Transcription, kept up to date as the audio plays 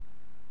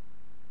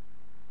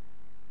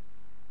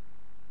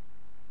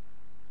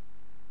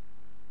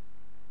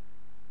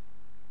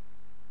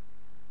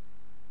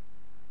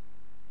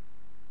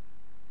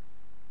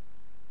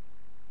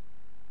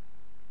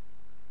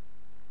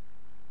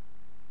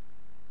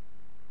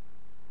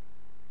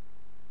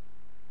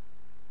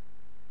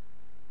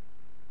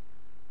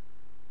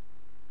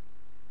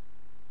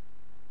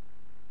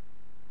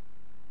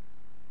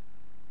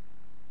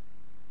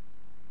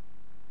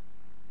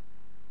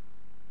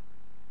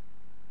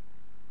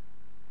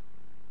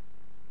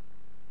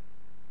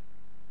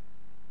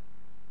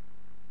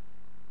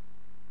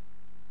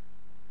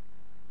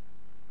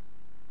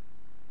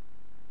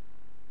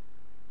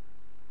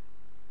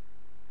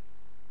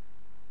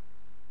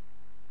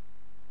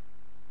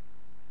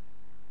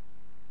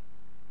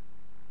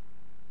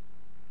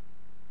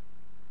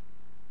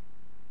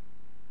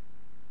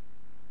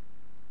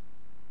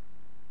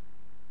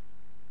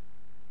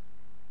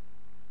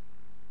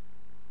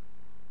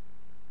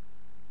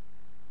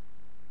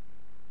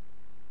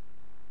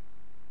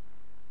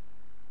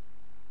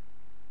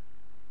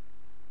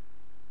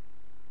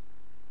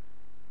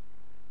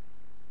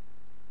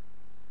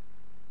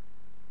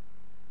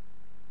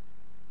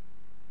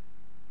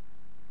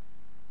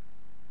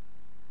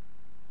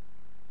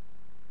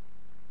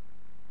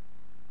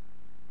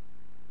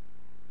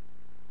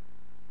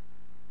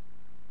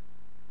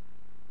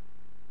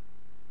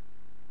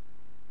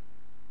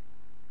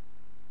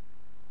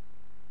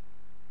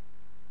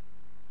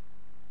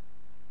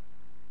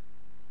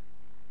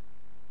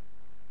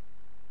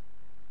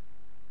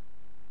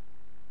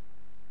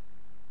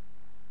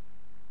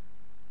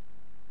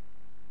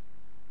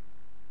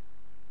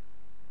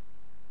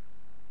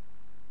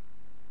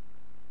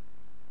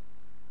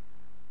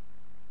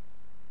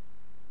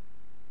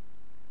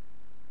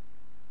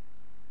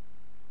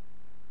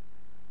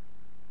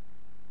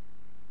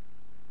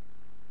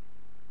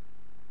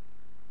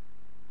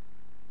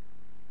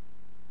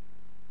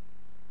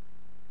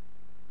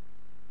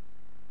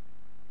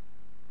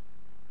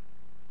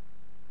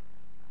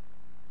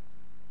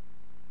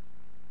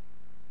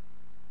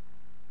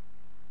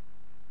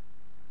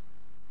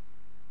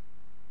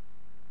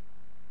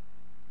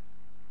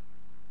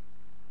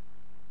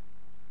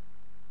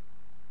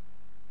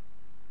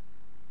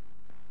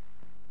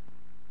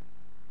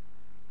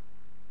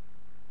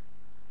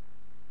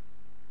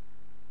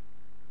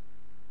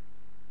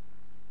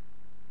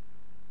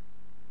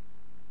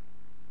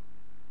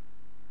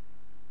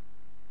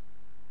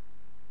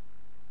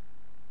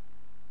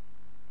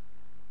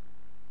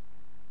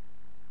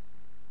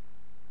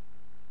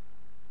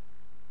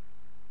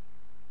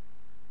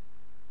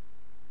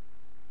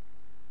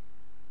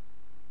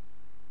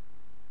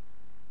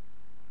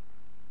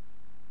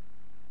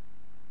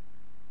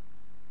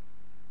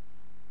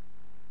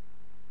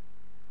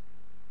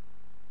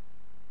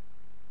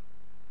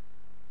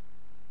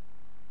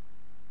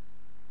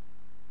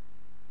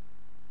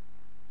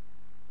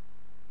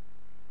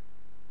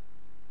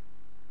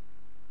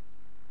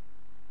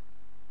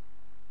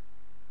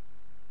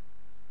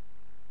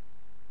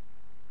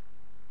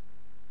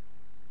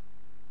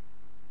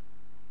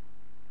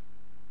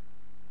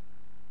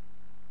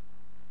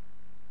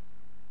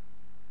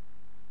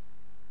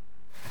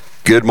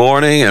Good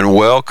morning and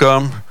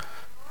welcome.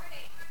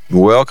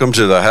 Welcome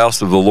to the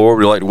house of the Lord.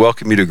 We'd like to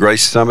welcome you to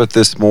Grace Summit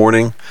this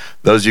morning.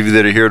 Those of you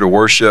that are here to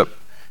worship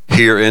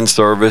here in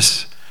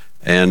service,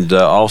 and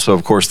also,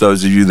 of course,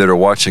 those of you that are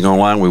watching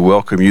online, we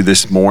welcome you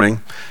this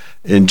morning.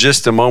 In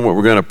just a moment,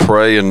 we're going to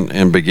pray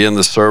and begin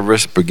the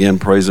service, begin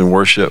praise and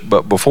worship.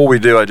 But before we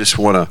do, I just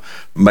want to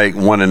make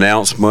one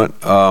announcement.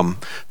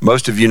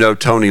 Most of you know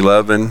Tony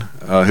Levin,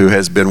 who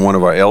has been one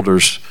of our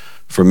elders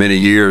for many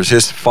years.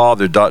 His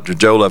father, Dr.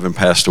 Joe Levin,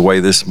 passed away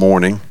this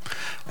morning.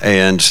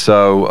 And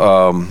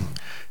so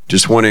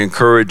just want to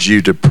encourage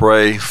you to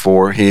pray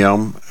for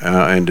him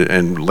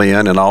and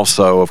Lynn, and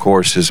also, of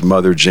course, his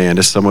mother,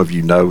 Janice. Some of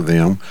you know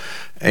them.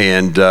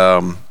 And,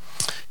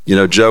 you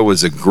know, Joe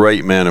was a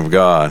great man of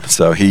God.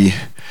 So he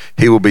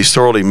will be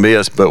sorely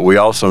missed, but we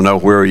also know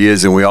where he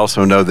is, and we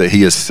also know that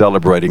he is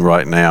celebrating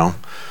right now.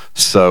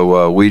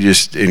 So we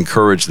just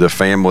encourage the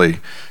family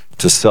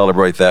to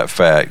celebrate that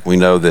fact. We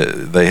know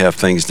that they have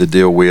things to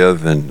deal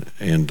with, and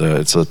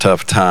it's a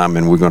tough time,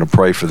 and we're going to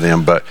pray for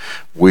them, but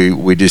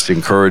we just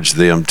encourage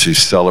them to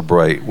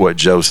celebrate what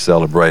Joe's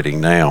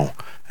celebrating now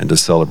and to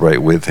celebrate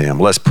with him.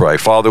 Let's pray.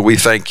 Father, we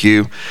thank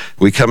you.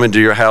 We come into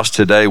your house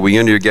today. We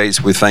enter your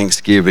gates with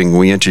thanksgiving.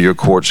 We enter your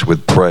courts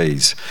with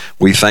praise.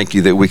 We thank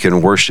you that we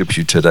can worship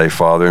you today,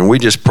 Father. And we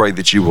just pray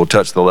that you will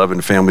touch the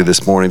Levin family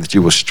this morning, that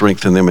you will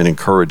strengthen them and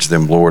encourage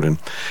them, Lord, and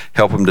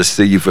help them to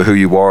see you for who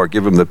you are.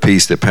 Give them the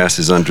peace that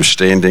passes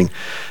understanding.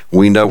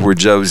 We know where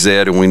Joe's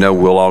at, and we know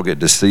we'll all get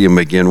to see him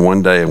again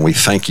one day, and we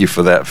thank you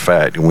for that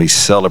fact, and we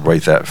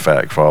celebrate that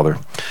fact, Father.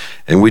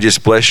 And we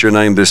just bless your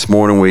name this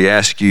morning. We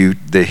ask you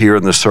that here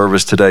in the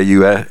service today,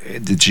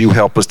 that you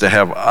help us to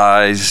have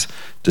eyes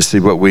to see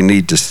what we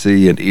need to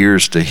see and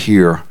ears to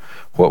hear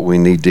what we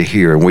need to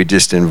hear. And we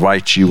just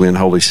invite you in,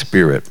 Holy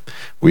Spirit.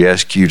 We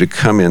ask you to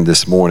come in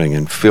this morning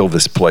and fill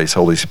this place,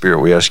 Holy Spirit.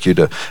 We ask you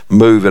to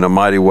move in a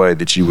mighty way,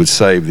 that you would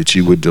save, that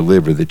you would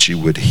deliver, that you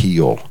would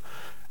heal.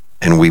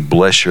 And we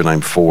bless your name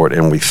for it,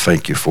 and we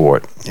thank you for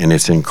it. And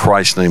it's in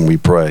Christ's name we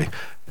pray.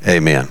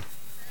 Amen.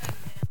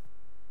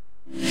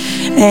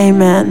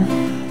 Amen.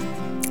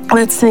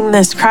 Let's sing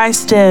this.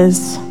 Christ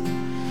is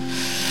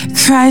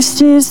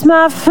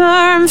my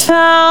firm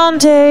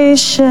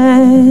foundation,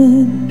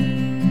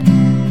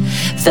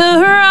 the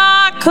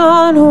rock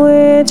on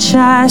which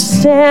I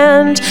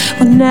stand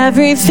when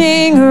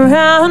everything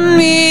around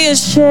me is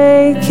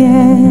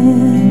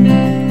shaking.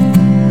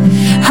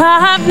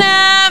 I've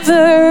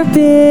never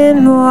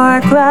been more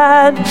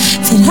glad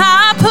that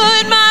I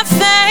put my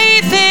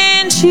faith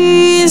in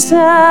Jesus.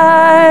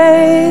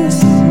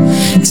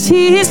 'Cause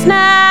he's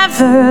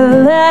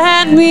never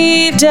let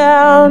me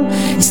down.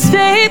 He's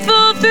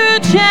faithful through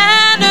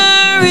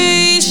generations.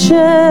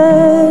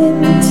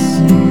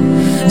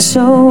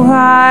 So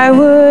why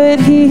would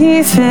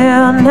he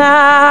fail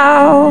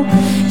now?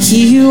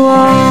 He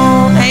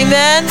won't.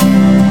 Amen.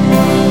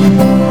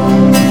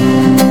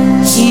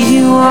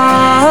 He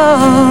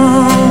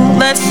won't.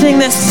 Let's sing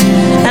this.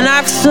 And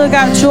I've still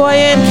got joy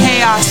in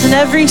chaos in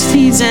every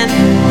season,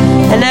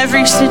 in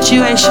every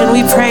situation.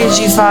 We praise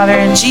you, Father,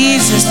 in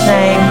Jesus'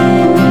 name.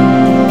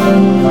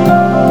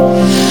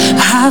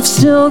 I've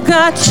still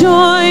got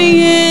joy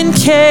in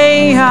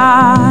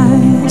chaos.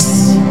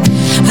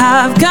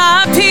 I've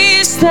got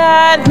peace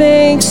that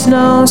makes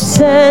no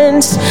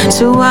sense,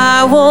 so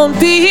I won't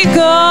be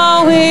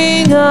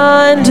going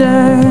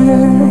under.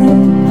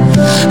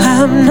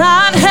 I'm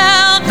not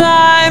held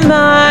by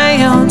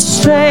my own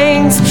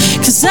strength,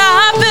 'cause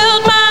I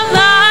built my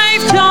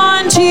life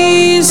on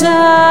Jesus.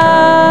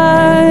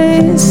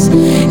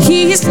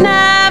 He's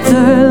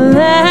never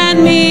let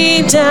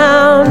me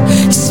down.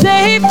 He's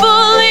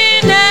faithful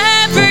in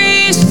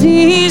every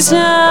season.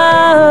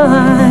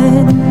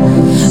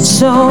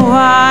 So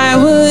why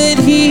would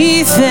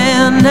he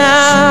fail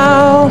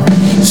now?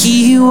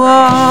 He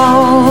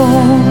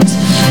won't.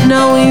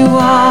 No, he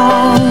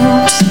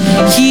won't.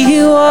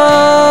 He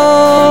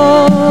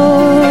won't.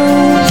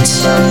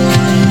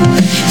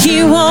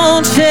 He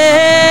won't fail.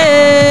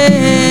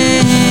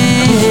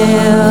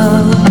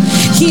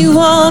 He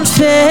won't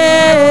fail.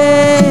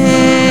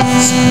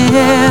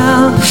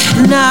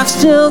 And I've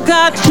still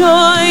got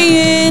joy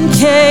in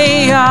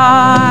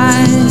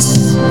chaos.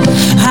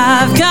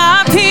 I've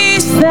got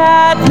peace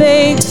that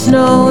makes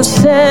no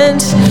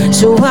sense,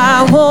 so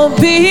I won't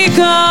be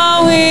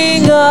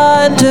going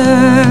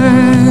under.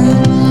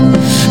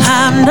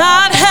 I'm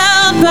not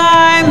held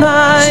by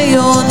my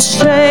own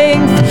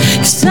strength,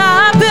 'cause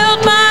I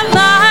built my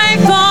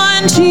life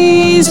on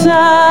Jesus.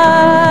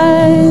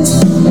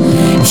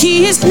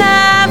 He's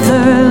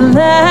never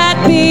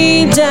let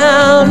me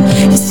down.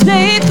 He's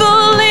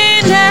faithful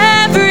in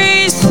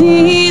every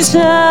season.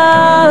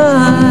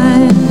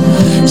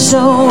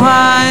 So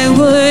why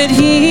would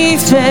he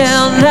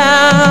fail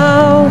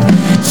now?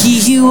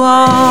 He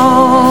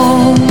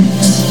won't.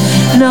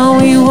 No,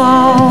 he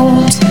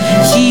won't.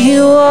 He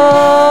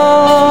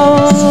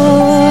won't.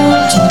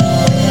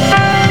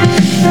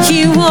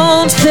 He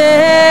won't fail.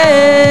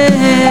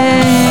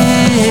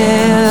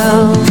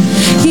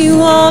 He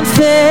won't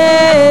fail.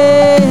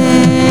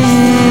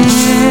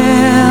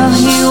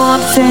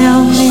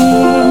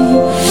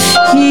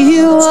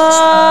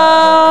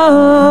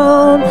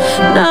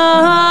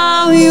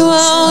 No, you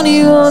won't,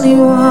 you won't, you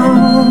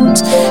won't.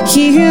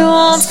 You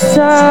won't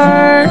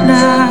start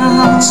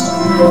now.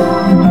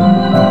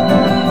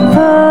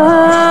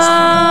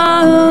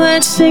 Oh,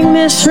 let's sing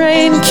this.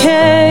 Rain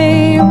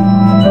came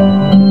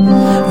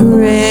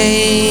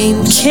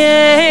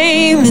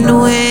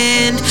and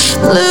wind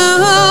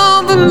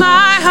blew, but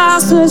my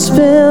house was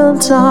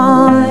built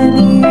on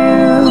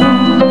you.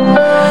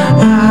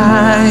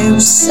 I'm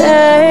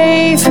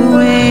safe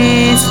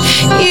with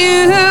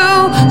you.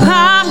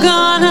 I'm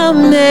gonna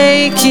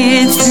make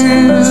it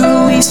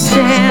through. We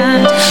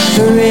stand.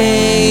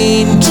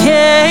 Rain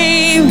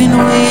came and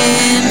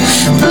wind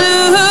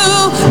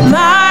blew.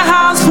 My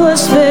house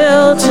was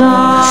built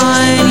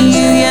on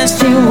you.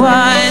 Yes, it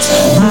was.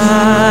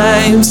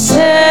 I'm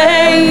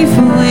safe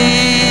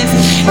with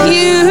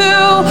you.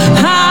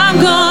 I'm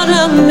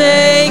gonna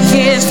make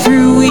it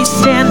through. We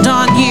stand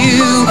on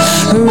you.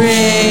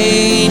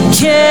 Rain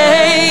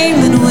came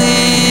and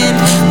wind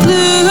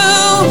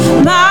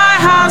blew. My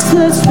house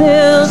was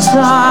built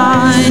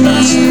on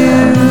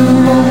you.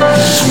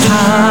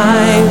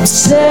 I'm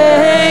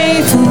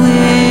safe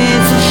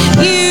with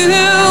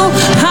you.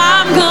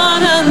 I'm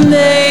gonna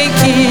make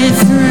it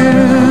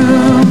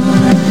through.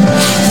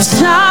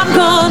 'Cause I'm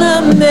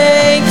gonna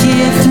make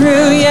it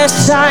through.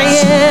 Yes, I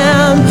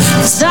am.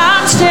 'Cause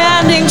I'm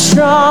standing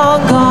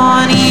strong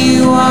on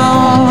you.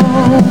 Oh,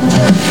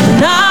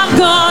 and I'm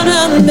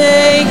gonna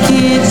make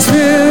it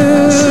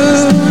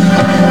through.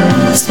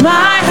 'Cause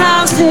my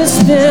house is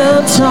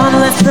built on.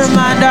 Let's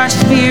remind our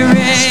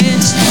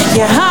spirits.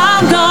 Yeah,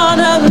 I'm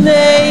gonna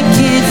make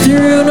it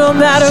through no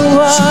matter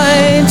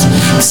what.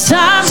 'Cause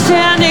I'm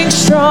standing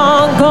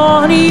strong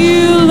on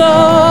you,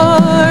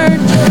 Lord.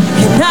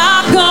 And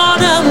I'm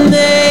gonna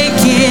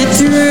make it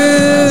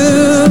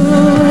through.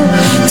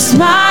 'Cause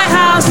my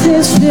house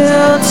is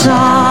built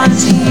on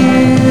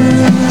you.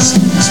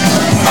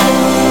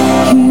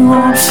 He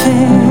won't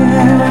fail.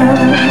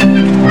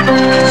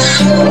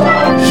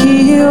 He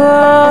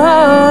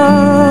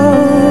won't.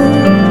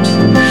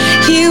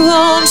 He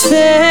won't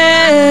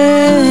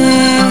fail.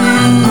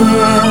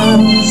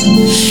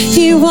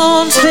 He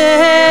won't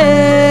fail.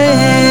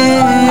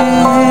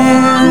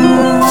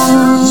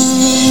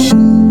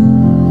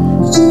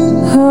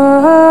 Oh.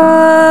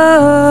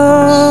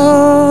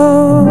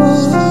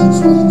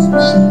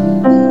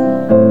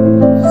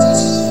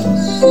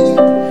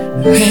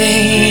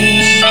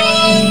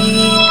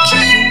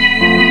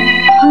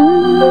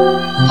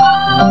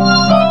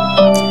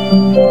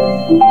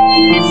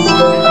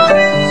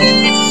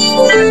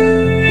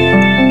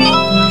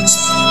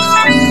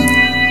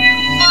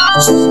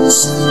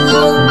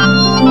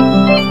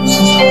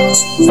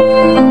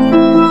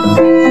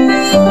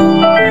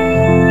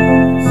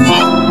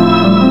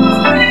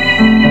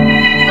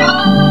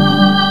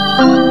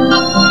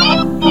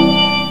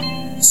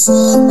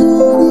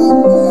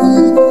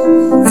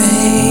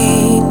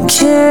 Rain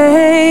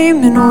came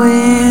and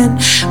wind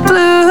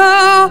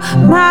blew.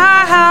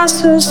 My house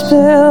was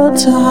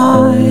built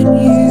on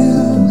you.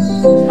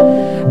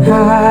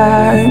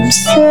 I'm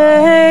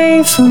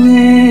safe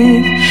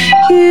with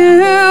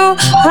you.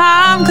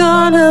 I'm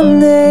gonna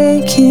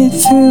make it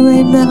through.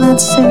 Amen.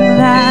 Let's sing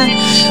that.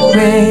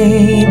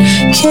 Rain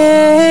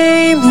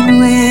came and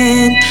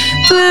wind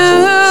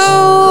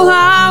blew.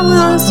 Our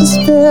house is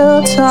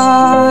built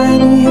on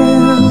you.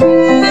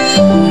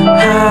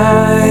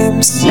 I'm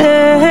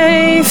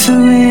safe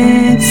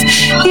with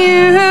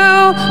you.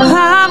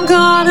 I'm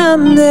gonna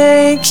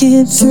make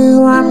it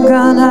through. I'm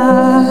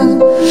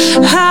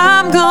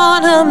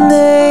gonna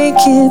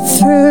make it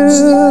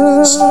through.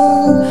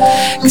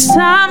 'Cause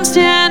I'm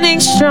standing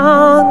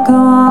strong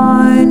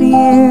on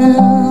you.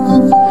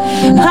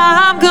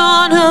 I'm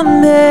gonna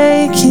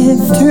make it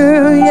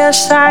through. Yes,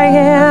 I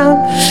am.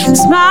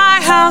 'Cause my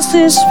house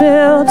is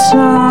built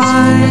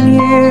on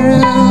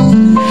you.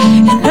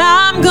 And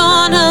I'm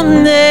gonna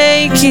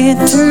make it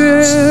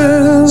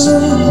through.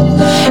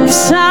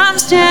 'Cause I'm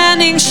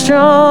standing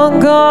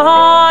strong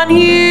on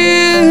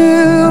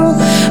you.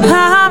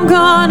 I'm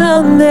gonna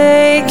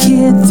make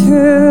it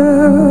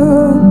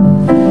through.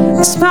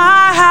 'Cause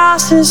my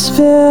house is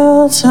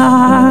built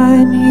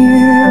on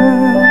you.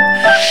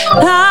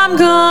 I'm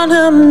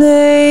gonna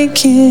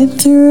make it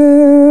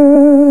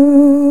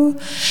through.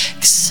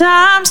 'Cause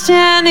I'm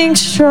standing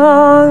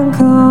strong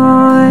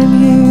on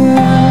you.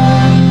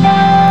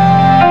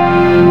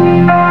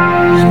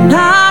 And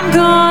I'm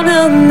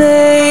gonna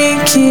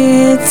make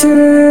it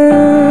through.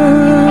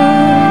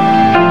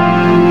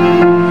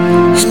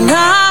 And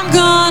I'm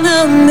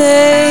gonna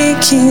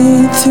make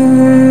it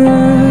through.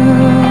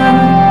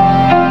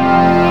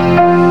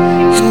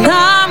 And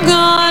I'm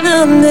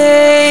gonna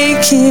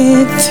make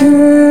it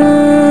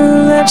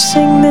through. Let's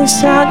sing this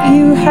out.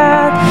 You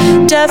have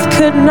death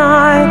could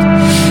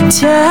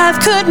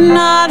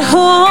not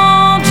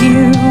hold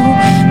you.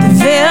 The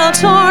veil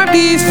tore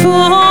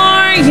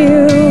before you.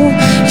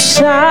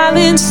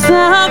 Silence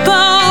the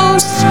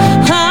boast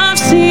of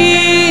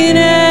sin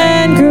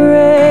and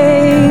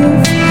grave.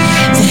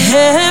 The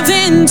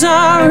heavens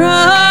are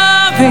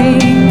roaring,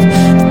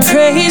 the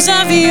praise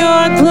of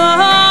your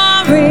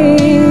glory.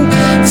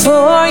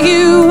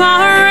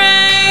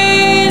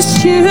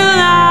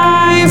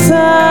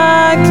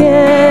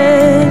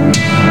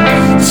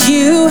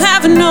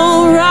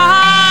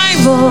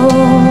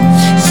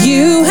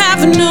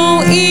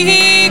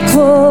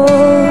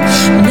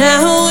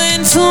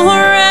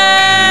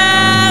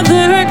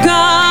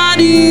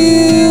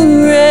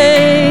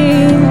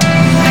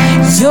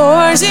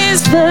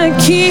 the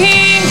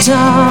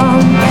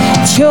kingdom,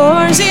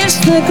 yours is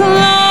the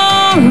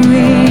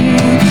glory,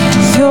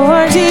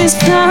 yours is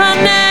the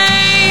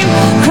name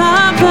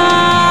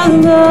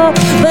above all.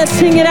 Let's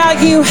sing it out.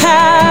 You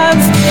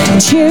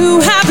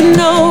have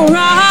no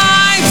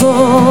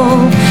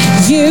rival,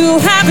 you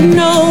have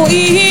no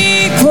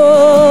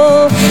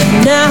equal,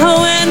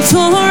 now and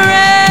forever,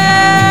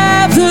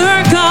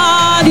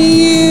 God,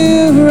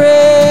 you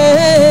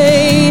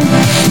reign.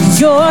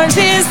 Yours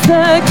is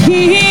the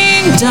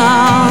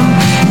kingdom,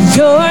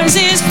 yours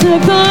is the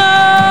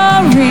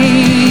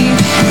glory,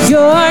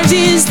 yours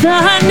is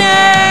the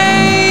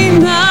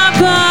name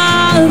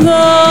above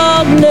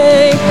all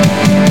names.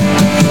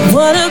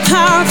 What a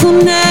powerful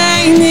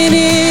name it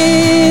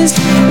is,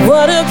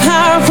 what a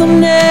powerful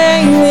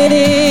name it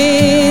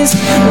is,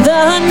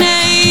 the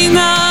name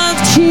of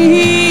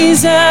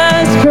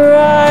Jesus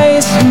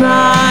Christ,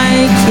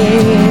 my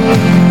King.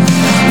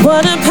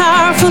 What a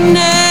powerful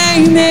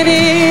name it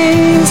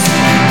is,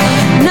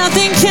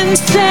 nothing can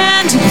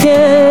stand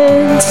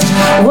against.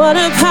 What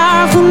a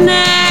powerful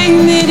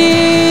name it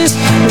is,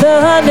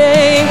 the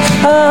name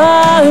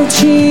of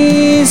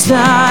Jesus.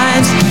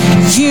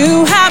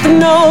 You have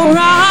no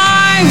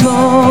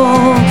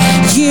rival,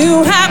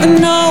 you have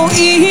no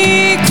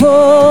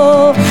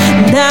equal,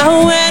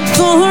 now and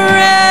forever,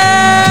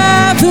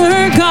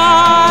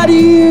 God,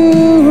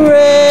 you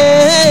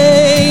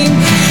reign.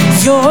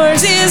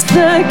 Yours is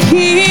the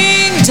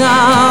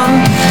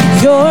kingdom,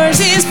 yours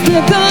is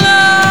the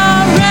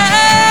glory,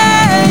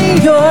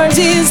 yours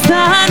is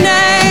the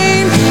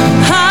name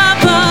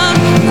above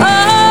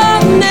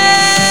all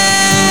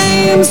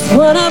names.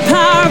 What a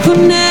powerful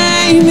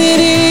name it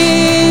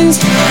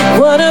is,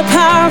 what a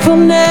powerful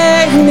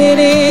name it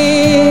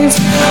is,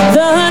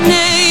 the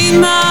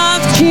name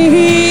of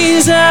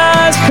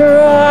Jesus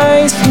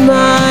Christ,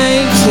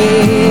 my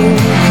King.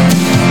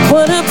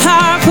 What a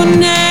powerful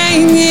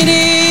name it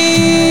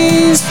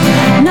is,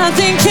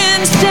 nothing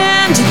can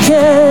stand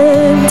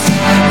against.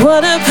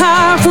 What a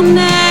powerful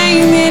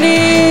name it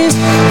is,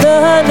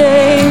 the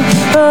name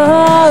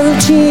of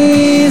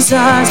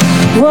Jesus.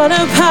 What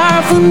a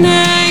powerful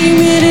name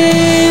it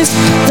is,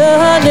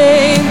 the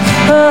name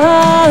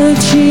of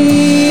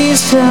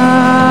Jesus.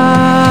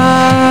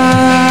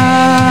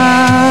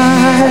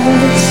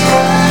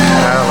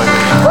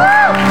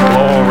 Hallelujah.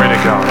 Glory to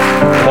God.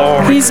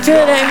 Glory. He's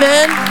good,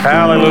 amen.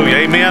 Hallelujah,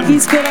 amen.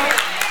 He's good.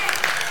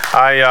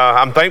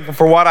 I'm thankful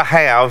for what I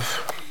have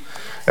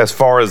as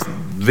far as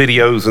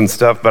videos and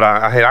stuff, but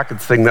I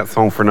could sing that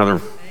song for another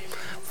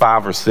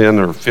 5 or 10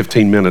 or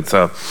 15 minutes.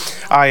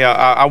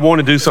 I want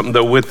to do something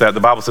though with that. The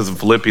Bible says in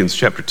Philippians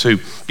chapter 2,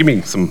 give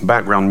me some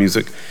background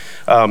music.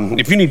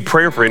 If you need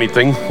prayer for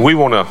anything, we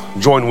want to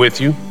join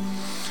with you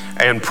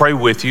and pray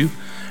with you.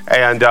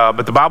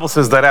 But the Bible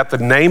says that at the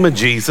name of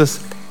Jesus,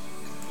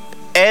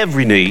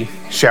 every knee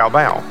shall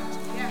bow.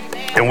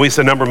 And we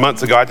said a number of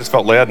months ago, I just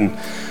felt led, and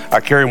I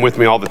carry them with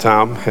me all the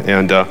time.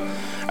 And I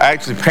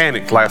actually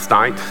panicked last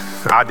night.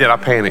 I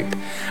panicked.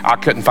 I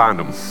couldn't find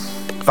them.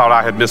 Thought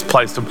I had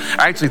misplaced them.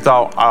 I actually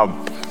thought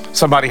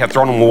somebody had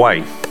thrown them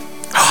away.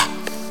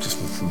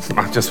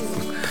 I just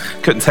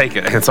couldn't take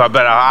it. And so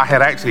I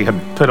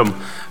had put them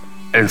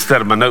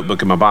instead of my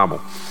notebook in my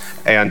Bible.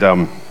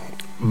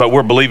 But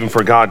we're believing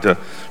for God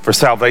for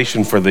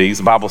salvation for these.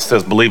 The Bible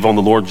says, believe on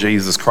the Lord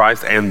Jesus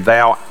Christ, and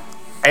thou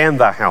and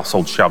thy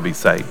household shall be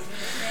saved.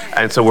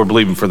 And so we're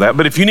believing for that.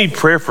 But if you need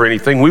prayer for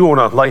anything, we want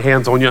to lay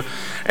hands on you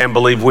and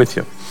believe with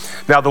you.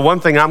 Now, the one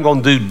thing I'm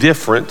going to do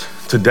different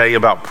today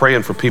about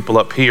praying for people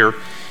up here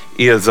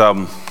is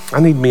I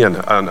need me an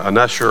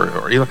usher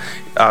or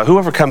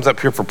whoever comes up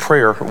here for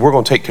prayer. We're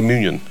going to take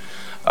communion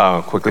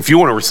quickly. If you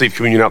want to receive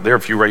communion out there,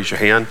 if you raise your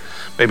hand,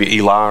 maybe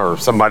Eli or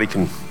somebody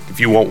can, if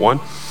you want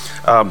one.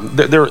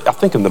 They're I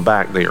think in the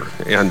back there.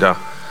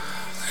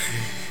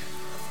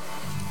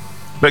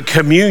 But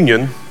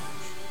communion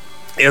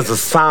is a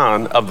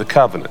sign of the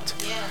covenant.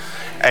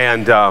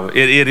 And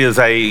it is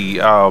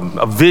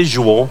a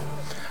visual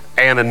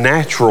and a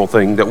natural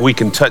thing that we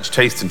can touch,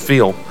 taste, and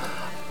feel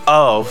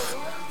of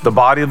the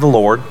body of the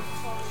Lord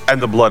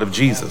and the blood of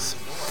Jesus.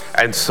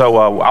 And so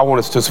I want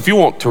us to, so if you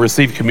want to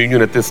receive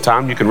communion at this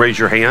time, you can raise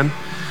your hand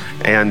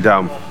and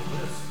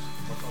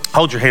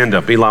hold your hand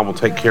up. Eli will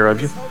take care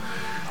of you.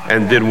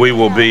 And then we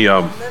will be,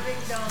 but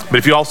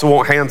if you also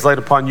want hands laid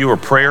upon you or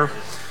prayer,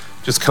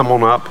 just come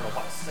on up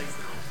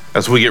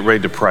as we get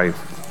ready to pray.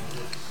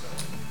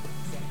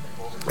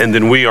 And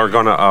then we are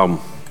gonna,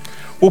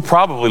 we'll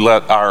probably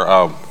let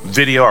our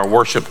video, our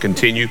worship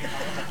continue,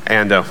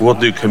 and we'll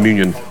do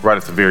communion right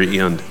at the very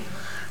end.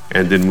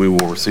 And then we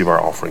will receive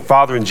our offering.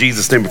 Father, in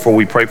Jesus' name, before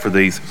we pray for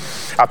these,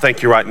 I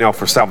thank you right now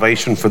for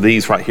salvation for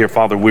these right here,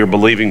 Father, we're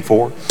believing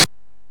for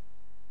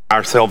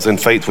ourselves in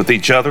faith with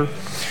each other,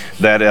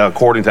 that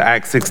according to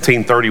Acts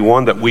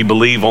 16:31, that we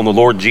believe on the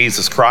Lord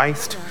Jesus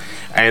Christ,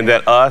 and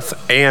that us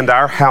and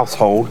our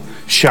household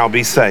shall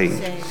be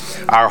saved.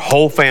 Our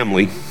whole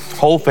family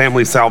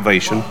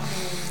salvation,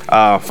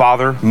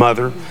 father,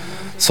 mother,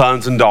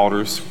 sons and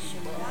daughters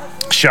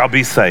shall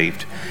be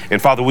saved.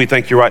 And Father, we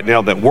thank you right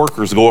now that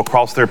workers go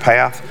across their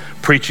path,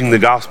 preaching the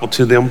gospel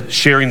to them,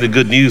 sharing the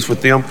good news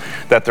with them,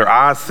 that their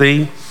eyes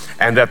see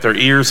and that their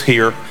ears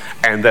hear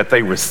and that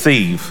they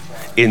receive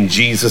in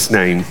Jesus'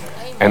 name.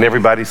 And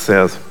everybody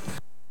says,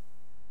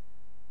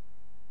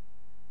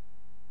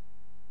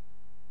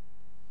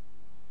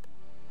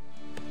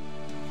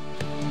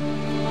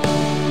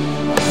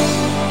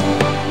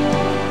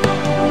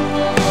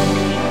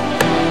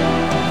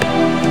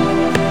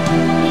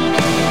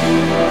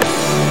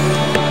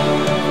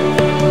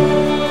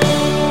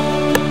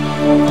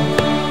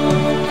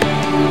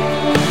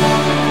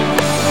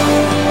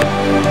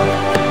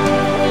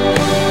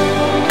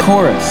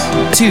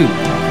 Chorus, 2,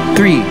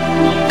 3,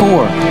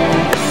 4.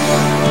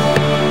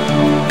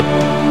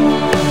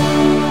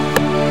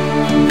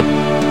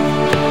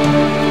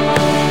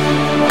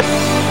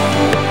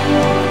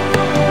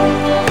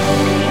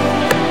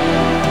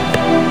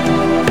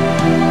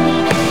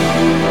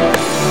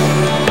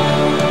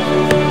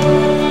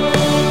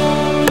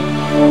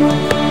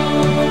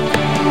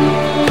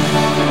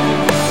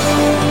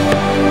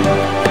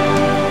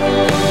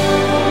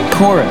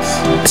 Chorus,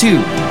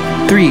 2,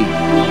 3,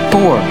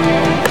 4.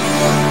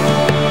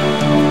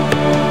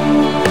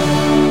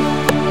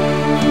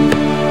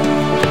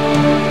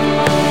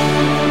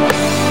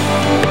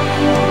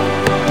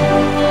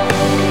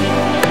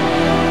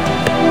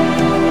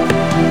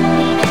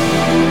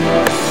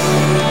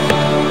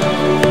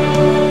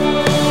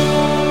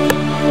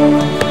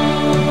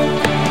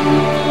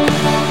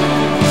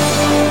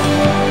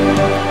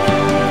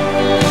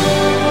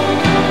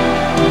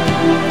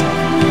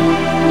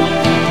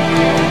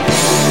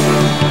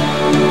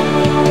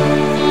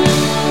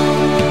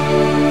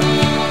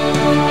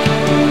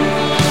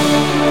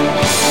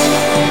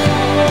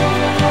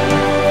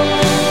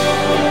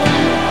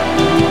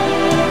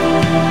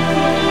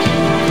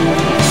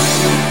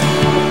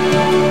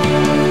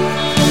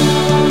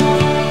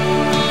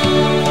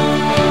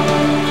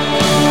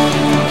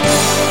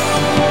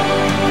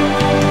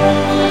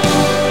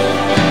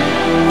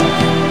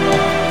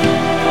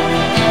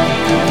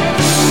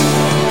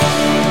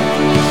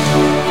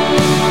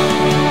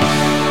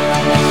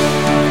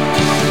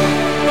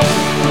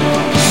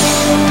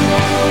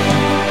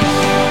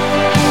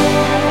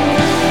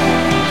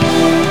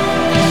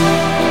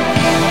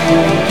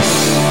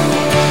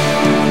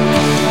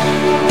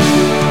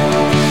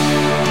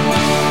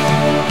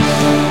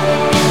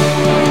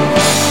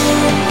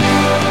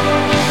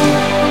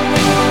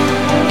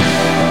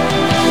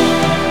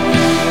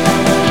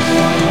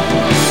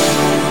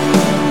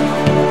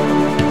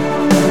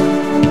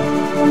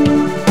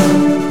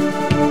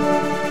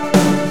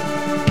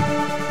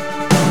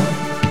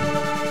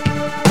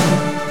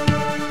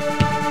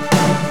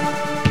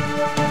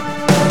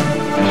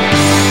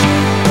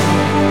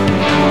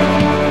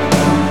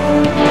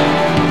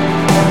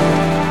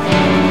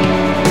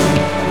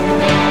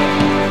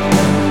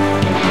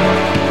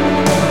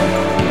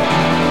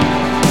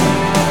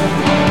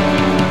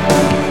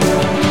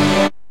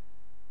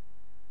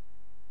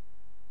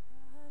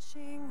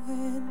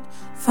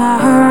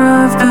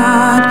 Fire of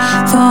God,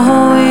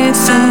 fall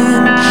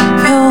within.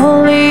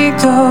 Holy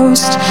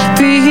Ghost,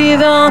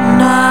 breathe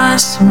on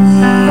us, we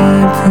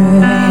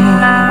pray.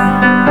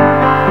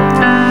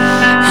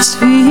 As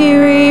we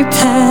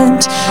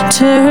repent,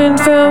 turn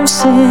from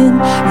sin,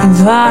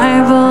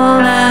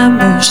 revival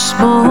embers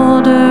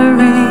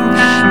smoldering.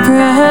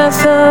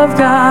 Breath of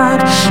God,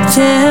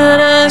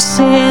 fan us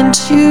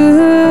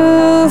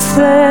into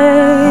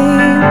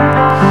flame.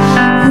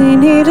 We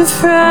need a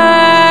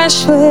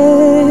fresh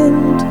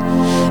wind,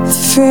 the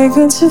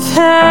fragrance of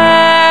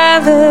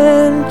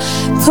heaven.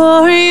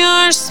 Pour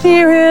your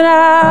spirit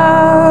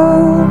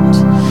out,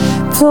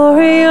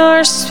 pour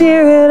your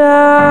spirit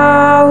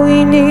out.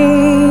 We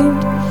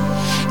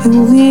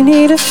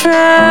need a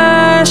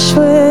fresh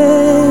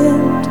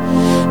wind,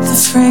 the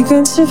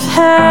fragrance of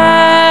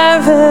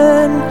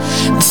heaven.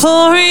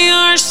 Pour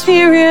your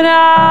spirit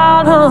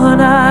out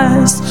on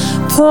us,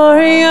 pour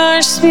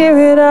your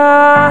spirit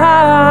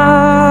out.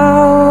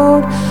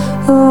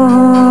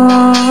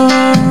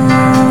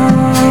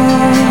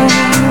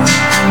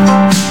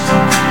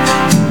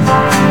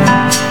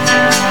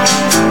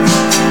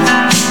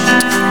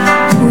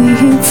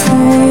 We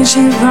praise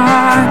you,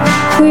 God.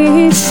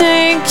 We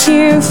thank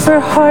you for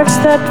hearts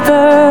that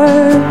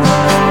burn,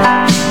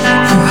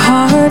 for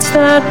hearts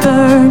that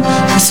burn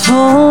with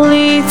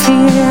holy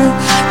fear,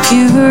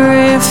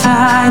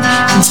 purified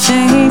in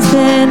faith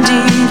and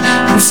deed,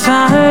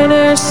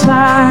 refiner's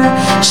fire,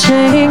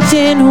 shaped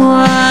in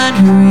one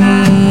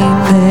remain.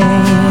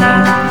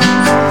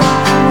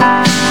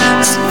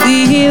 To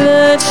be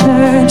the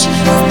church,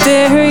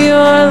 bear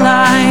your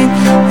light,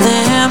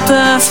 lamp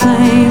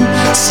aflame,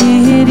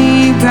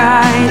 city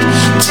bright,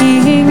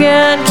 king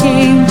and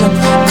kingdom,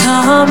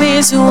 come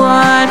is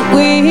what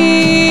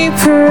we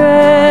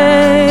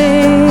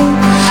pray.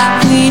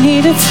 We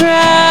need a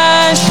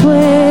fresh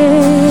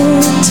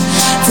wind,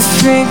 the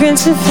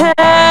fragrance of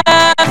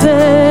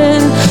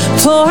heaven.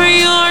 Pour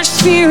your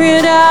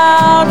spirit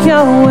out,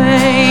 Yahweh.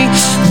 way.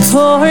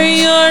 Pour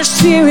your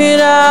Spirit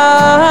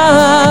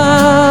out.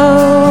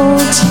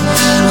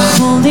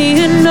 Holy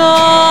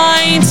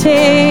anointing,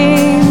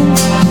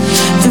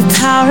 the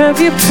power of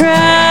your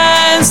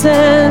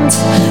presence.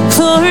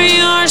 Pour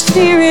your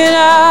Spirit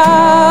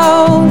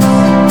out.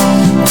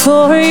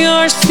 Pour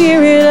your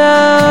Spirit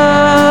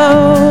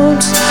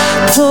out.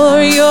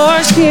 Pour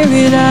your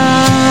Spirit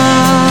out.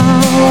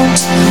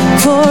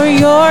 Pour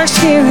your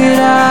Spirit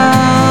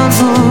out,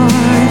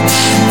 Lord.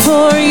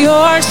 Pour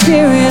your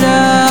Spirit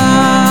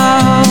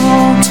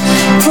out.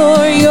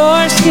 Pour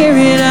your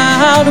Spirit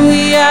out,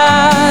 we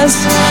ask.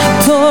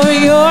 Pour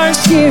your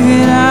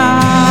Spirit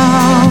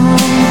out.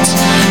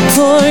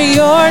 Pour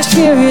your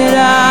Spirit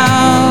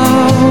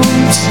out.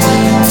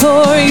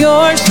 Pour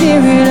your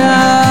Spirit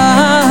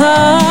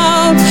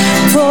out.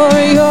 Pour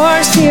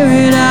your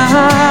Spirit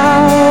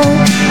out.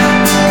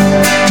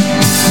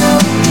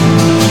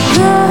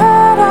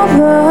 Let all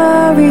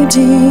the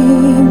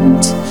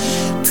redeemed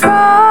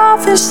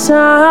prophesy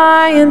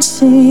and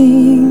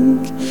sing.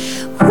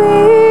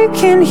 We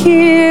can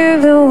hear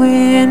the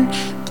wind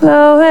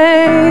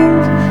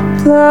blowing,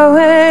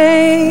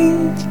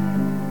 blowing.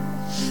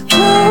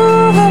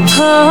 Move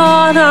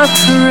upon our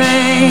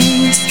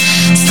praise.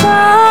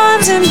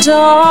 Sons and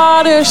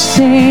daughters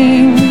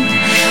sing.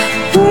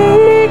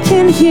 We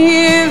can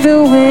hear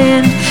the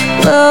wind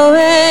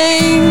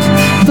blowing,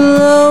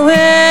 blowing.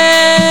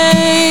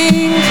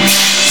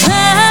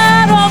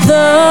 Let all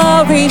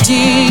the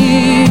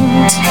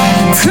redeemed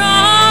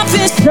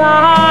prophesy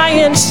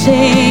and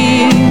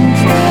sing.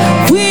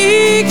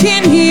 We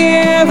can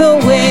hear the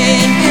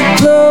wind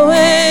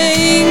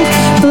blowing,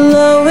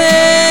 blowing.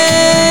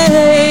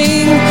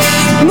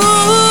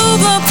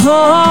 Move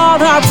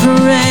upon our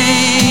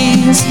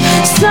praise.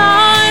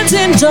 Sons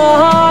and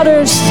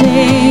daughters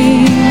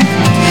sing.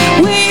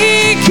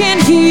 We can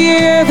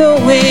hear the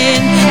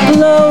wind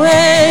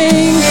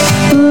blowing,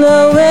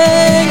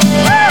 blowing.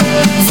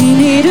 We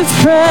need a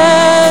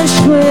fresh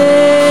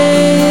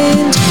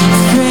wind,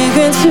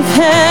 fragrance of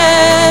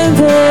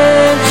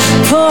heaven.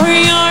 Pour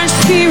your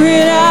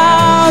Spirit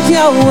out,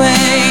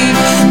 Yahweh.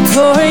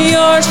 Pour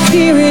your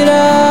Spirit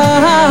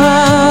out.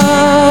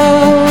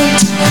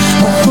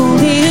 A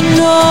holy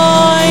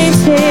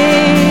anointing,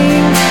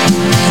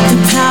 the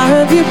power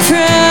of your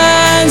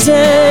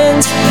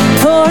presence.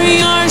 Pour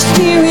your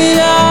Spirit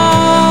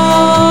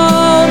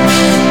out.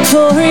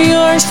 Pour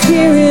your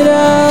Spirit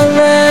out.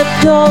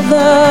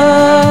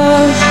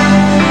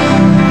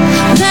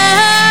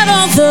 Let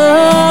all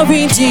the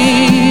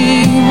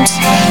redeemed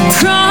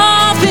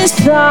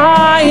prophesy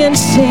and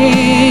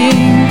sing.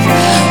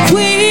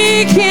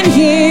 We can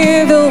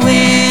hear the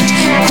wind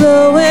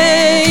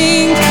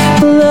blowing,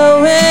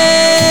 blowing.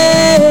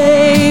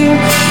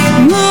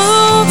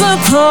 Move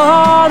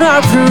upon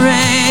our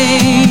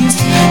praise.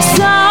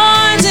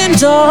 Sons and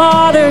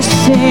daughters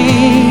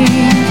sing.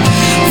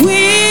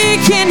 We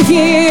can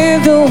hear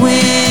the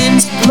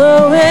winds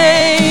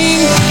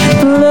blowing,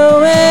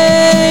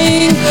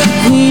 blowing.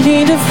 We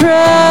need a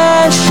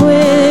fresh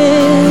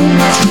wind,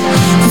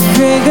 the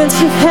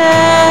fragrance of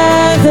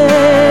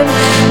heaven.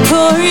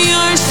 Pour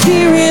your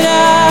Spirit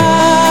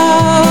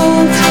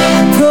out.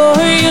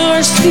 Pour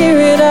your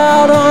Spirit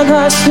out on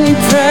us, we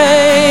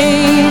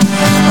pray.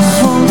 A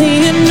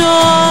holy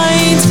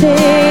anointing,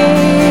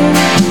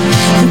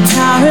 the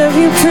power of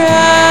your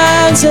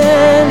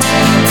presence.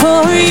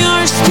 Pour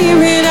your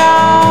Spirit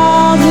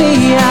out,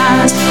 we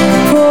ask.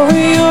 Pour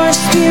your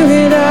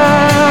Spirit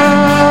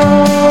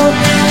out.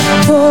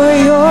 Pour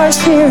your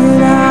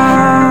Spirit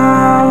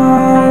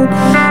out.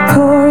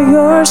 Pour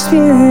your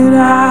Spirit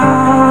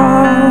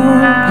out.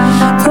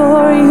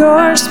 Pour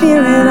your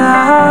Spirit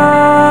out.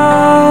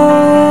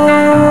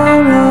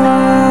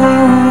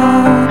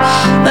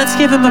 Let's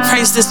give him a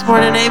praise this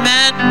morning,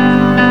 amen.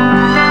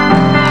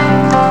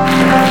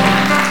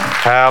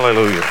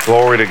 Hallelujah.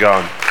 Glory to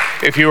God.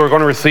 If you are going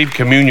to receive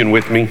communion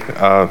with me,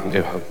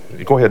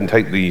 go ahead and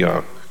take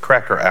the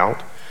cracker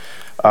out.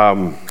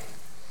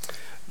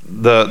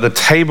 The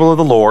table of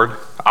the Lord,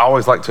 I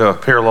always like to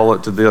parallel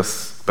it to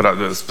this,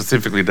 but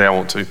specifically today I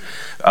want to.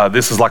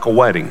 This is like a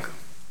wedding,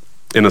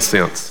 in a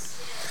sense.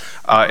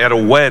 At a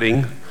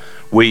wedding,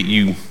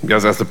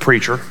 as the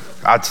preacher,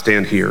 I'd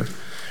stand here.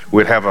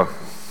 We'd have a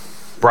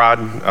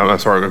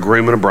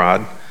groom and a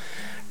bride.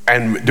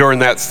 And during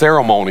that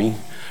ceremony,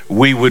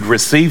 we would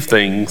receive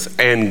things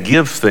and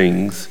give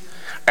things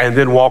and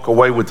then walk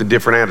away with a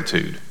different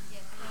attitude.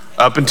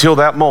 Up until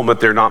that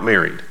moment, they're not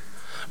married.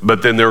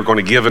 But then they're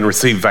going to give and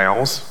receive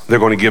vows. They're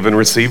going to give and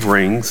receive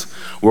rings.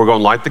 We're going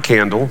to light the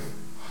candle,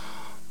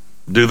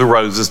 do the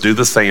roses, do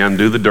the sand,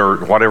 do the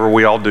dirt, whatever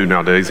we all do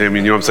nowadays. I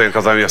mean, you know what I'm saying?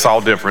 Because it's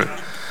all different.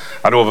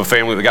 I know of a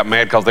family that got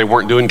mad because they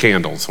weren't doing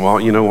candles. Well,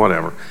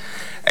 whatever.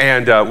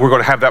 And we're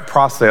going to have that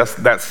process,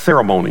 that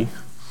ceremony.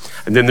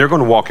 And then they're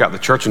going to walk out the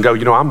church and go,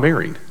 I'm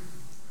married.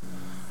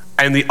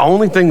 And the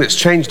only thing that's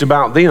changed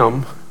about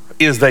them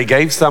is they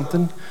gave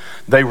something,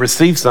 they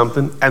received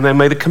something, and they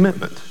made a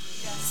commitment.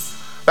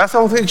 Yes. That's the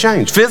only thing that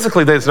changed.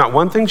 Physically, there's not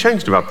one thing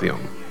changed about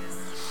them.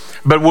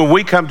 But when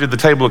we come to the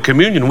table of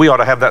communion, we ought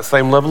to have that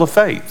same level of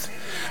faith,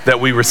 that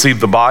we receive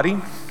the body,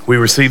 we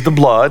receive the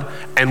blood,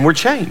 and we're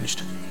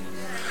changed.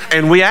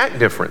 And we act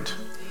different.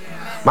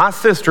 My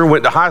sister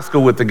went to high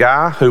school with the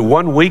guy who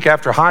 1 week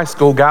after high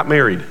school got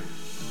married.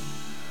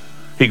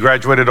 He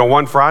graduated on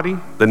one Friday,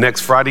 the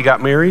next Friday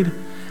got married,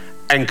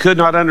 and could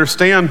not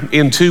understand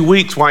in 2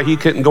 weeks why he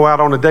couldn't go out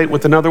on a date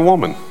with another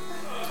woman.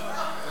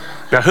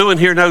 Now, who in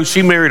here knows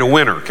she married a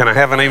winner? Can I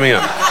have an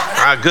amen?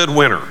 A good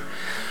winner.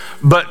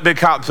 But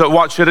so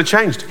what should have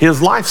changed?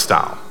 His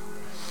lifestyle.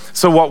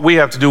 So what we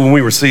have to do when we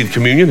receive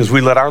communion is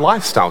we let our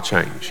lifestyle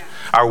change.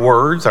 Our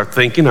words, our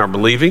thinking, our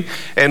believing.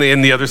 And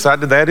the other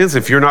side to that is,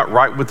 if you're not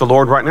right with the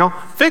Lord right now,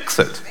 fix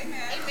it.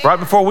 Amen. Right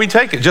before we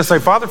take it, just say,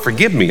 Father,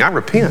 forgive me. I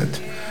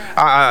repent.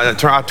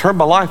 I turn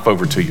my life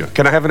over to you.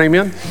 Can I have an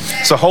amen?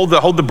 So hold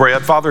the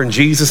bread. Father, in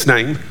Jesus'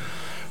 name,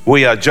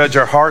 we judge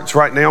our hearts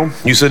right now.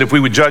 You said if we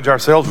would judge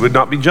ourselves, we would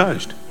not be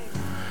judged.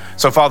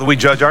 So, Father, we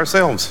judge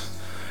ourselves.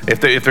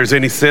 If there's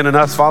any sin in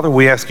us, Father,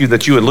 we ask you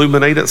that you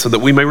illuminate it so that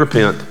we may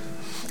repent,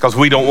 because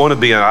we don't want to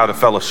be out of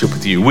fellowship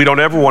with you. We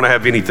don't ever want to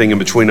have anything in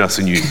between us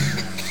and you.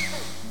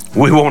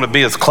 We want to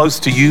be as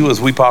close to you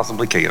as we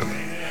possibly can.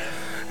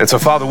 And so,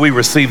 Father, we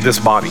receive this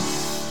body,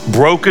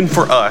 broken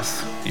for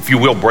us. If you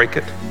will, break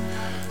it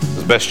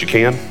as best you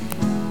can.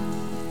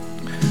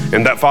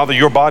 And that, Father,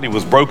 your body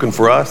was broken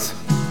for us,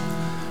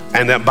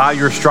 and that by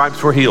your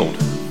stripes we're healed.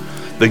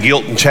 The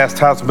guilt and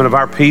chastisement of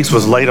our peace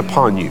was laid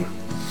upon you.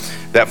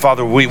 That,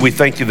 Father, we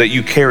thank you that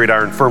you carried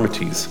our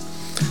infirmities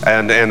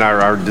and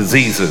our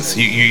diseases.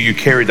 You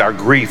carried our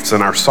griefs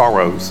and our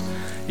sorrows.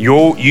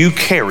 You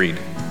carried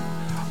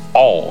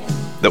all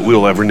that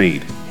we'll ever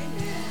need.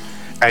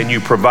 And you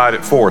provide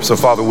it for us. So,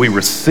 Father, we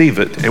receive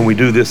it, and we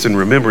do this in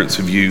remembrance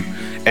of you,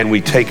 and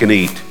we take and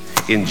eat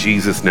in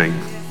Jesus' name.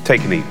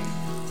 Take and eat.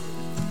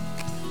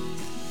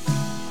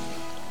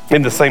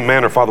 In the same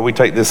manner, Father, we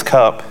take this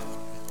cup,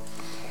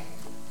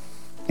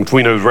 which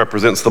we know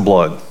represents the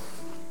blood,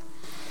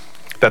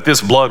 that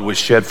this blood was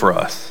shed for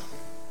us.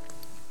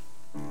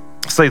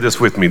 Say this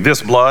with me.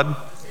 This blood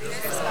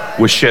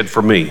was shed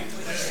for me.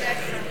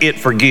 It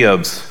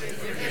forgives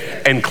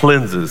and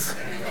cleanses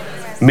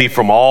me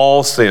from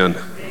all sin,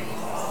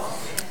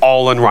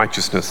 all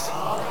unrighteousness.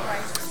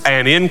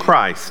 And in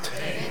Christ,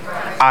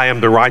 I am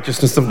the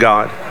righteousness of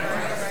God.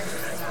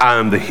 I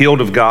am the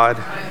healed of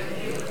God.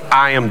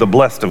 I am the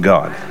blessed of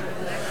God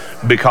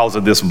because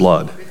of this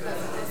blood.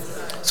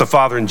 So,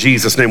 Father, in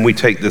Jesus' name, we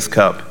take this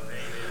cup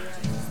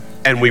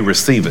and we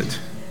receive it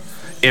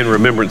in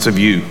remembrance of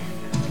you,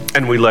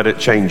 and we let it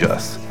change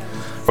us.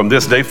 From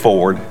this day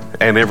forward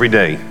and every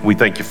day, we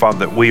thank you,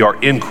 Father, that we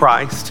are in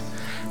Christ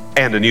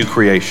and a new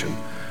creation.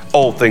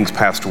 Old things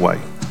passed away.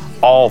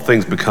 All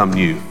things become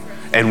new.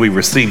 And we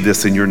receive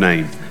this in your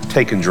name.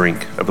 Take and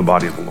drink of the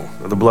body of the Lord,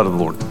 of the blood of the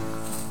Lord.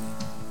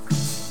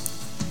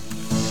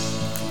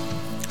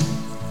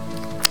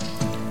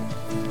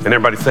 And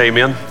everybody say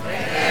amen.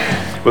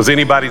 Amen. Was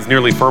anybody's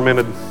nearly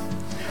fermented?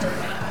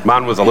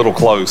 Mine was a little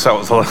close.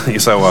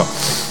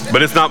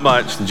 But it's not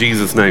much. In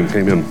Jesus' name,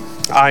 amen.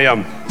 I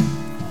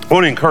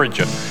want to encourage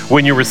you,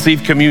 when you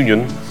receive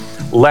communion,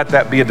 let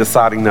that be a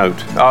deciding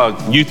note.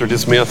 Youth are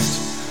dismissed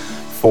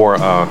for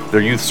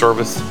their youth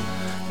service,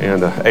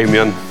 and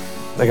amen.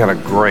 They got a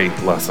great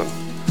lesson.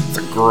 It's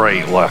a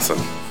great lesson.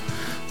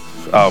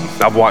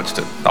 I've watched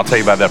it. I'll tell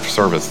you about that after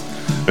service.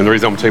 And the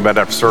reason I'm going to tell you about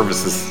that after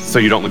service is so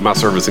you don't leave my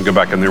service and go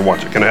back in there and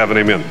watch it. Can I have an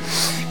amen?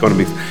 Going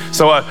to be.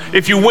 So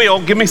if you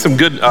will, give me some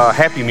good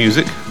happy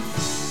music.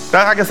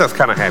 I guess that's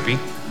kind of happy.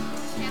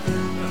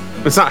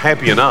 It's not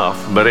happy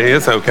enough, but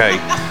it's okay.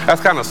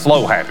 That's kind of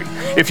slow happy.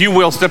 If you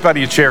will, step out of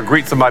your chair,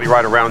 greet somebody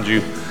right around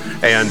you,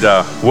 and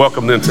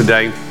welcome them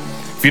today.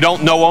 If you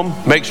don't know them,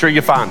 make sure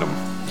you find them.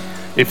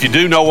 If you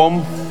do know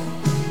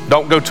them,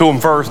 don't go to them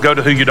first, go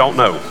to who you don't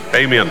know.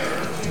 Amen.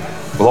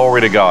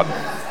 Glory to God.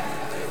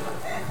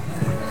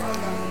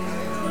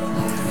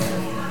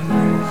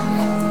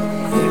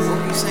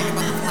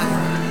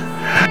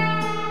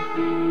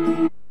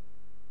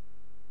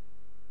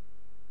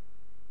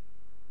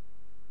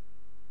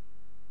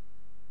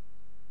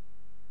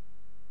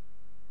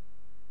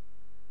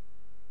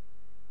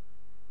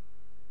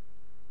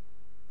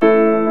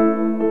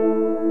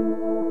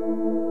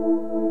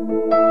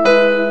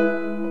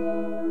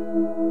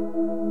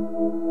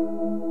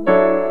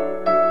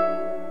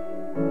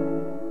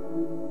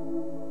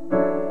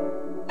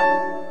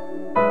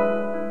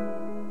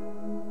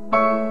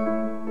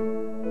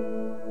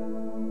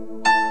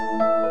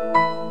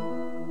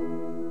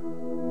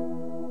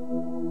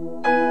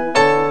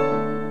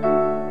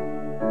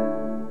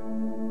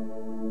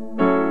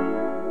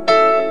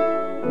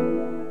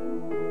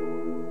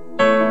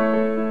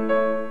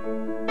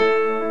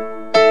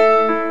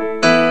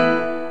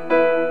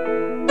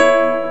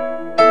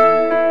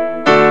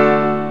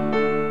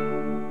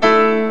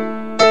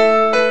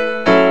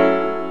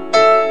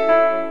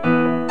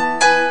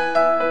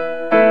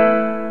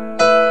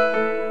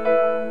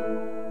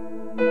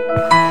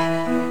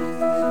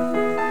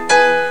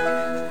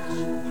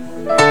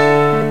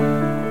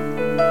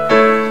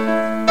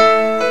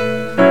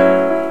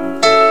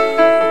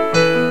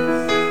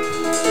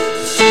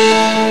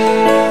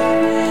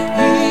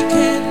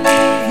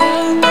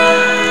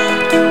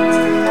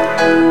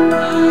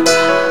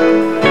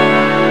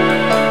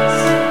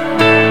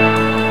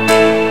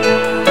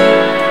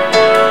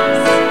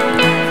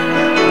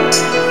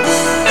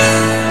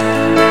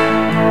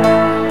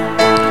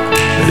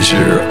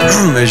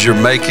 As you're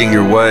making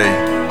your way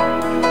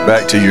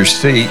back to your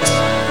seats,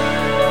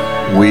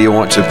 we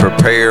want to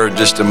prepare in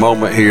just a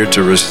moment here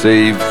to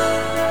receive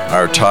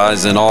our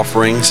tithes and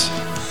offerings.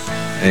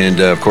 And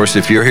of course,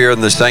 if you're here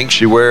in the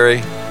sanctuary,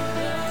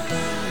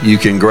 you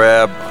can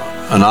grab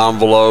an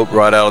envelope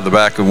right out of the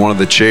back of one of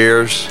the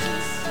chairs.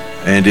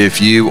 And if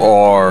you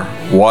are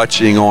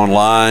watching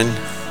online,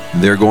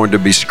 they're going to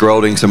be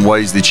scrolling some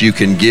ways that you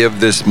can give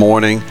this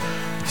morning.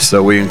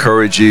 So we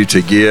encourage you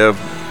to give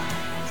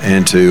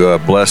and to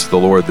bless the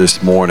Lord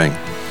this morning.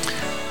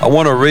 I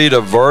want to read a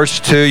verse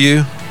to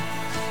you.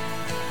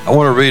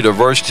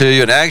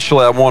 And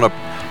actually, I want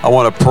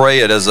to pray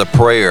it as a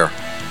prayer.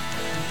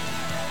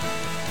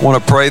 I want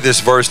to pray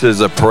this verse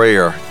as a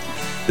prayer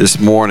this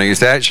morning.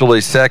 It's actually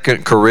 2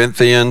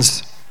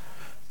 Corinthians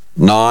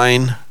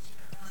 9,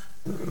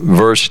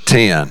 verse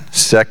 10.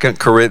 2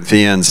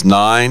 Corinthians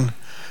 9,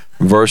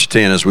 verse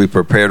 10, as we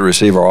prepare to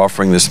receive our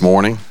offering this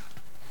morning.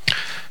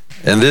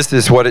 And this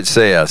is what it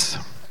says.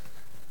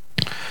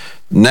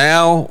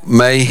 Now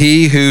may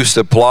he who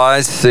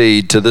supplies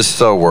seed to the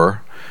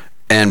sower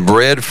and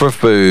bread for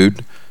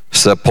food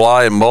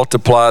supply and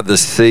multiply the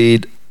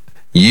seed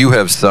you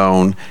have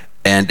sown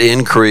and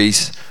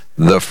increase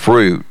the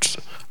fruits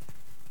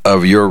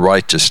of your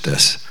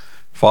righteousness.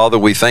 Father,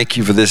 we thank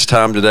you for this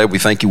time today. We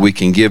thank you we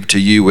can give to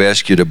you. We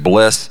ask you to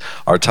bless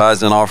our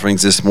tithes and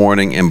offerings this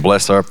morning and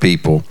bless our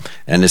people.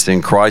 And it's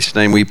in Christ's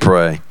name we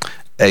pray.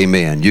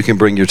 Amen. You can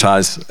bring your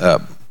tithes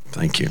up.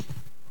 Thank you.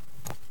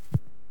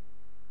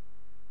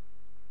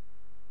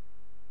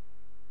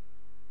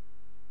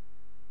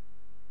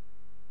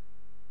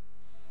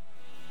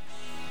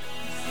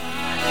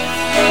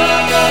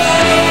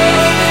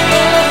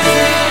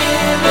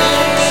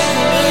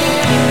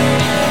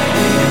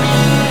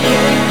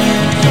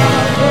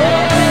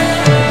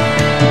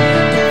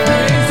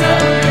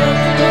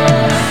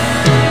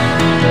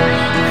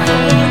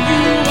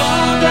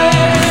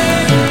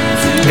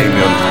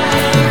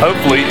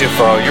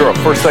 If you're a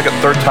first, second,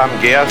 third time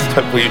guest,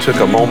 hopefully you took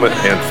a moment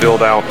and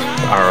filled out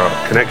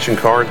our connection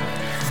card.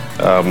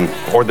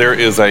 Or there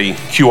is a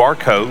QR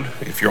code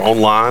if you're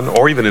online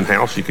or even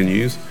in-house you can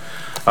use.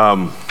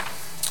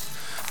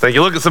 Thank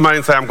you. Look at somebody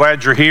and say, I'm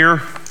glad you're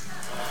here.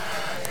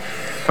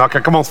 Okay,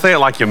 come on, say it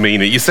like you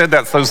mean it. You said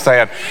that so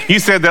sad. You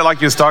said that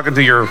like you was talking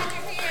to your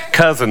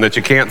cousin that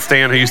you can't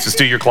stand who used to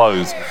steal your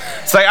clothes.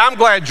 Say, I'm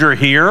glad you're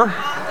here.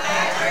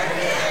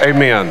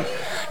 Amen.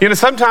 You know,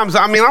 sometimes,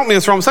 I don't mean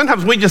this wrong,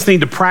 sometimes we just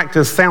need to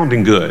practice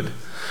sounding good.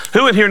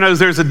 Who in here knows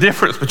there's a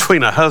difference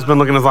between a husband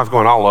looking at his wife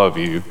going, I love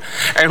you,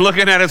 and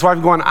looking at his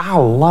wife going, I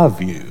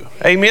love you.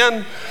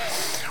 Amen?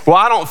 Well,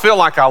 I don't feel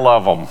like I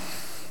love them.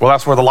 Well,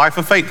 that's where the life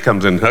of faith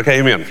comes in. Okay,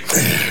 amen.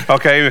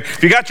 Okay,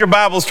 if you got your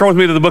Bibles, turn with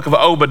me to the book of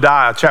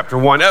Obadiah, chapter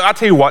 1. I'll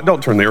tell you what,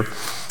 don't turn there.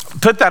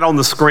 Put that on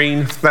the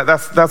screen.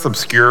 That's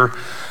obscure.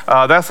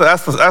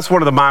 That's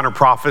one of the minor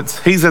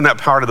prophets. He's in that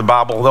part of the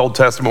Bible, the Old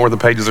Testament, where the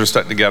pages are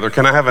stuck together.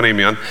 Can I have an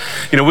amen?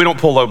 You know, we don't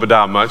pull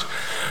Obadiah much,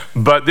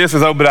 but this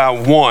is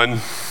Obadiah 1,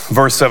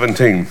 verse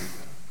 17.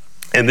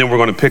 And then we're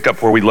going to pick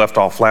up where we left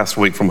off last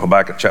week from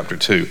Habakkuk chapter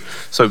 2.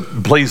 So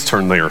please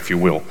turn there if you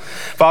will.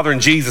 Father, in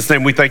Jesus'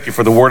 name, we thank you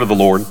for the word of the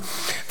Lord.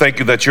 Thank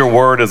you that your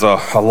word is a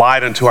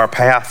light unto our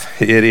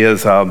path. It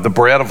is the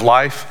bread of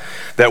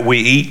life that we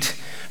eat.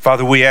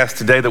 Father, we ask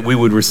today that we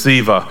would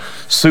receive a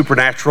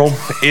supernatural,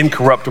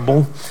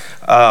 incorruptible,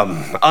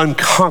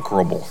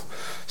 unconquerable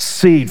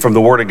seed from the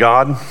Word of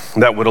God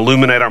that would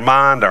illuminate our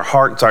mind, our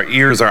hearts, our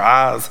ears, our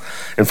eyes.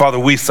 And Father,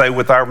 we say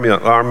with our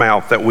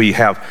mouth that we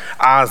have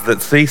eyes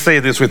that see. Say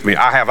this with me.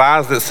 I have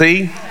eyes that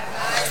see,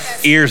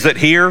 ears that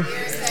hear,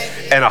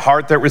 and a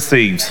heart that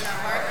receives.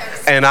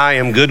 And I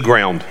am good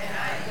ground.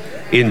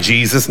 In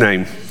Jesus'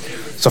 name.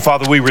 So,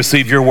 Father, we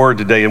receive your word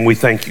today, and we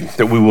thank you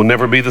that we will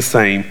never be the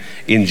same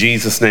in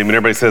Jesus' name. And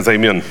everybody says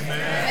amen.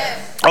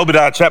 Amen.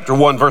 Obadiah chapter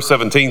 1, verse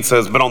 17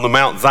 says, but on the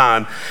Mount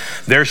Zion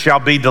there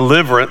shall be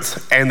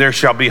deliverance, and there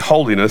shall be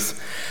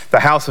holiness. The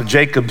house of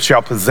Jacob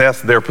shall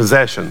possess their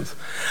possessions.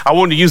 I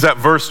wanted to use that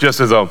verse just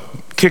as a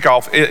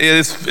kickoff.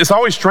 It's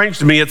always strange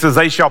to me. It says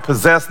they shall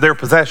possess their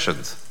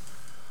possessions.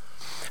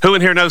 Who in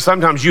here knows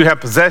sometimes you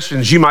have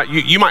possessions, you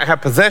might have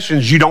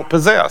possessions you don't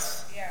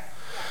possess.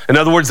 In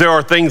other words, there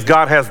are things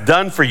God has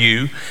done for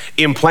you,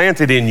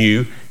 implanted in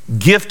you,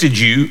 gifted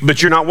you,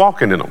 but you're not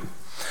walking in them.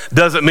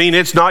 Doesn't mean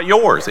it's not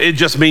yours. It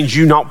just means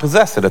you don't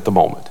possess it at the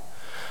moment.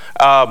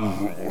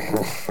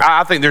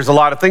 I think there's a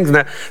lot of things in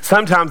that.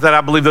 Sometimes that I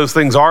believe those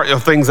things are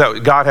things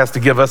that God has to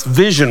give us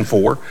vision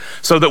for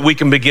so that we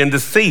can begin to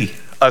see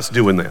us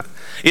doing that.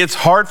 It's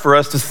hard for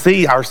us to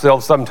see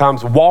ourselves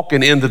sometimes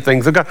walking in the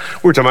things of God.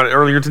 We were talking about it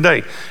earlier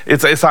today.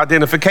 It's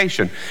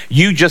identification.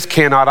 You just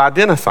cannot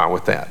identify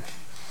with that.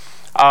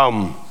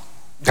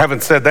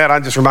 Having said that, I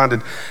just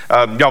reminded,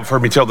 y'all have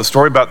heard me tell the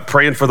story about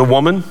praying for the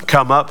woman,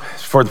 come up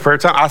for the prayer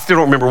time. I still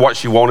don't remember what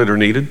she wanted or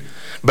needed,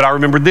 but I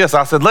remembered this.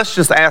 I said, let's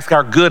just ask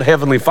our good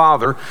Heavenly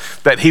Father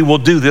that he will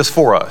do this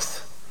for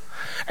us.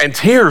 And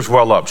tears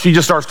well up. She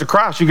just starts to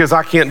cry. She goes,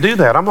 I can't do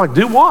that. I'm like,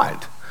 do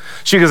what?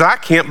 She goes, I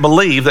can't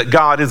believe that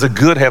God is a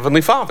good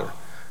Heavenly Father.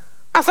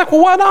 I was like,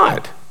 well, why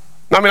not?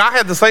 I mean, I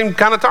had the same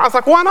kind of time. I was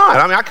like, why not?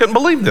 I mean, I couldn't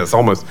believe this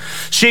almost.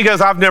 She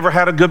goes, I've never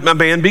had a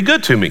man be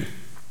good to me.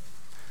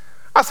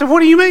 I said, what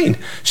do you mean?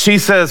 She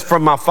says,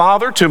 from my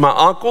father to my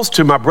uncles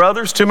to my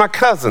brothers to my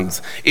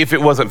cousins. If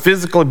it wasn't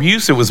physical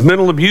abuse, it was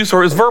mental abuse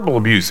or it was verbal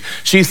abuse.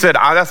 She said,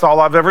 that's all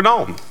I've ever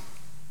known.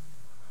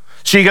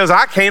 She goes,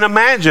 I can't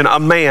imagine a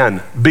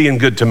man being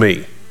good to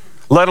me,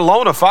 let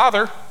alone a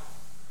father.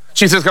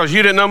 She says, because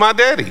you didn't know my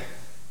daddy.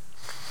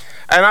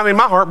 And I mean,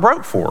 my heart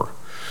broke for her.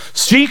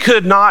 She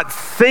could not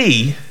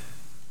see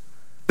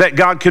that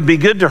God could be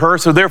good to her,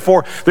 so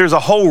therefore there's a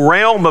whole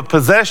realm of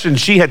possession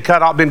she had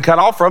been cut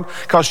off from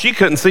because she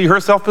couldn't see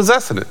herself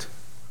possessing it.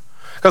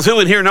 Because who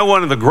in here know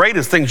one of the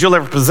greatest things you'll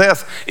ever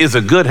possess is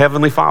a good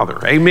Heavenly Father?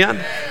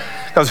 Amen?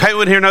 Because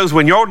who in here knows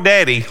when your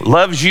daddy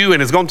loves you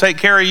and is going to take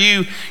care of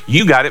you,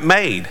 you got it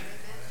made.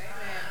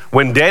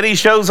 When daddy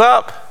shows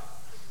up,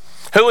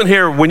 who in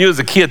here when you was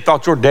a kid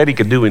thought your daddy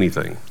could do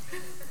anything?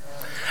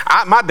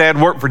 My dad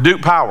worked for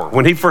Duke Power.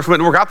 When he first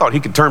went to work, I thought he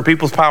could turn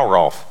people's power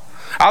off.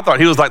 I thought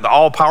he was like the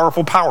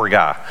all-powerful power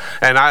guy.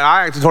 And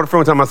I actually told a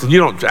friend one time, I said, you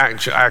don't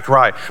act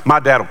right. My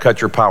dad will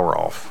cut your power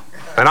off.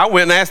 And I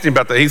went and asked him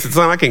about that. He said,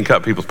 son, I can't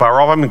cut people's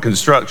power off. I'm in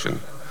construction.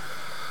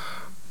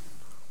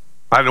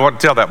 I didn't know what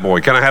to tell that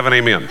boy. Can I have an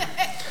amen?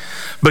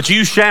 But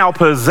you shall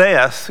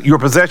possess your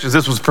possessions.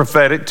 This was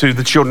prophetic to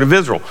the children of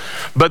Israel.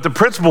 But the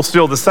principle's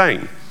still the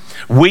same.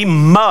 We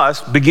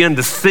must begin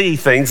to see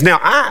things. Now,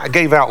 I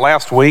gave out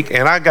last week,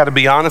 and I got to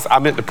be honest, I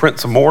meant to print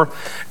some more,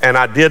 and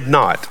I did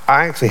not.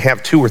 I actually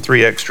have 2 or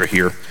 3 extra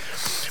here,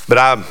 but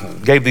I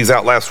gave these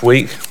out last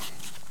week,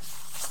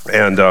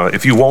 and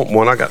if you want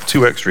one, I got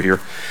 2 extra here.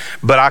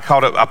 But I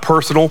called it a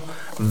personal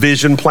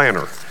vision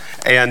planner,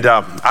 and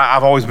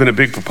I've always been a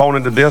big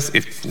proponent of this.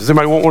 Does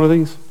anybody want one of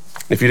these?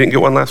 If you didn't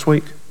get one last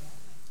week?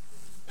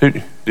 Who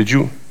did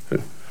you?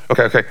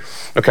 Okay.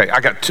 Okay,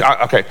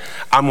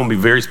 I'm going to be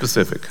very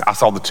specific. I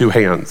saw the 2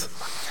 hands.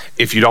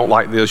 If you don't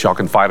like this, y'all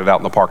can fight it out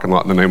in the parking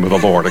lot in the name of the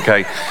Lord,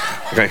 okay?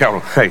 Okay,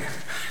 hey,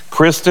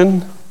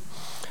 Kristen,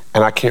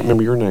 and I can't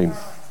remember your name.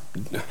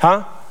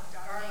 Huh?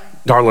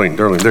 Darlene,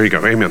 there you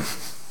go, amen.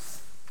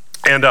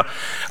 And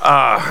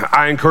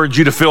I encourage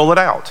you to fill it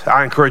out.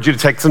 I encourage you to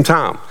take some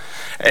time.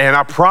 And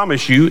I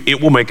promise you,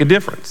 it will make a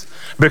difference.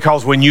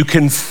 Because when you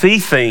can see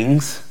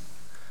things,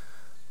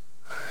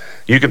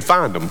 you can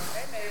find them.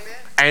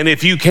 And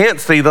if you can't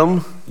see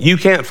them, you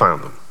can't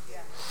find them.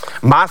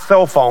 My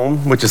cell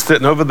phone, which is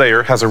sitting over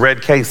there, has a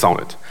red case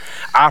on it.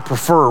 I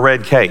prefer a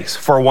red case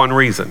for one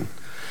reason.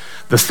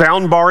 The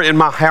sound bar in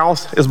my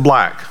house is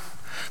black.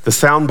 The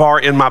sound bar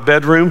in my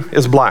bedroom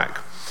is black.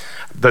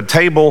 The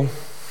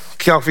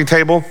coffee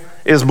table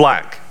is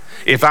black.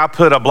 If I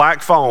put a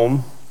black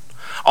phone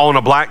on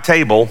a black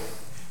table,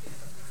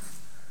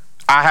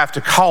 I have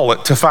to call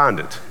it to find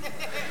it.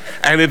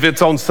 And if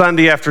it's on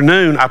Sunday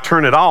afternoon, I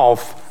turn it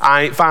off,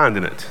 I ain't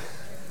finding it.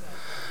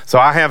 So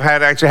I have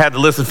actually had to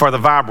listen for the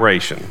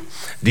vibration.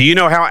 Do you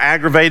know how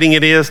aggravating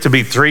it is to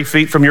be 3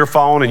 feet from your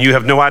phone and you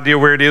have no idea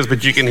where it is,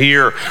 but you can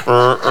hear,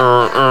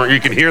 you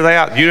can hear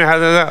that? Do you know how to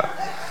do that?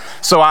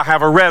 So I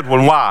have a red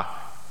one. Why?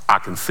 I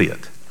can see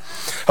it.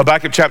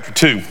 Habakkuk chapter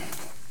 2.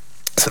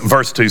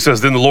 Verse 2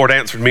 says, then the Lord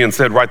answered me and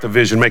said, write the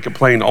vision, make it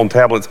plain on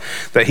tablets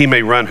that he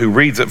may run who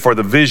reads it. For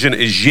the vision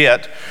is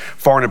yet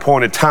for an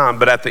appointed time,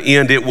 but at the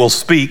end it will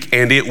speak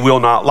and it will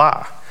not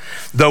lie.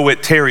 Though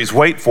it tarries,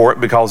 wait for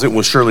it, because it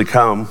will surely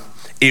come.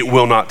 It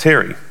will not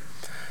tarry.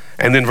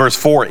 And then verse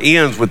 4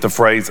 ends with the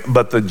phrase,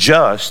 but the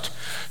just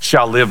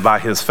shall live by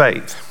his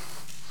faith.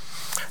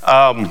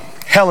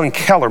 Helen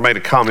Keller made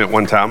a comment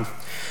one time.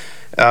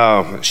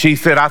 She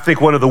said, I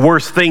think one of the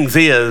worst things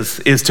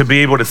is to be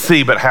able to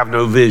see but have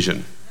no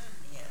vision.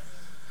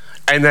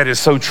 And that is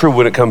so true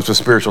when it comes to a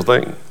spiritual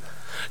thing.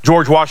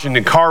 George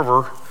Washington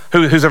Carver,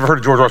 who's ever heard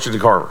of George Washington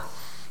Carver?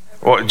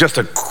 Well, just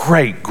a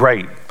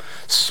great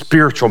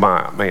spiritual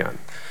man.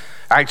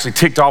 I actually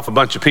ticked off a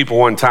bunch of people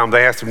one time.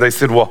 They asked him, they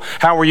said, well,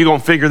 how are you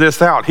going to figure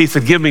this out? He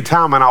said, give me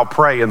time and I'll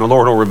pray and the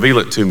Lord will reveal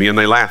it to me. And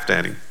they laughed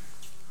at him.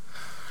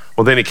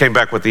 Well, then he came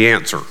back with the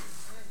answer.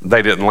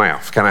 They didn't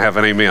laugh. Can I have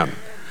an amen?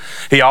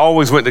 He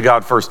always went to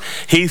God first.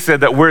 He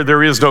said that where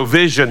there is no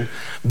vision,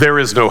 there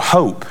is no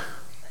hope.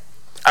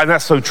 And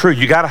that's so true.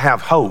 You got to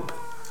have hope.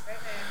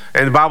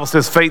 And the Bible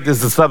says faith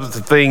is the substance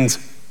of things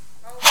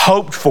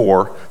hoped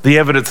for, the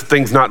evidence of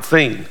things not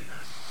seen.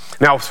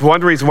 Now, one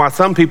reason why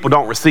some people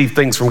don't receive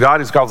things from God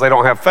is because they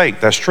don't have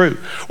faith. That's true.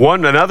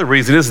 Another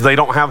reason is they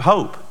don't have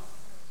hope.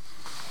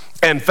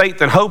 And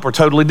faith and hope are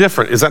totally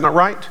different. Is that not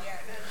right?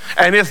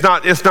 And it's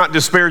not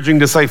disparaging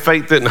to say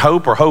faith isn't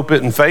hope or hope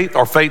isn't faith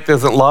or faith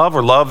isn't love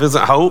or love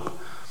isn't hope.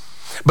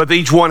 But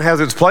each one has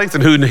its place,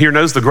 and who here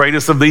knows the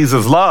greatest of these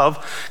is love?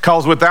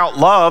 Because without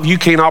love, you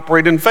can't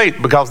operate in faith,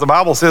 because the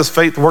Bible says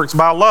faith works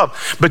by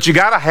love. But you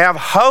got to have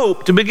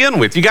hope to begin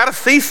with. You got to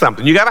see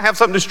something. You got to have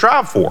something to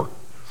strive for.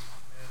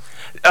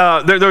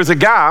 There's a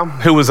guy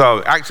who was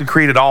actually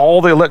created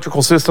all the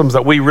electrical systems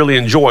that we really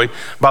enjoy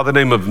by the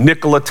name of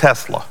Nikola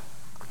Tesla.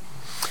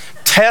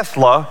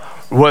 Tesla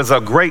was a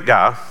great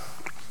guy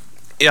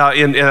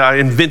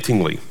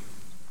inventingly.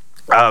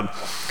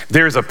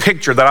 There's a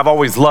picture that I've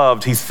always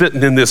loved. He's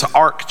sitting in this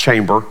arc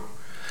chamber,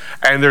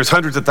 and there's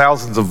hundreds of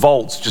thousands of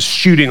volts just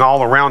shooting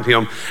all around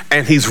him,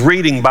 and he's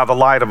reading by the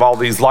light of all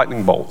these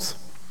lightning bolts.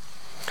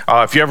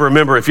 If you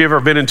ever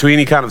been into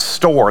any kind of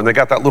store and they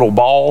got that little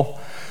ball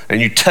and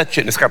you touch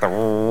it and it's got the,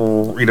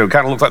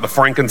 kind of looks like the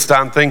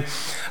Frankenstein thing,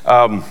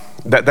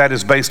 that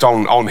is based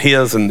on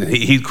his, and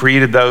he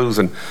created those.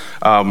 And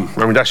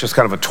that's just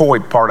kind of a toy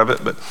part of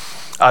it.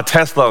 But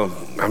Tesla,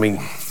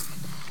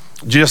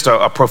 just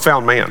a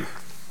profound man.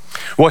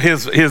 Well,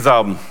 his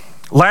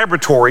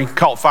laboratory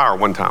caught fire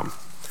one time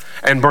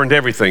and burned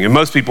everything. And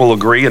most people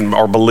agree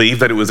or believe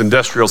that it was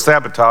industrial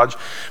sabotage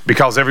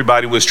because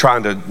everybody was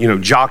trying to,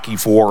 jockey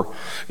for,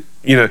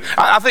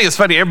 I think it's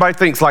funny. Everybody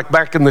thinks like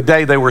back in the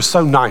day, they were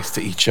so nice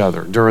to each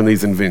other during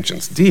these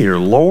inventions. Dear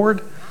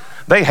Lord,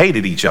 they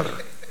hated each other.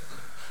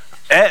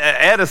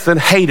 Edison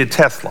hated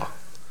Tesla.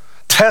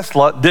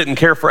 Tesla didn't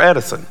care for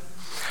Edison.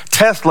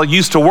 Tesla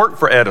used to work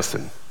for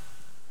Edison.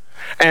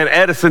 And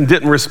Edison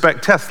didn't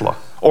respect Tesla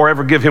or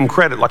ever give him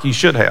credit like he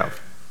should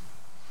have.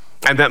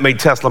 And that made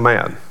Tesla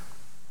mad.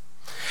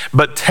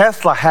 But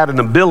Tesla had an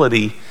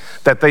ability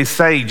that they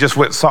say just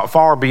went so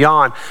far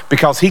beyond,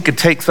 because he could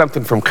take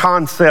something from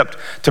concept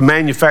to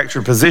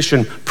manufactured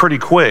position pretty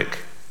quick.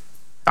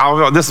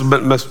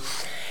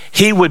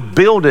 He would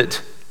build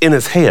it in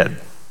his head,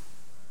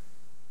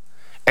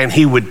 and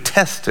he would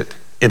test it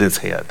in his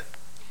head.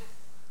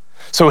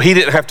 So he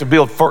didn't have to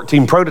build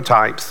 14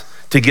 prototypes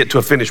to get to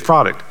a finished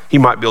product. He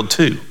might build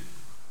 2.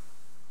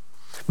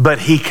 But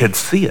he could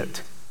see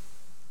it.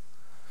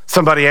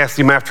 Somebody asked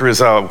him after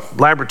his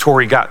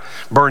laboratory got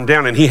burned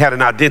down, and he had an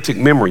eidetic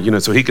memory,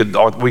 so he could,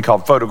 we call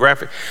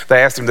photographic.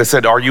 They asked him, they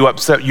said, "Are you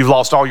upset you've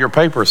lost all your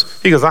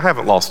papers?" He goes, "I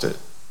haven't lost it."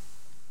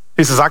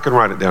 He says, "I can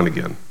write it down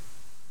again."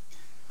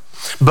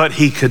 But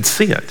he could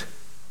see it.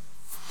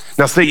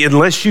 Now see,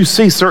 unless you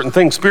see certain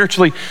things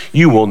spiritually,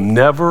 you will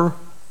never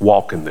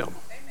walk in them.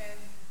 Amen.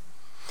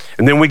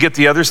 And then we get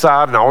the other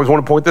side, and I always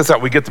want to point this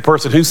out. We get the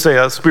person who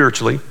says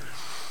spiritually,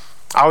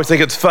 I always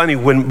think it's funny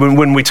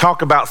when we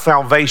talk about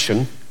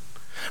salvation,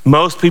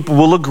 most people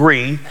will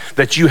agree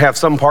that you have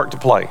some part to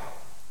play.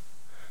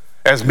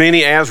 As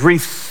many as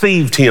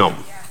received him.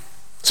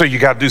 So you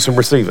got to do some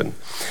receiving.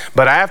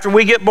 But after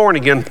we get born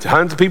again,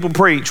 tons of people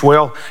preach,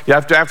 well,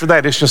 after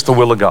that, it's just the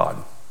will of God.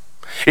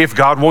 If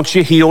God wants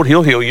you healed,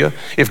 he'll heal you.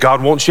 If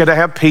God wants you to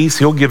have peace,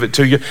 he'll give it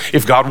to you.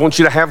 If God wants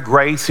you to have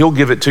grace, he'll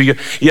give it to you.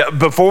 Yeah,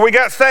 before we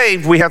got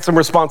saved, we had some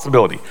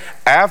responsibility.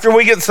 After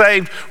we get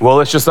saved, well,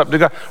 it's just up to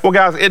God. Well,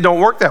 guys, it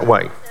don't work that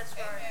way.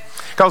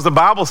 Because the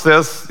Bible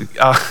says,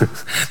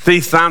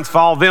 these signs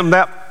follow them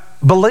that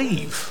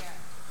believe.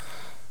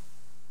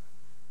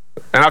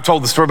 And I've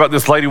told the story about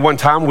this lady one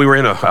time. We were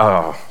in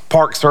a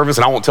park service,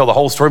 and I won't tell the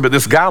whole story, but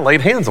this guy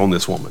laid hands on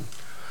this woman.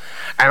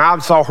 And I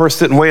saw her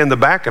sitting way in the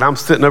back, and I'm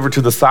sitting over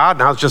to the side,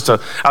 and I was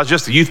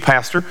just a youth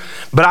pastor.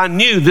 But I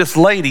knew this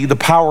lady, the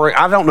power,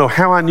 I don't know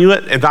how I knew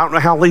it, and I don't know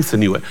how Lisa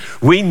knew it.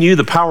 We knew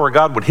the power of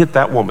God would hit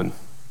that woman.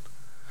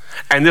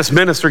 And this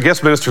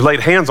guest minister,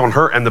 laid hands on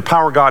her, and the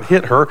power of God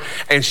hit her,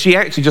 and she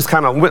actually just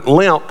kind of went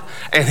limp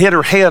and hit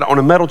her head on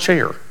a metal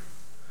chair.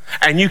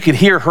 And you could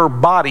hear her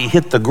body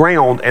hit the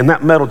ground and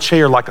that metal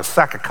chair like a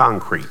sack of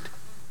concrete.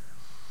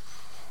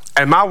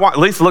 And my wife,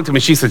 Lisa, looked at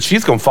me, she said,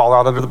 "She's going to fall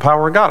out under the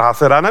power of God." I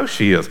said, "I know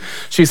she is."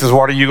 She says,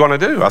 "What are you going to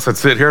do?" I said,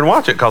 "Sit here and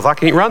watch it, because I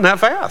can't run that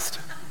fast.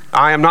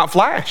 I am not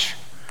Flash."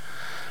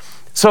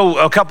 So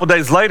a couple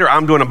days later,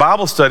 I'm doing a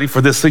Bible study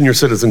for this senior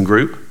citizen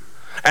group.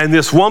 And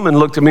this woman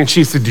looked at me and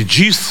she said, "Did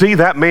you see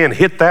that man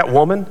hit that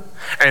woman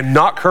and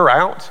knock her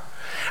out?"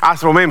 I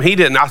said, "Well, ma'am, he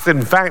didn't." I said,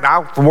 "In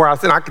fact, from where I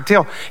said, I could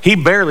tell he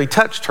barely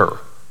touched her."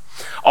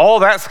 Oh,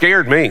 that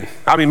scared me.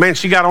 Man,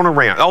 she got on a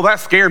rant. Oh, that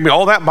scared me.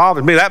 Oh, that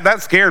bothered me.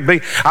 That scared me.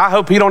 I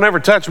hope he don't ever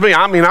touch me.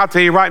 I'll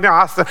tell you right now,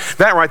 I said,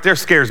 that right there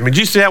scares me. Did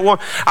you see that one?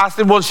 I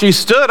said, "Well, she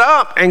stood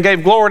up and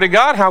gave glory to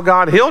God, how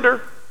God healed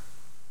her.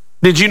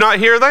 Did you not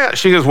hear that?"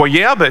 She goes, "Well,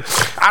 yeah," but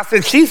I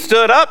said, "She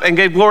stood up and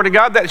gave glory to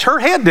God that her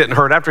head didn't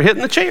hurt after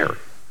hitting the chair.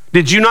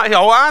 Did you not hear?"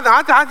 That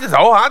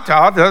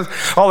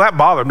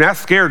bothered me. That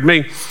scared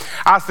me.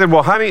 I said,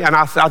 "Well, honey," and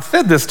I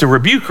said this to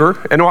rebuke her,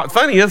 and what's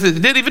funny is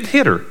it didn't even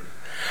hit her.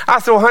 I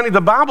said, "Well, honey,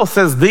 the Bible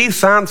says these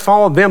signs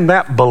follow them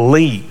that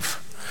believe.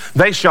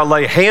 They shall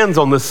lay hands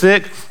on the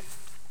sick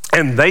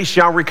and they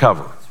shall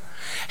recover."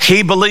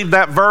 He believed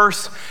that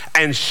verse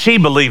and she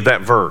believed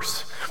that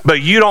verse.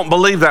 But you don't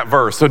believe that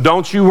verse, so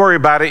don't you worry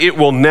about it. It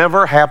will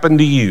never happen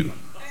to you.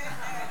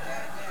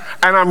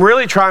 And I'm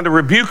really trying to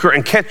rebuke her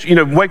and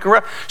wake her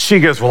up. She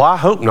goes, "Well, I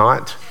hope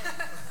not."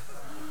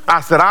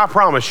 I said, "I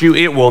promise you,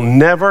 it will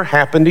never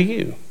happen to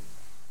you."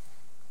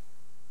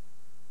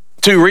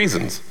 2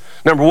 reasons.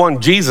 Number 1,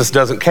 Jesus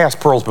doesn't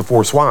cast pearls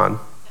before swine.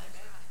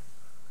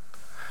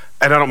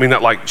 And I don't mean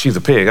that like she's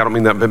a pig. I don't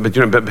mean that,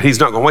 but he's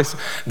not going to waste it.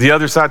 The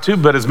other side too,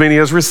 but as many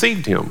as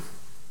received him.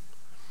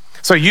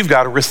 So you've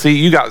got to receive,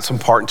 you got some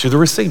part into the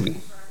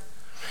receiving.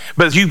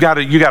 But you got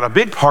a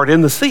big part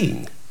in the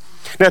seeing.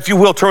 Now, if you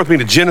will, turn with me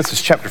to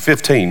Genesis chapter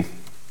 15.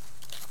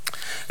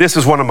 This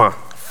is one of my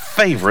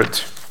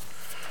favorite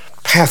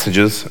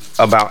passages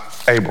about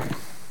Abram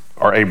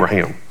or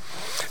Abraham.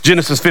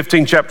 Genesis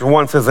 15, chapter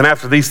 1 says, and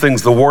after these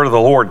things, the word of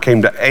the Lord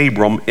came to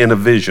Abram in a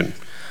vision.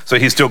 So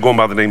he's still going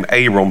by the name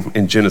Abram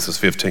in Genesis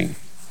 15.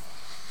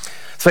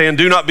 Saying,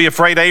 do not be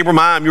afraid, Abram,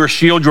 I am your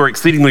shield, your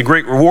exceedingly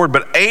great reward.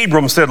 But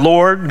Abram said,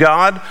 Lord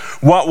God,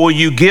 what will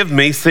you give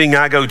me, seeing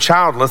I go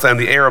childless, and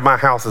the heir of my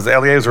house is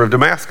Eliezer of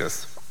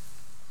Damascus?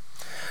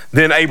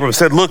 Then Abram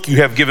said, look, you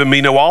have given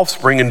me no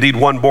offspring. Indeed,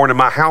 one born in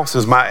my house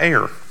is my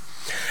heir.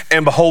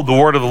 And behold, the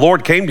word of the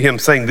Lord came to him,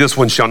 saying, this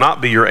one shall not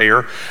be your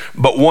heir,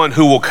 but one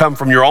who will come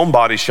from your own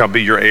body shall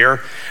be your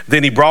heir.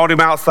 Then he brought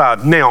him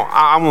outside. Now,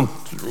 I'm going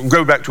to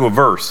go back to a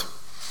verse.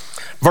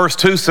 Verse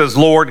 2 says,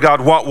 Lord God,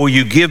 what will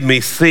you give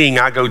me, seeing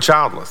I go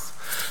childless?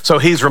 So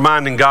he's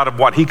reminding God of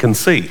what he can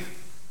see.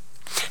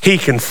 He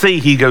can see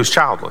he goes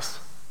childless.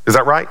 Is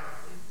that right?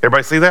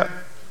 Everybody see that?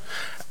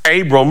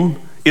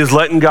 Abram is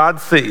letting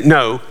God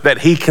know that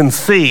he can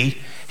see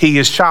he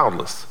is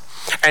childless.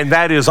 And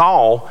that is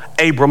all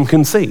Abram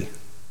can see.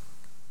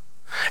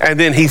 And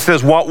then he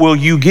says, what will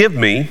you give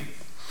me,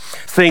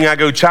 seeing I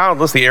go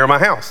childless, the heir of my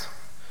house?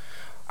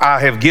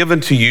 I have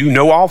given to you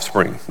no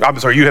offspring. I'm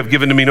sorry, you have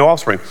given to me no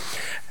offspring.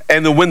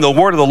 And when the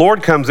word of the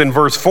Lord comes in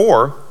verse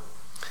 4,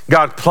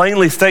 God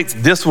plainly states,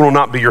 this one will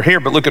not be your heir.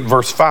 But look at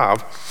verse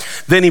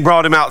 5. Then he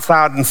brought him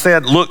outside and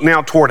said, look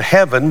now toward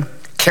heaven,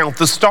 count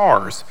the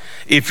stars,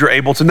 if you're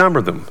able to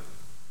number them.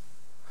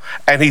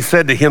 And he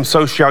said to him,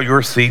 so shall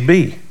your seed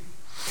be.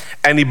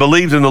 And he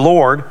believed in the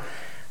Lord,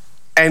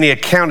 and he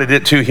accounted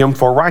it to him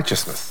for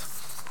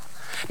righteousness.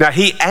 Now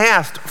he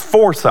asked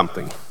for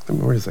something.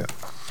 Where is that?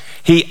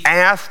 He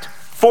asked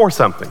for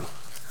something.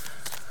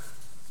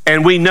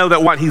 And we know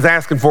that what he's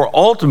asking for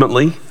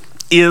ultimately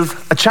is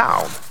a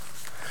child.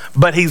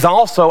 But he's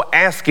also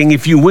asking,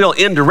 if you will,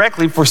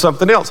 indirectly for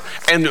something else.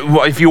 And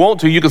if you want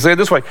to, you can say it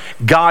this way.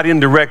 God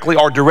indirectly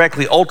or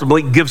directly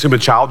ultimately gives him a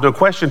child, no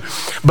question.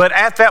 But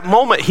at that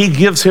moment, he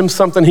gives him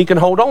something he can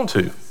hold on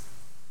to.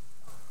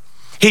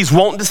 He's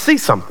wanting to see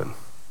something.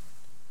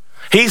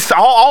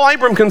 All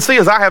Abram can see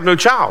is, I have no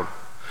child.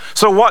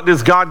 So what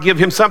does God give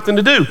him something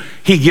to do?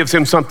 He gives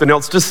him something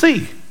else to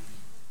see.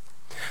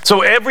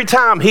 So every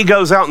time he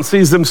goes out and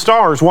sees them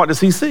stars, what does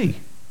he see?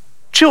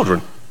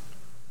 Children.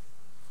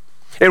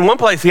 In one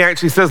place, he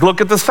actually says, look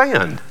at the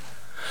sand.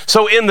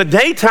 So in the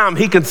daytime,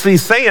 he can see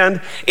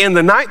sand. In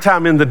the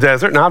nighttime in the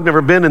desert, now I've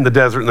never been in the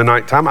desert in the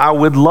nighttime. I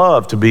would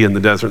love to be in the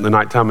desert in the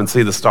nighttime and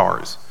see the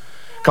stars.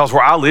 Because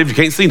where I live, you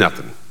can't see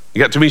nothing. You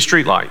got too many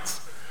street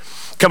lights.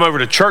 Come over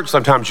to church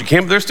sometimes you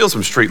can, but there's still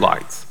some street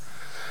lights.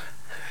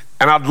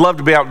 And I'd love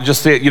to be able to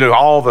just see it, you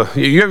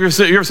ever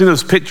seen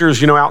those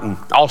pictures, out in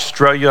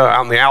Australia,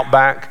 out in the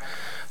outback,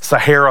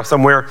 Sahara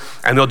somewhere,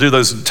 and they'll do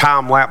those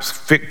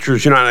time-lapse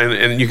pictures,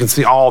 and you can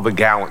see all the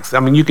galaxies.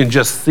 I mean, you can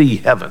just see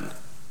heaven.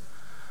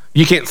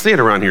 You can't see it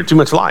around here. Too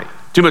much light,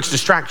 too much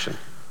distraction.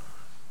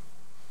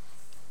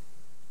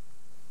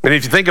 And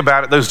if you think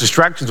about it, those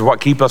distractions are what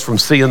keep us from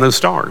seeing those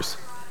stars.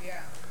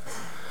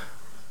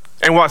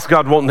 And what's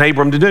God wanting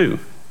Abram to do?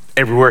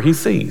 Everywhere he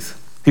sees,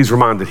 he's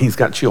reminded he's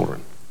got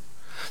children.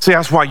 See,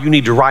 that's why you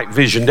need to write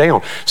vision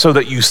down so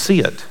that you see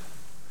it.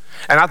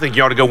 And I think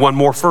you ought to go one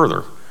more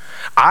further.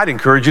 I'd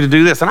encourage you to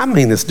do this, and I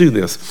mean this, do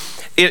this.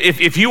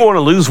 If you want to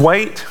lose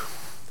weight,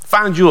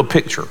 find you a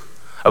picture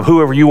of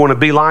whoever you want to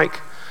be like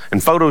and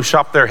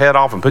Photoshop their head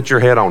off and put your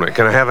head on it.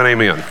 Can I have an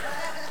amen?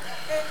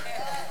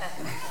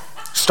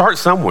 Start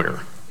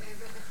somewhere.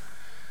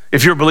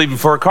 If you're believing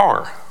for a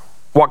car,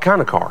 what kind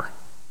of car?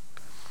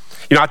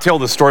 I tell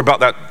this story about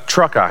that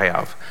truck I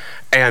have.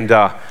 And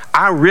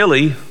I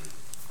really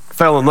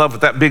fell in love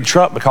with that big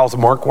truck because of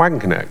Mark Wagon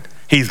Connect.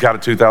 He's got a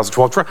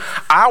 2012 truck.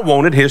 I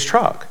wanted his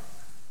truck.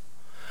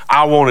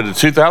 I wanted a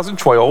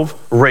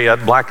 2012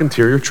 red black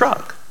interior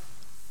truck.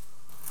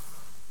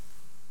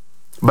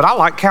 But I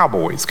like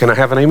cowboys. Can I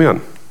have an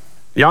amen?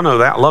 Y'all know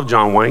that. I love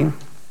John Wayne.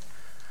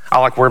 I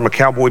like wearing my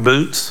cowboy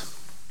boots.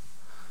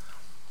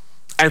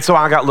 And so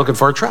I got looking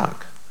for a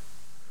truck.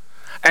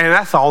 And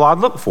that's all I'd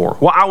look for.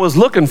 Well, I was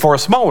looking for a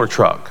smaller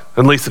truck.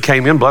 And Lisa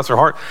came in, bless her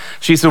heart.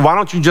 She said, why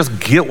don't you just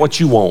get what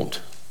you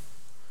want?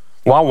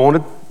 Well, I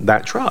wanted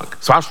that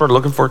truck. So I started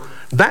looking for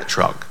that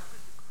truck.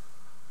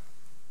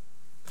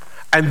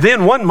 And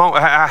then one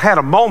moment, I had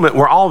a moment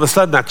where all of a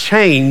sudden I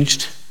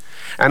changed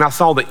and I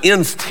saw the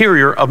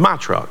interior of my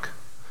truck.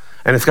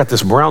 And it's got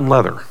this brown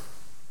leather.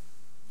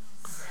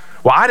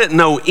 Well, I didn't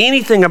know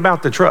anything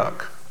about the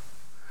truck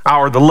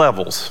or the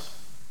levels.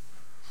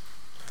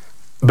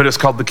 But it's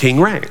called the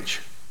King Ranch.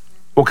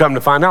 We'll come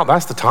to find out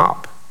that's the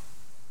top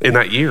in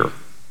that year.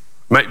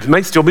 It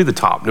may still be the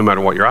top no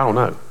matter what year, I don't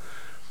know.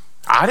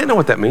 I didn't know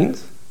what that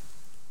means.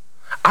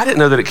 I didn't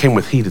know that it came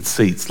with heated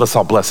seats. Let's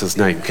all bless his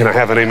name. Can I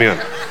have an amen?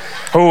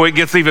 Oh, it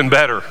gets even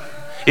better.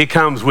 It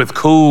comes with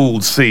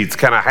cooled seats.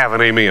 Can I have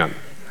an amen?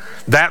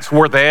 That's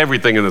worth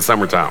everything in the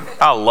summertime.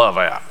 I love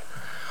that.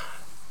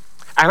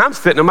 And I'm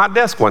sitting at my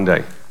desk one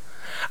day.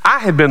 I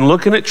had been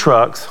looking at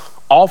trucks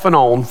off and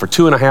on for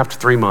 2.5 to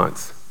 3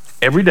 months.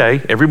 Every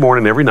day, every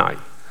morning, every night.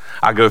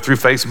 I go through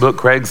Facebook,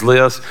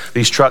 Craigslist,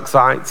 these truck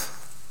sites.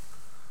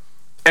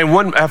 And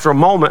after a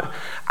moment,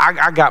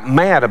 I got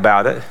mad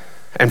about it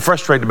and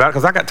frustrated about it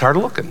because I got tired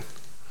of looking.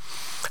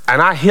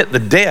 And I hit the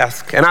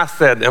desk and I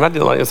said, and I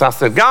did like this, I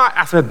said,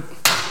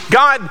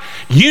 God,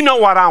 you know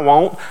what I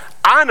want.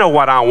 I know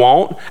what I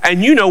want,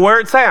 and you know where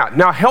it's at.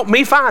 Now help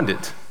me find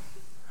it.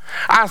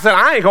 I said,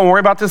 I ain't gonna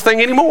worry about this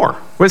thing anymore.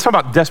 We were talking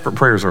about desperate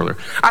prayers earlier.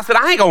 I said,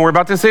 I ain't gonna worry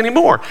about this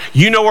anymore.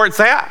 You know where it's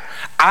at.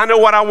 I know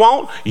what I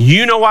want.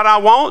 You know what I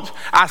want.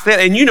 I said,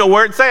 and you know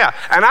where it's at.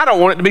 And I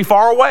don't want it to be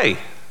far away.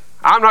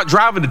 I'm not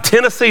driving to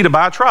Tennessee to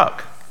buy a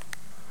truck.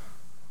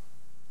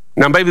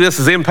 Now, maybe this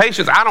is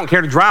impatience. I don't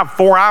care to drive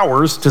 4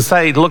 hours to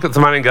look at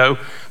somebody and go,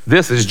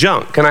 this is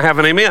junk. Can I have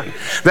an amen?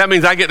 That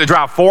means I get to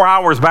drive 4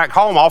 hours back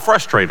home all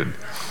frustrated.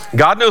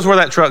 God knows where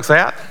that truck's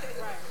at.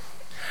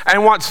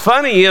 And what's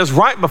funny is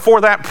right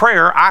before that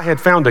prayer, I had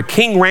found a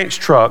King Ranch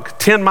truck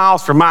 10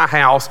 miles from my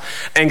house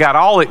and got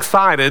all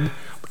excited,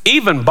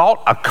 even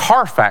bought a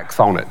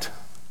Carfax on it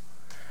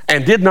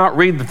and did not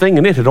read the thing,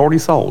 and it had already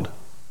sold.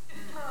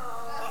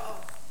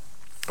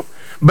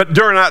 But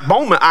during that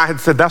moment, I had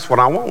said, that's what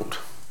I want.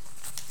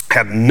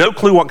 Had no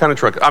clue what kind of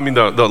truck,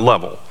 the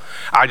level.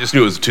 I just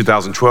knew it was a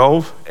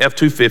 2012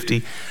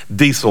 F-250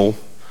 diesel.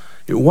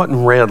 It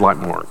wasn't red like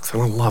Mark's,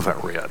 and I love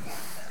that red.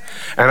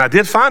 And I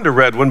did find a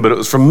red one, but it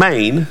was from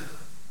Maine,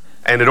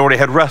 and it already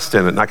had rust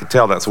in it, and I could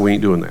tell that, so we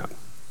ain't doing that.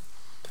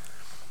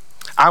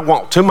 I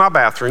walked to my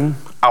bathroom,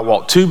 I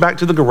walked back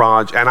to the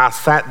garage, and I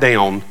sat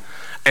down,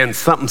 and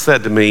something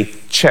said to me,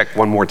 check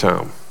one more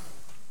time.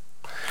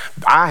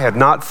 I had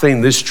not seen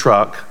this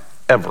truck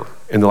ever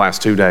in the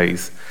last 2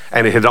 days,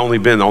 and it had only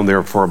been on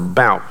there for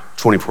about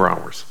 24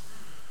 hours.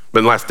 But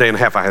in the last day and a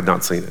half, I had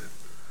not seen it.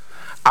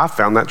 I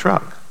found that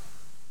truck.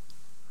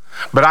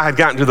 But I had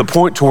gotten to the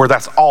point to where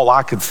that's all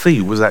I could see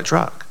was that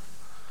truck.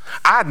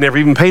 I'd never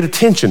even paid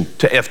attention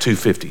to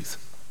F-250s.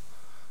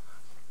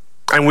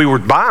 And we were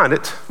buying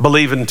it,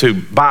 believing to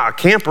buy a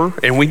camper,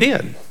 and we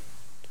did.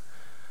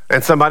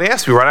 And somebody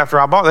asked me right after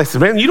I bought it, they said,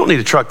 man, you don't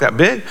need a truck that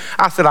big.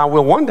 I said, I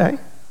will one day.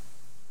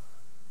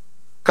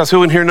 Because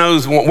who in here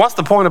knows, what's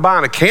the point of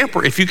buying a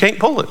camper if you can't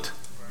pull it?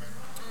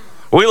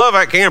 We love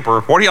that camper.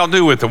 What do y'all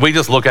do with it? We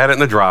just look at it in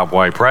the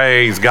driveway.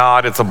 Praise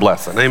God, it's a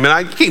blessing.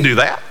 Amen. You can't do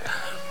that.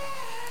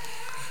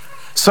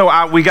 But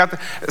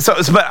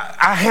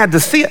I had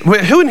to see it.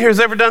 Who in here has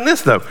ever done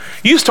this though?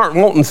 You start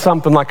wanting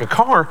something like a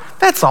car,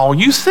 that's all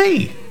you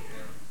see.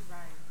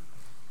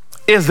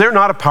 Is there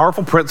not a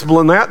powerful principle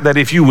in that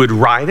if you would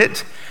write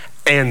it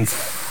and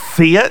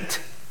see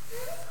it?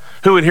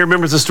 Who in here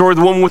remembers the story of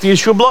the woman with the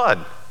issue of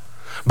blood?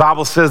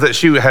 Bible says that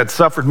she had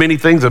suffered many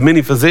things of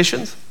many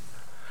physicians,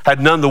 had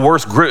none the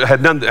worse grew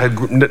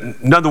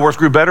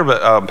better,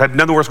 but had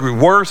none the worse grew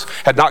worse,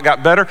 had not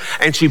got better,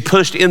 and she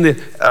pushed in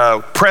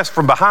the press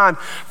from behind,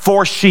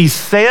 for she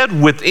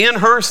said within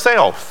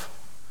herself,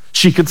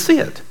 she could see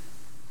it.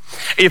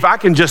 If I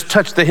can just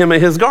touch the hem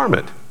of his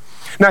garment.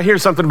 Now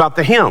here's something about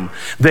the hem.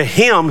 The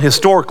hem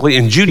historically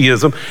in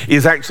Judaism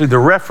is actually the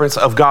reference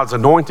of God's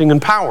anointing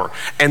and power,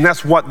 and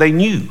that's what they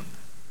knew.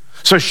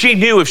 So she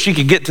knew if she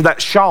could get to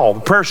that shawl, the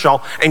prayer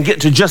shawl, and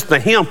get to just the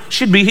hem,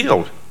 she'd be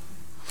healed.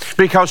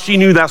 Because she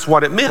knew that's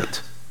what it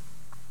meant.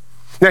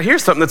 Now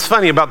here's something that's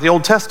funny about the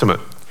Old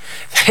Testament.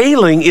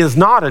 Healing is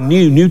not a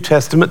New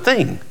Testament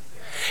thing.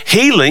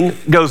 Healing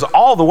goes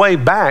all the way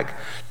back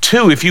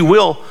to, if you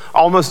will,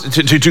 almost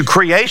to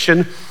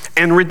creation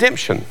and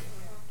redemption.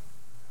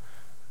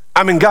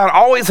 God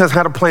always has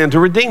had a plan to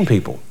redeem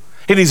people.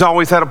 And he's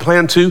always had a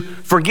plan to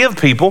forgive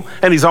people.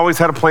 And he's always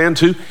had a plan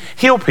to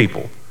heal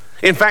people.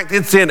 In fact,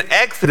 it's in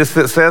Exodus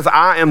that says,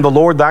 I am the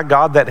Lord thy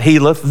God that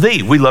healeth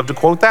thee. We love to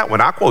quote that one.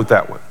 I quote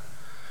that one.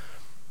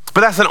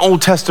 But that's an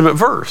Old Testament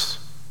verse.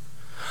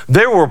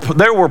 There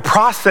were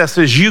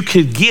processes you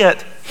could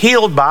get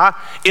healed by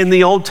in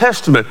the Old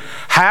Testament.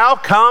 How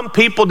come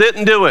people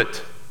didn't do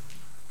it?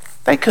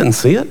 They couldn't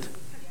see it.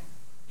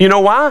 You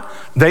know why?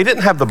 They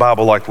didn't have the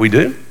Bible like we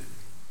do.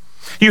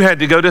 You had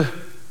to go to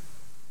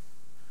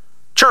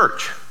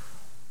church,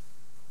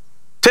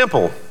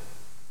 temple,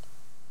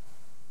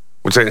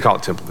 which they didn't call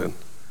it temple then.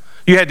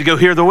 You had to go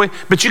hear the way,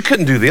 but you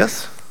couldn't do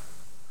this.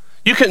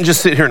 You couldn't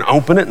just sit here and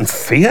open it and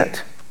see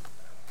it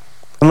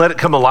and let it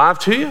come alive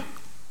to you.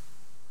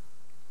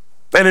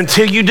 And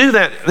until you do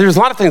that, there's a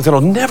lot of things that'll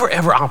never,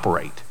 ever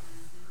operate.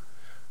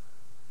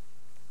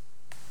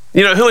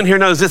 Who in here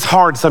knows it's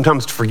hard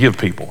sometimes to forgive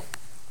people?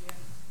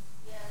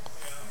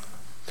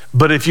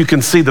 But if you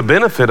can see the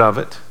benefit of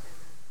it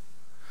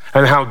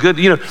and how good,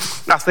 I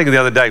was thinking the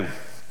other day,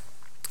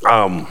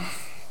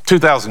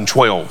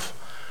 2012,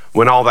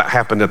 when all that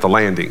happened at the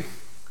landing.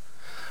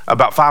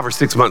 About 5 or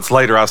 6 months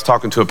later, I was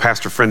talking to a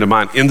pastor friend of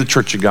mine in the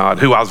Church of God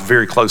who I was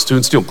very close to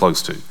and still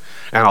close to,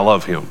 and I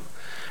love him.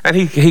 And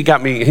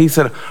he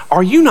said,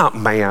 are you not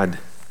mad?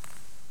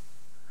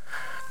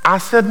 I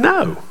said,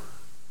 no.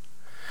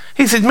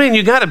 He said, man,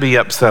 you gotta be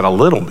upset a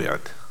little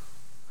bit.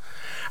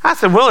 I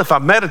said, well, if I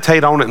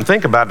meditate on it and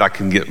think about it, I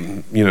can get,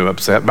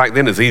 upset. Back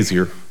then it's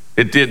easier.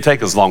 It didn't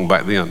take as long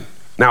back then.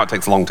 Now it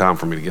takes a long time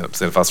for me to get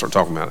upset if I start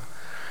talking about it.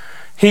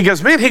 He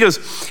goes,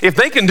 if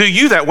they can do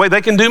you that way,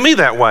 they can do me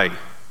that way.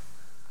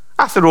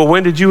 I said, well,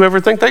 when did you ever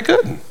think they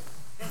couldn't?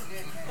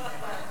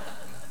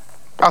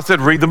 I said,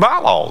 read the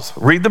bylaws,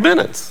 read the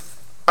minutes.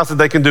 I said,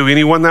 they can do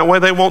anyone that way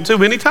they want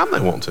to, anytime they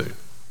want to.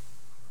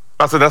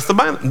 I said, that's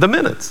the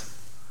minutes.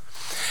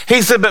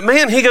 He said, but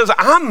man, he goes,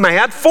 I'm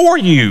mad for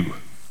you.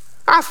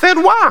 I said,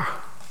 why?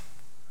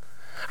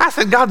 I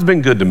said, God's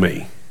been good to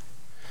me.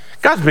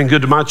 God's been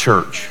good to my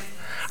church.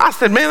 I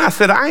said, man,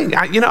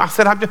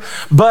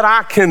 but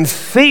I can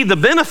see the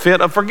benefit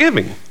of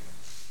forgiving.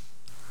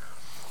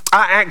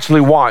 I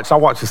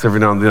watch this every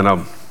now and then.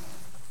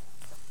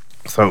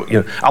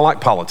 I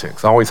like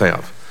politics. I always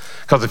have.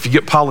 Because if you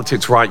get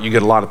politics right, you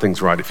get a lot of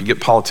things right. If you get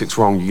politics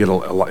wrong, you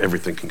get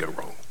everything can go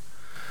wrong.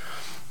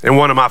 And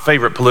one of my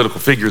favorite political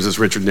figures is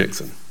Richard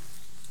Nixon.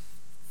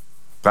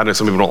 I know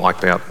some people don't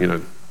like that,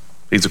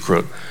 he's a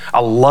crook. I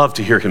love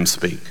to hear him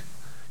speak.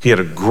 He had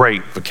a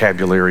great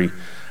vocabulary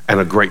and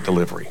a great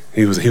delivery.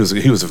 He was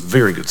a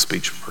very good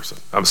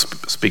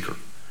speaker.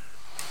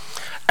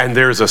 And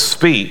there's a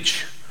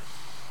speech,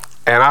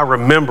 and I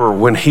remember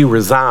when he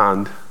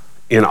resigned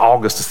in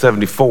August of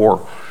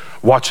 '74,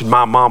 watching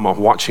my mama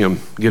watch him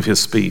give his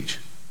speech,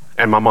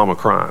 and my mama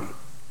crying.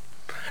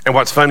 And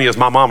what's funny is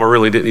my mama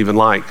really didn't even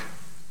like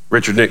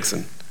Richard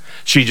Nixon.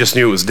 She just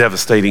knew it was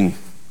devastating,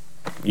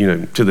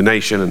 to the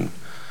nation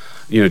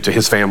and, to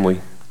his family.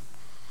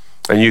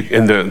 And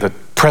in the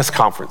press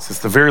conference, it's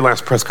the very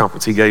last press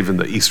conference he gave in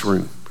the East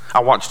Room. I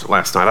watched it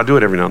last night. I do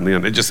it every now and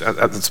then.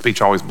 The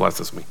speech always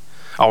blesses me,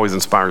 always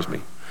inspires me,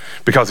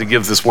 because he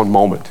gives this one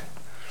moment.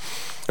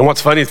 And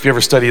what's funny, if you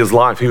ever study his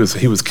life, he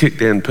was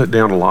kicked in, put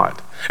down a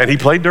lot. And he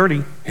played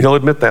dirty. He'll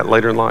admit that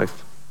later in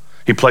life.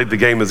 He played the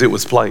game as it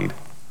was played.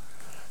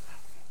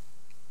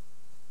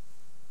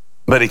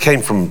 But he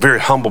came from very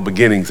humble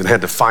beginnings and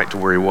had to fight to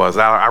where he was.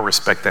 I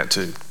respect that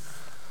too.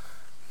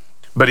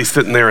 But he's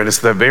sitting there, and it's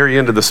the very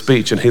end of the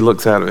speech, and he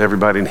looks at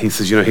everybody and he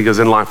says, he goes,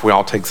 in life we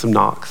all take some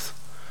knocks.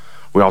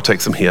 We all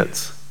take some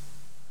hits.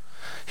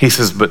 He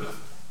says, but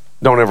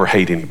don't ever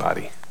hate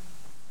anybody.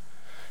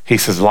 He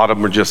says, a lot of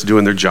them are just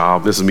doing their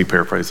job. This is me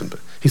paraphrasing, but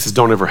he says,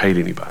 don't ever hate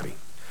anybody.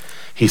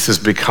 He says,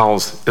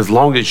 because as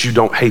long as you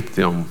don't hate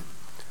them,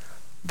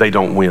 they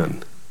don't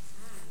win.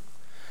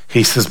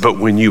 He says, but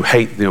when you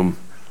hate them,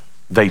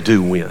 they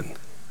do win.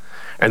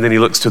 And then he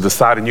looks to the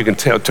side, and you can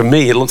tell, to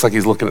me, it looks like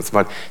he's looking at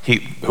somebody,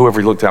 whoever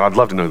he looked at, I'd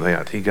love to know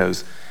that. He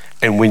goes,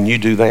 and when you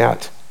do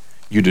that,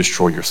 you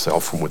destroy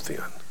yourself from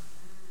within.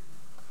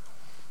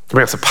 To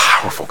me, that's a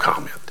powerful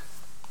comment.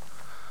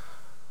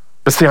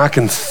 But see, I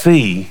can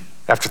see,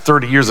 after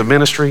 30 years of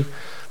ministry,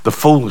 the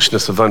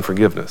foolishness of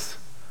unforgiveness.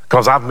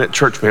 Because I've met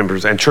church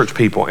members and church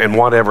people and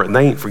whatever, and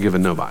they ain't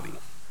forgiven nobody.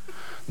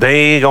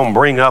 They ain't gonna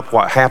bring up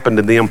what happened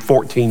to them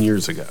 14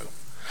 years ago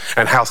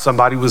and how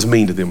somebody was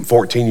mean to them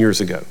 14 years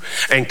ago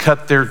and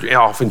cut their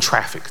off in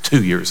traffic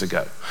 2 years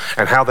ago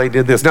and how they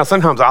did this. Now,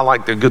 sometimes I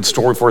like the good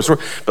story for a story,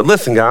 but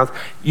listen, guys,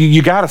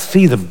 you gotta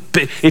see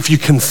if you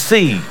can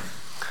see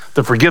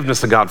the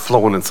forgiveness of God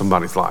flowing in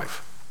somebody's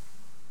life.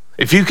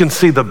 If you can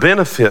see the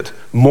benefit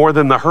more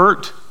than the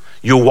hurt,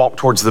 you'll walk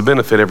towards the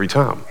benefit every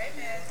time.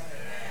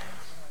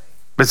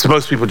 But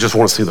most people just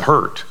want to see the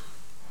hurt.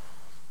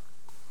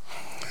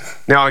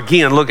 Now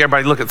again,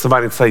 everybody look at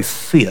somebody and say,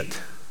 see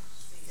it.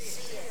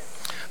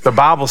 The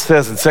Bible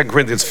says in 2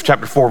 Corinthians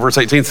chapter 4, verse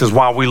 18 says,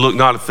 while we look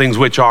not at things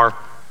which are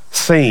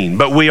seen,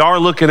 but we are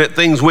looking at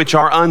things which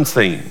are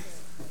unseen.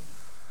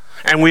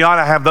 And we ought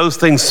to have those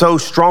things so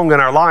strong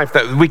in our life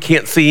that we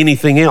can't see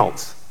anything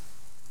else.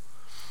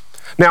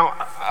 Now,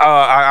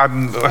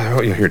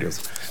 here it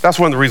is. That's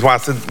one of the reasons why I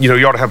said,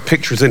 you ought to have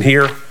pictures in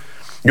here.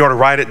 You ought to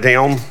write it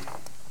down.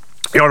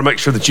 You ought to make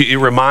sure that it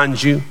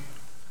reminds you.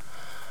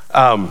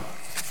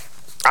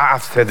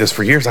 I've said this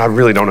for years. I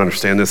really don't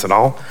understand this at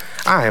all.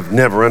 I have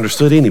never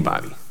understood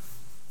anybody.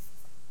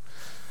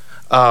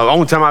 The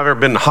only time I've ever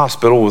been in the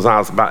hospital was I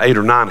was about 8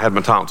 or 9, had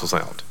my tonsils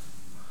out.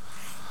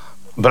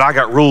 But I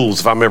got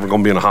rules if I'm ever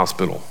going to be in a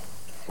hospital.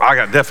 I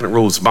got definite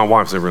rules if my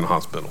wife's ever in a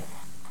hospital.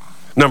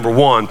 Number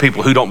one,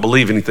 people who don't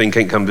believe anything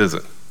can't come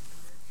visit.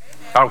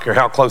 I don't care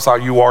how close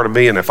you are to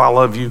me, and if I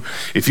love you,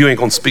 if you ain't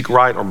going to speak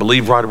right or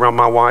believe right around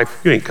my wife,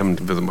 you ain't coming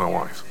to visit my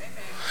wife.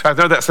 I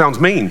know that sounds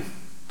mean,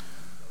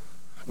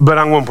 but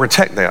I'm going to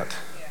protect that.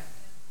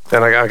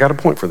 And I got a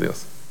point for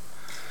this.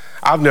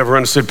 I've never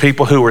understood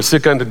people who are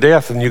sick unto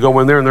death, and you go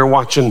in there and they're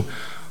watching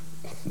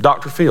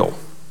Dr. Phil.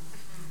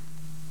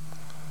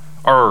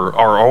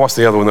 Or what's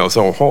the other one that was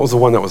what was the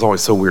one that was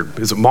always so weird?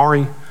 Is it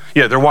Maury?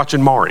 Yeah, they're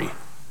watching Maury.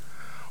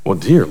 Well,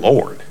 dear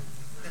Lord.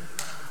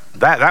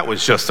 That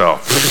was just a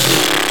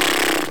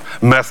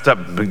messed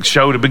up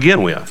show to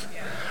begin with.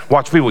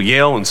 Watch people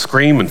yell and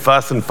scream and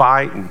fuss and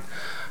fight and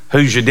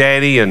who's your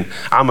daddy, and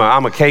I'm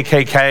a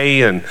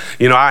KKK,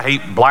 and I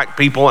hate black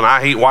people and I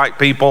hate white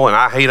people and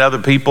I hate other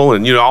people,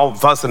 and all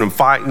fussing and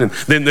fighting, and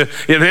then it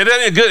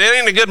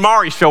ain't a good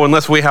Maury show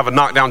unless we have a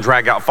knockdown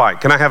drag out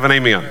fight. Can I have an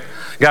amen?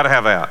 Got to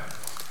have that.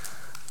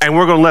 And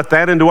we're going to let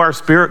that into our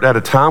spirit at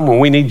a time when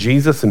we need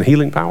Jesus and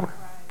healing power.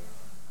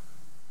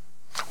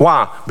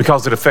 Why?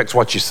 Because it affects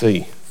what you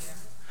see.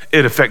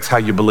 It affects how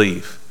you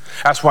believe.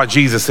 That's why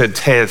Jesus said,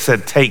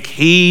 take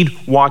heed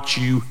what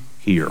you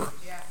hear.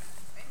 Yeah.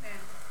 Amen.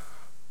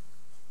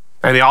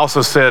 And he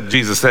also said,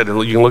 Jesus said,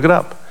 and you can look it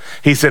up.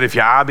 He said, if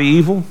your eye be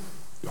evil,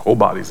 your whole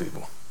body's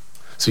evil.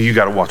 So you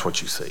got to watch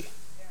what you see.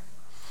 Yeah.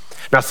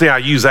 Now see, I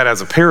use that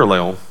as a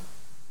parallel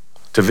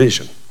to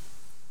vision.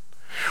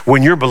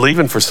 When you're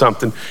believing for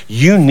something,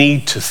 you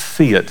need to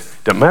see it.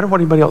 Doesn't matter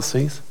what anybody else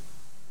sees.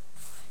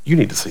 You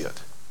need to see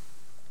it.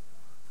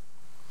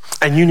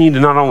 And you need to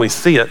not only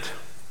see it,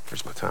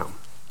 here's my time.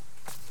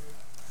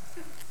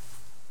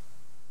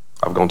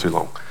 I've gone too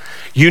long.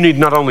 You need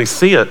not only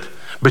see it,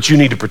 but you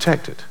need to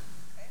protect it.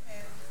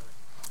 Amen.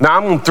 Now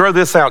I'm going to throw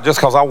this out just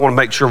because I want to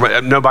make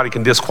sure nobody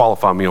can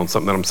disqualify me on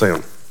something that I'm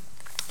saying.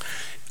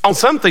 On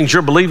some things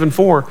you're believing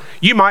for,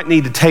 you might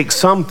need to take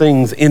some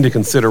things into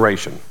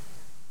consideration.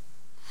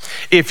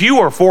 If you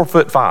are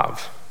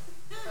 4'5"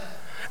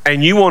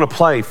 and you want to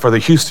play for the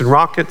Houston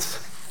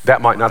Rockets,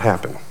 that might not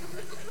happen.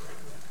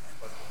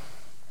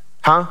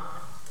 Huh?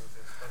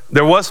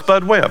 There was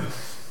Spud Webb.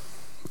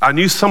 I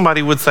knew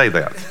somebody would say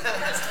that.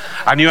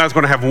 I knew I was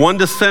going to have one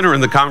dissenter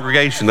in the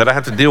congregation that I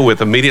have to deal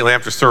with immediately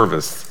after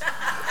service.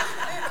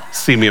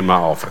 See me in my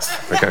office,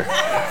 okay?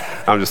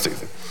 I'm just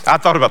teasing. I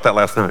thought about that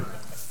last night.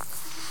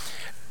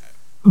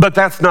 But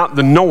that's not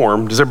the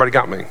norm. Does everybody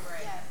got me?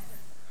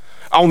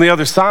 On the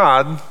other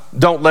side,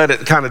 don't let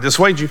it kind of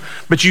dissuade you,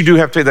 but you do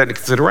have to take that into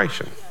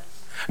consideration.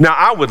 Now,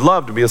 I would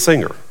love to be a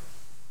singer.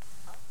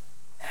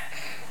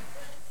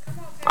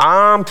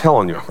 I'm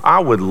telling you, I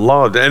would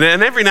love to.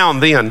 And every now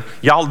and then,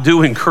 y'all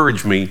do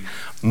encourage me,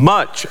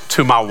 much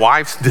to my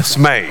wife's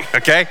dismay,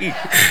 okay?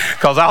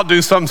 Because I'll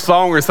do some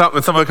song or something,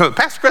 and somebody comes,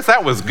 Pastor Chris,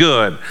 that was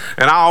good.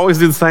 And I always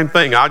do the same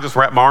thing. I just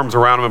wrap my arms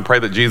around them and pray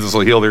that Jesus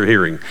will heal their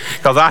hearing.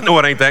 Because I know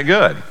it ain't that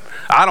good.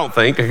 I don't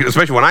think,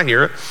 especially when I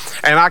hear it.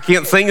 And I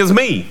can't sing as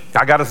me.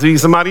 I got to see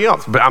somebody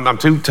else. But I'm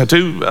too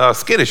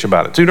skittish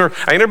about it.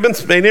 I ain't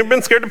never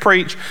been scared to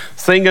preach,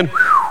 singing.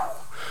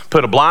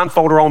 Put a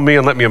blindfolder on me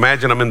and let me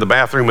imagine I'm in the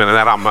bathroom and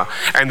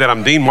that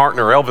I'm Dean Martin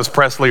or Elvis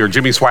Presley or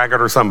Jimmy Swaggart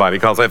or somebody.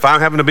 Because if I'm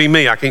having to be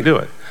me, I can't do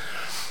it.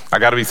 I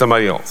got to be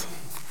somebody else.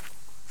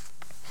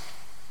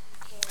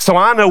 So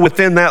I know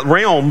within that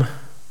realm,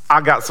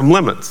 I got some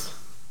limits.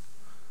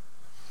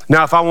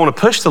 Now, if I want to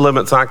push the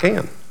limits, I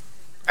can.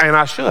 And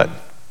I should.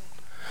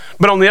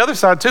 But on the other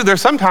side, too,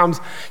 there's sometimes,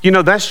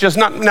 that's just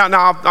not,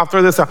 now I'll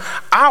throw this out.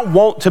 I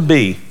want to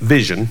be,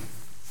 vision,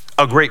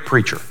 a great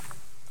preacher,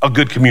 a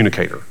good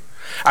communicator.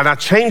 And I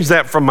changed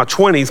that from my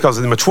 20s, because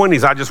in my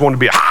 20s, I just wanted to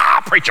be a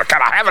preacher.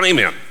 Can I have an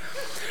amen?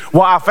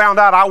 Well, I found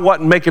out I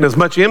wasn't making as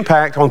much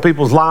impact on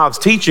people's lives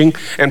teaching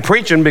and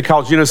preaching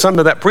because, some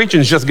of that preaching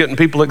is just getting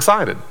people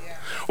excited.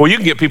 Well, you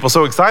can get people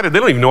so excited, they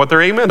don't even know what they're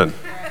amening.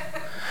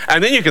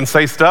 And then you can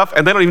say stuff,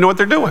 and they don't even know what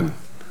they're doing.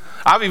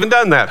 I've even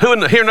done that.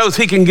 Who here knows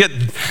he can get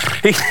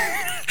Daniel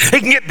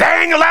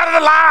out of the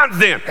lion's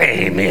den?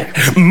 Amen.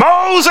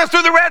 Moses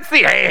through the Red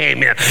Sea?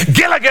 Amen.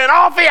 Gilligan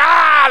off the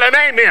island?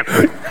 Amen.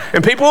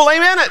 And people will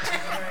amen it.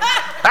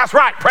 That's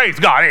right. Praise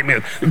God.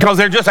 Amen. Because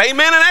they're just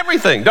amening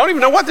everything. Don't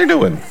even know what they're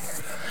doing.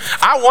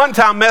 I one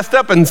time messed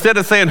up. Instead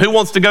of saying who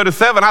wants to go to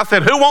 7, I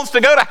said who wants to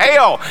go to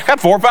hell?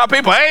 Had 4 or 5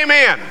 people.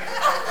 Amen.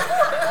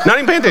 Not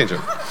even paying attention.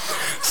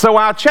 So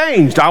I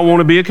changed. I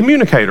want to be a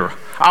communicator.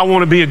 I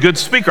want to be a good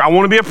speaker. I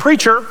want to be a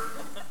preacher.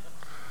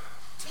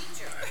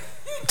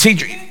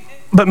 Teacher.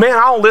 But man,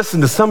 I'll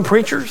listen to some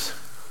preachers.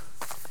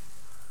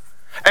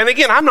 And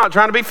again, I'm not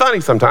trying to be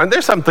funny sometimes.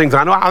 There's some things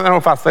I don't know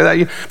if I say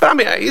that, but I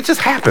mean, it just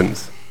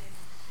happens.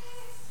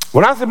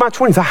 When I was in my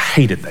 20s, I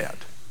hated that.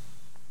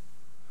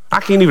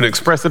 I can't even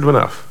express it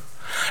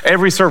enough.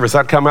 Every service,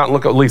 I'd come out and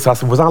look at Lisa. I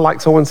said, was I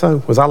like so-and-so?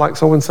 Was I like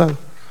so-and-so?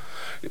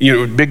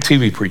 Big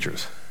TV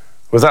preachers.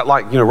 Was that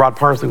like, Rod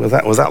Parsley? Was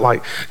that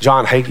like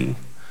John Hagee?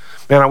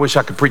 Man, I wish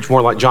I could preach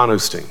more like John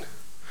Osteen.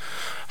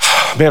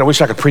 Man, I wish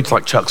I could preach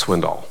like Chuck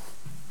Swindoll.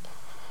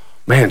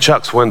 Man,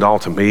 Chuck Swindoll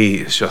to me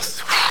is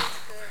just,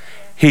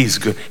 he's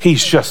good.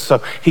 He's just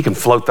so, he can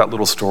float that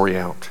little story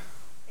out.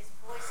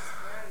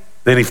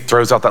 Then he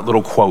throws out that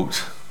little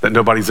quote that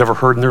nobody's ever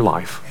heard in their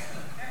life.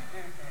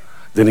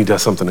 Then he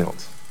does something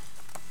else.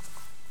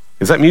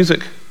 Is that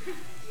music?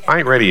 I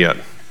ain't ready yet.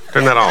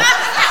 Turn that off.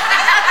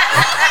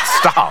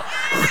 Stop.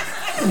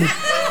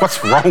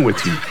 What's wrong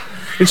with you?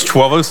 It's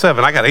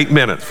 12:07. I got 8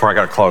 minutes before I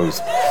got to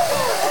close.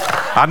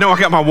 I know I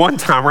got my one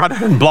timer. I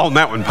didn't blow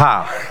that one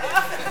pie.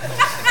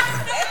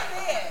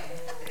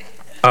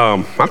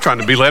 I'm trying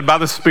to be led by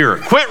the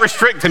Spirit. Quit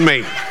restricting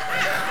me.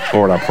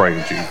 Lord, I pray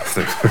in Jesus.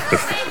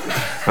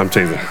 I'm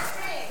teasing.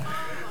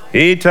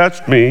 He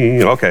touched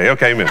me. Okay,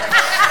 amen.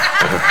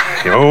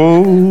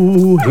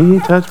 Oh, he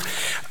touched me.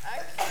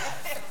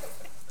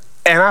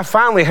 And I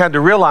finally had to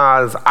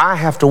realize I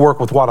have to work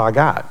with what I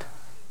got.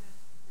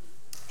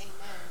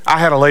 I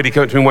had a lady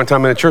come to me one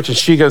time in the church and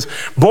she goes,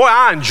 boy,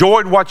 I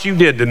enjoyed what you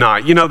did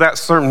tonight. That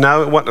sermon,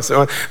 no, it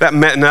wasn't, that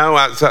meant, no.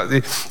 I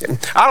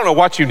don't know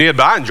what you did,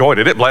 but I enjoyed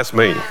it. It blessed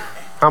me.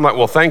 I'm like,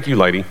 well, thank you,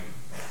 lady.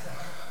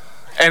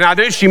 And I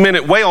knew she meant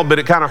it well, but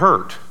it kind of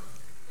hurt.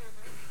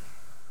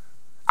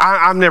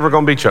 I'm never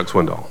going to be Chuck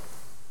Swindoll.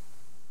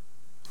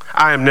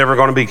 I am never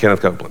going to be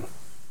Kenneth Copeland.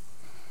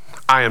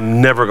 I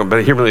am never going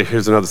to, but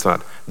here's another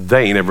side.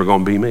 They ain't ever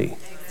going to be me.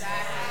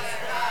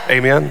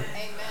 Amen?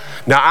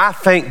 Now, I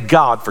thank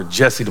God for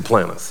Jesse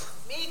Duplantis.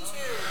 Me too.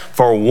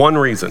 For one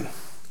reason.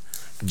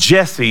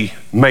 Jesse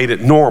made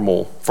it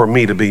normal for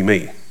me to be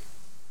me.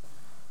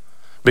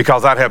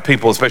 Because I'd have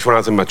people, especially when I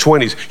was in my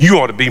 20s, you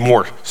ought to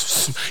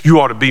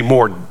be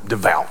more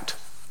devout.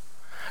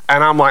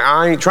 And I'm like,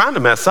 I ain't trying to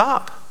mess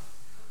up.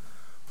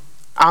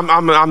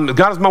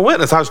 God is my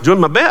witness. I was doing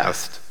my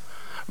best.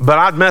 But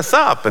I'd mess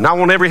up, and I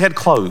want every head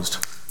closed.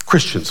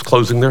 Christians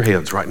closing their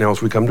heads right now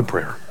as we come to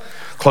prayer.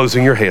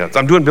 Closing your heads.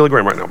 I'm doing Billy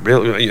Graham right now.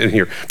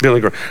 Billy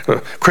Graham.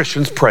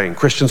 Christians praying,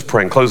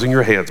 closing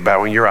your heads,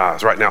 bowing your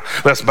eyes right now.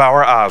 Let's bow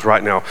our eyes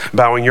right now.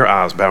 Bowing your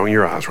eyes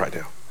right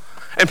now.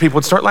 And people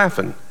would start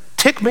laughing.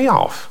 Tick me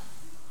off.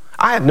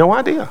 I had no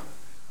idea.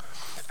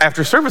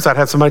 After service, I'd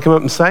have somebody come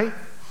up and say,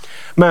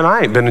 man,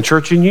 I ain't been in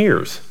church in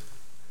years.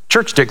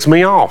 Church ticks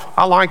me off.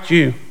 I liked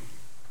you.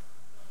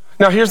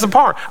 Now, here's the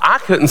part. I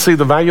couldn't see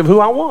the value of who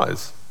I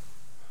was.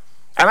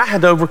 And I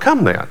had to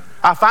overcome that.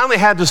 I finally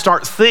had to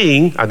start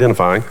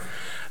identifying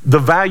the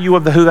value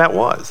of who that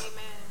was.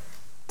 Amen.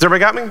 Has everybody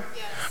got me?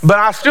 Yes. But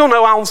I still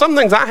know on some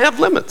things I have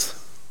limits.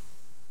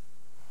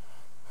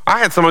 I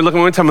had somebody look at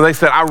me one time and they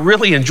said, I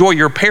really enjoy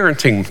your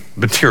parenting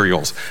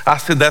materials. I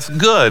said, that's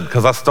good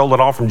because I stole it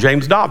all from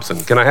James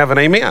Dobson. Can I have an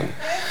amen?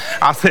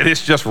 I said,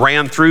 it's just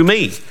ran through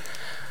me.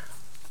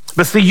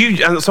 But see,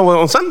 so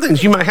on some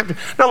things you might have to,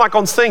 now like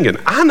on singing,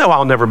 I know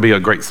I'll never be a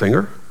great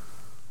singer.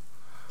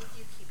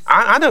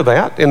 I know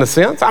that in a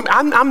sense.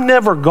 I'm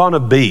never gonna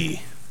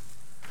be.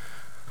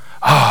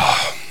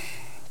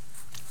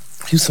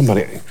 Here's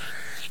somebody.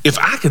 If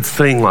I could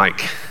sing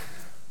like,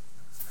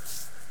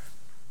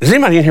 does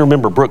anybody in here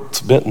remember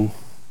Brooks Benton?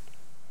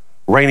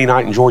 Rainy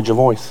Night in Georgia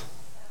voice.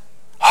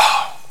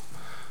 Oh,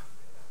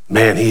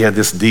 man, he had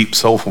this deep,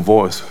 soulful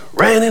voice.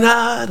 Rainy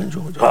night in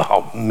Georgia.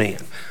 Oh man,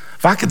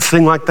 if I could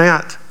sing like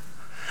that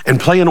and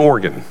play an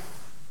organ,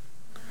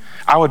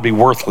 I would be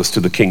worthless to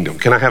the kingdom.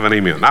 Can I have an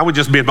amen? I would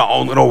just be in my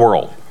own little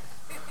world.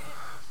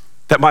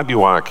 That might be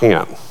why I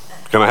can't.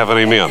 Can I have an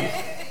amen?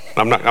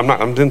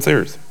 I'm being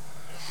serious.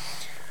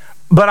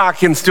 But I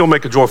can still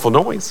make a joyful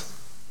noise.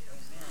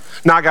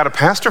 Now I got a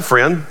pastor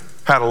friend,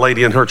 had a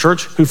lady in her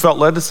church who felt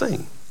led to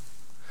sing.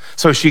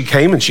 So she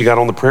came and she got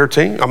on the prayer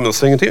team, I'm the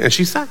singing team, and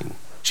she sang.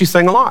 She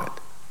sang a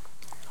lot.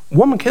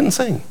 Woman couldn't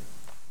sing.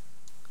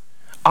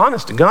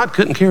 Honest to God,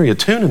 couldn't carry a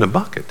tune in a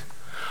bucket.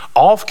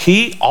 Off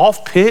key,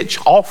 off pitch,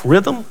 off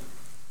rhythm.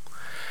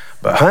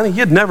 But honey,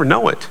 you'd never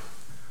know it.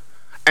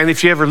 And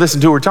if you ever listen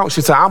to her talk,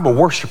 she'd say, I'm a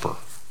worshiper.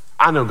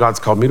 I know God's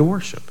called me to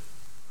worship.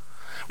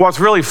 What's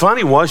really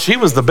funny was she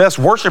was the best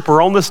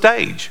worshiper on the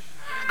stage.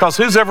 Because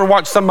who's ever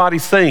watched somebody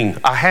sing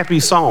a happy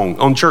song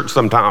on church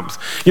sometimes?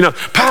 You know,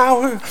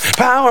 power,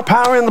 power,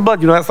 power in the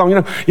blood. You know that song?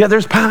 You know, yeah,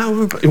 there's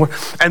power.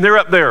 And they're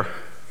up there.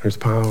 There's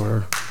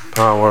power,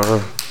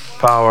 power,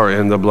 power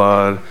in the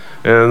blood.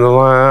 In the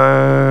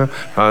line,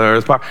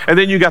 there's power. And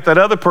then you got that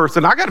other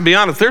person. I got to be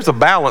honest, there's a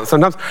balance.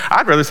 Sometimes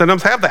I'd rather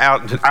sometimes have the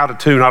out of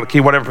tune, out of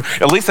key, whatever.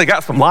 At least they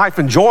got some life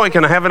and joy.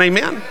 Can I have an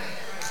amen?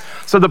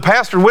 So the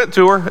pastor went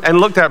to her and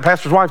looked at her,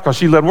 pastor's wife, because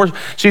she led worship.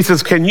 She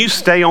says, can you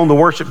stay on the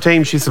worship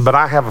team? She said, but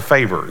I have a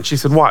favor. And she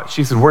said, what?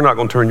 She said, we're not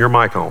going to turn your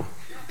mic on.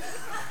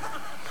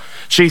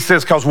 She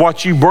says, because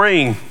what you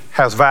bring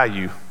has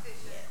value.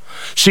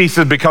 She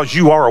said, because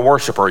you are a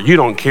worshiper, you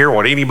don't care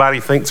what anybody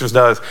thinks or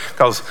does.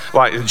 Because,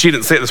 like, she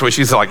didn't say it this way.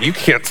 She said, like, you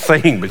can't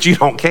sing, but you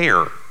don't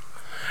care.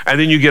 And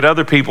then you get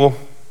other people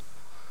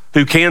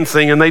who can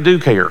sing and they do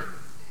care.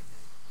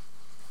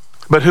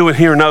 But who in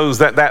here knows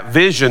that that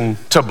vision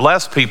to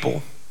bless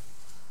people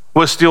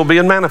was still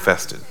being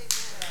manifested?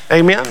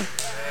 Amen?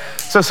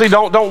 So see,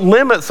 don't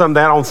limit some of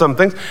that on some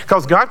things,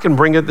 because God can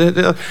bring it.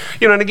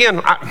 You know, and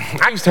again,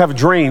 I used to have a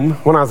dream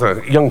when I was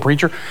a young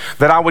preacher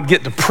that I would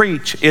get to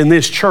preach in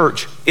this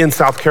church in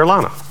South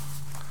Carolina.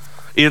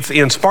 It's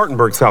in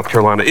Spartanburg, South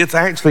Carolina. It's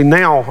actually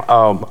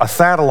now a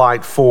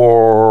satellite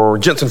for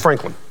Jensen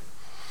Franklin.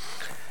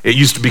 It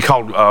used to be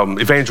called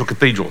Evangel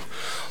Cathedral.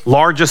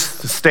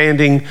 Largest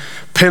standing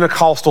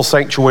Pentecostal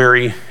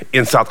sanctuary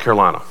in South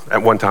Carolina.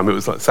 At one time, it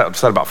was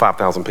set about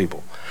 5,000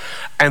 people.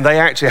 And they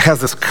actually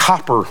has this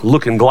copper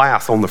looking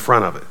glass on the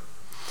front of it.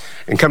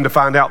 And come to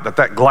find out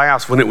that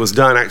glass, when it was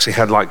done, actually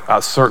had like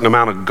a certain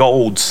amount of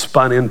gold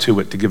spun into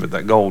it to give it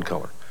that gold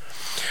color.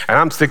 And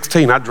I'm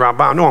 16, I'd drive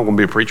by, I know I'm gonna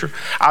be a preacher.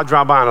 I'd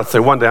drive by and I'd say,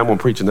 one day I'm gonna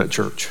preach in that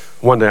church.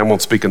 One day I'm gonna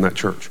speak in that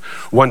church.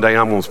 One day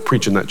I'm gonna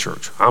preach in that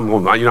church. I'm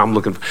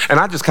looking, and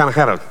I just kind of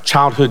had a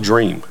childhood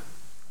dream.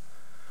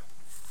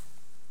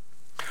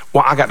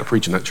 Well, I got to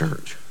preach in that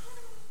church.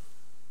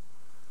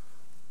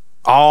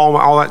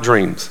 All that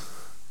dreams.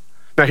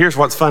 Now here's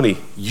what's funny.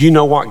 You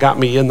know what got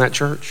me in that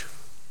church?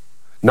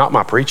 Not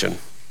my preaching,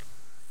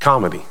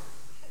 comedy.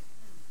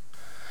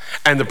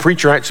 And the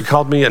preacher actually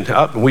called me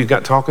up and we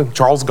got talking.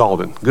 Charles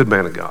Gaulden, good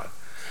man of God.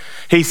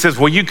 He says,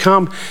 will you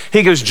come?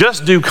 He goes,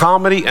 just do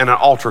comedy and an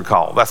altar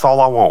call. That's all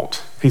I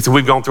want. He said,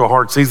 we've gone through a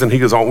hard season. He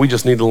goes, oh, we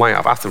just need to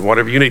laugh. I said,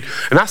 whatever you need.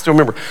 And I still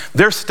remember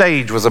their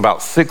stage was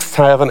about 6,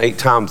 7, 8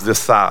 times this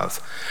size.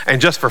 And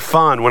just for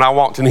fun, when I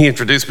walked in, he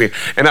introduced me,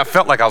 and I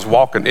felt like I was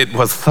walking. It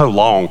was so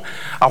long.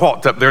 I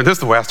walked up there. This is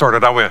the way I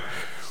started. I went,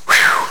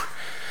 whew.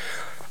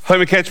 Let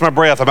me catch my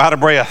breath. I'm out of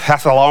breath.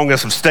 That's the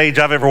longest stage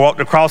I've ever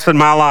walked across in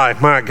my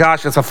life. My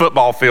gosh, it's a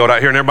football field out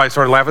here, and everybody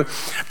started laughing.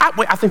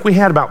 I think we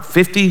had about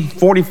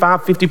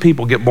 45, 50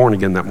 people get born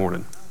again that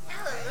morning.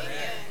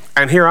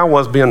 And here I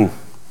was being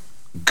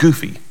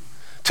goofy,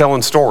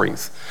 telling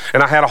stories.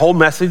 And I had a whole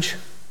message.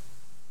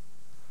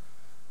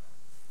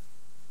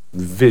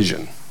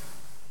 Vision.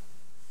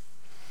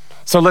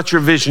 So let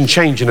your vision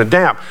change and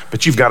adapt,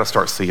 but you've got to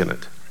start seeing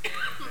it.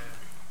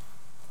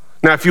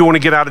 Now, if you want to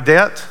get out of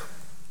debt,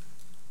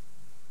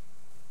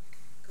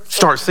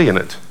 start seeing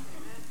it.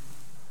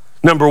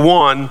 Number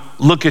one,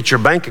 look at your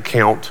bank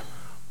account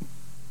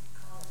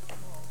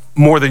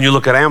more than you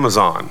look at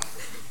Amazon.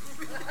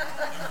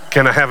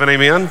 Can I have an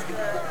amen?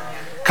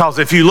 Because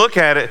if you look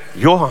at it,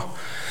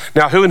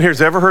 Now, who in here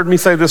has ever heard me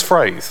say this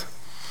phrase?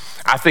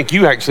 I think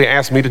you actually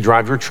asked me to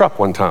drive your truck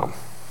one time.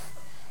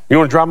 You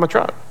want to drive my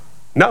truck?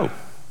 No.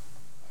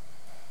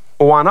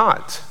 Well, why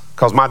not?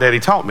 Because my daddy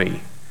taught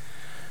me,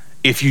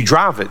 if you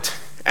drive it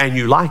and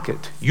you like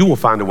it, you will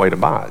find a way to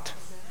buy it,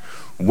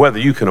 whether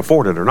you can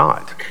afford it or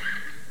not.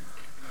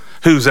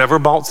 Who's ever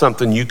bought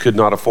something you could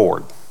not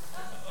afford?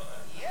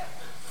 Yeah,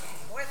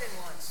 more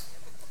than once.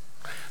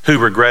 Who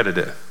regretted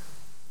it?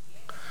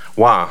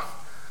 Why?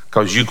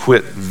 Because you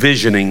quit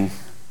visioning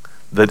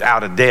that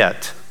out of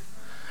debt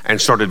and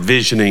started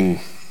visioning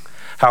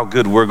how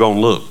good we're going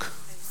to look,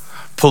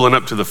 pulling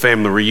up to the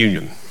family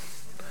reunion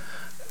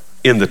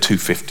in the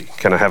 250.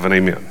 Can I have an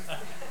amen?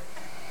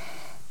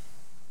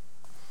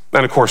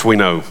 And of course we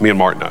know, me and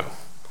Mark know,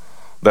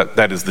 that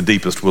that is the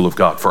deepest will of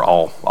God for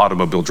all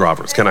automobile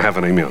drivers. Can I have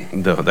an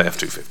amen? The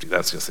F-250,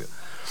 that's just it.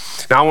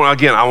 Now,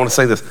 I want to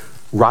say this,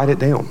 write it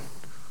down.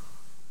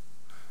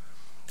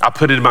 I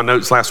put it in my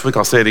notes last week,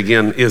 I'll say it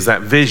again, is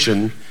that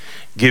vision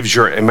gives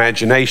your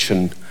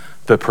imagination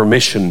the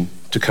permission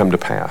to come to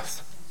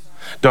pass.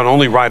 Don't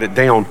only write it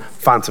down,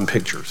 find some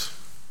pictures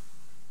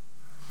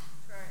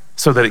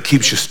so that it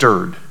keeps you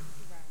stirred.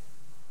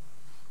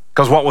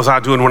 Because what was I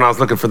doing when I was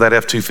looking for that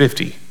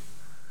F-250?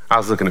 I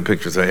was looking at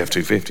pictures of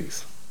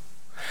F-250s.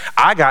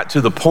 I got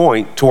to the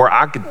point to where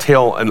I could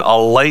tell a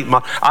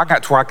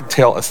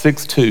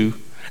 6.2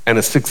 and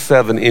a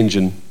 6.7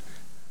 engine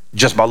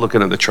just by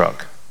looking at the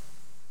truck.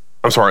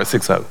 I'm sorry, a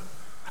 6.0.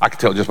 I could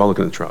tell just by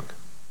looking at the truck.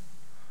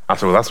 I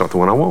said, well, that's not the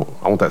one I want.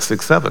 I want that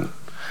 6.7.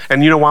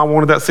 And you know why I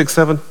wanted that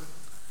 6.7?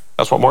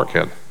 That's what Mark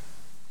had.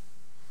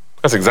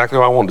 That's exactly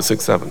why I wanted the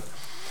 6.7.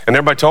 And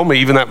everybody told me,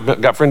 even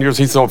that got friend of yours,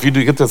 he said, oh, if you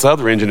do get this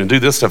other engine and do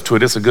this stuff to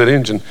it, it's a good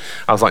engine.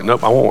 I was like,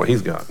 nope, I want what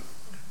he's got.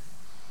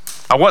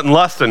 I wasn't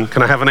lusting.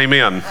 Can I have an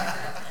amen?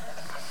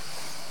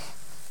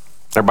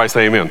 Everybody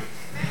say amen.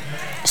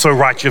 So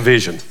write your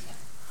vision.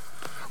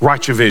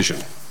 Write your vision.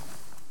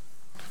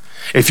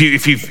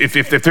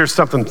 If there's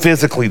something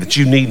physically that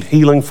you need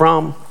healing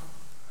from,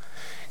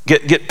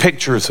 get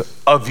pictures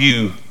of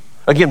you.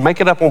 Again,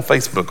 make it up on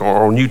Facebook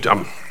or on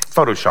YouTube,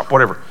 Photoshop,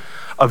 whatever,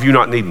 of you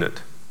not needing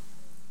it.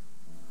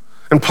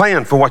 And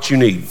plan for what you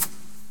need.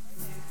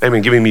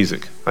 Amen. Give me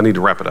music. I need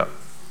to wrap it up.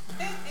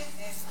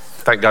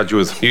 Thank God you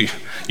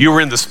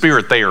were in the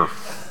spirit there.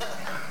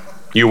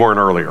 You weren't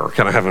earlier.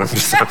 Can I have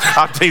it?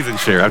 I'm teasing,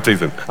 Cher. I'm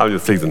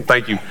just teasing.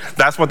 Thank you.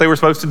 That's what they were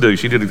supposed to do.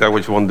 She did exactly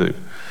what she wanted to do.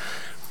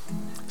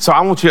 So I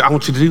want you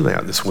to do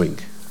that this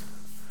week.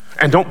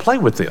 And don't play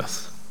with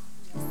this.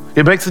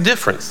 It makes a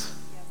difference.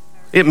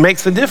 It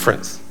makes a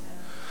difference.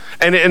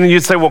 And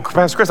you'd say, well,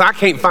 Pastor Chris, I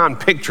can't find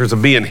pictures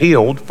of being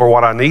healed for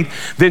what I need.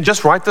 Then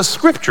just write the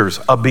scriptures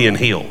of being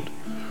healed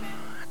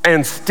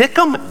and stick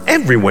them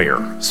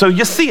everywhere so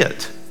you see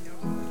it.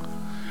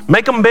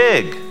 Make them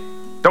big.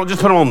 Don't just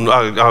put them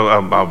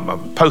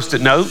on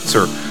Post-it notes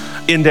or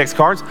index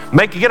cards.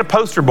 Get a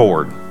poster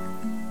board.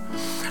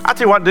 I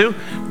tell you what to do.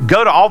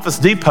 Go to Office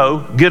Depot,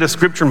 get a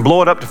scripture and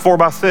blow it up to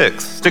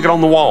 4x6. Stick it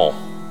on the wall.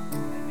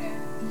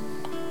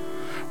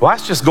 Well,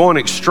 that's just going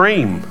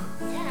extreme.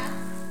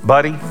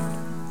 Buddy,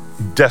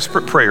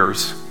 desperate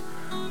prayers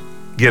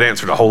get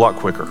answered a whole lot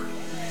quicker.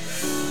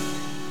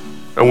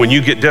 And when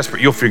you get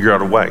desperate, you'll figure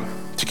out a way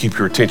to keep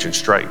your attention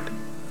straight.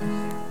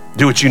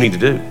 Do what you need to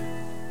do.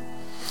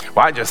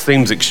 Well, it just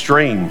seems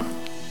extreme.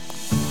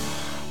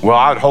 Well,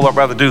 I'd whole lot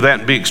rather do that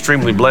and be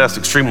extremely blessed,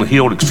 extremely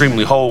healed,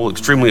 extremely whole,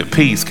 extremely at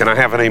peace. Can I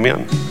have an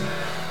amen?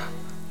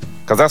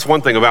 Because that's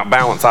one thing about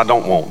balance I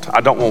don't want.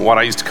 I don't want what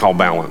I used to call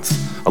balance.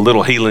 A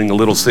little healing, a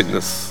little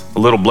sickness, a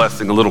little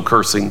blessing, a little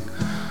cursing,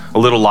 a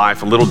little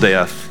life, a little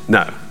death.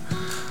 No.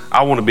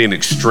 I want to be an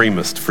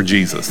extremist for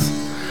Jesus.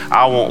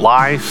 I want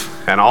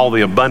life and all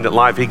the abundant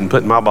life he can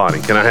put in my body.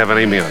 Can I have an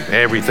amen?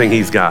 Everything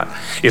he's got.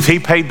 If he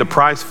paid the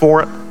price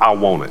for it, I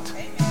want it.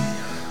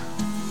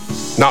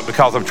 Not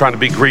because I'm trying to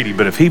be greedy,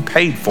 but if he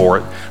paid for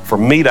it, for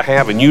me to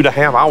have and you to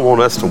have, I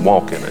want us to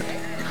walk in it.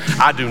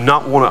 I do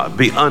not want to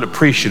be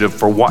unappreciative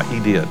for what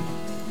he did.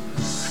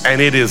 And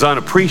it is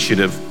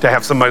unappreciative to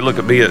have somebody look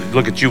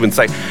at you and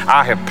say,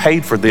 I have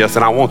paid for this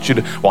and I want you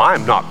to, well,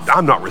 I'm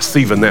not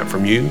receiving that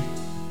from you.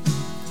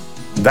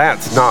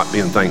 That's not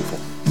being thankful.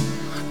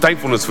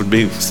 Thankfulness would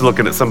be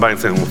looking at somebody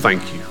and saying, well,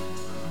 thank you.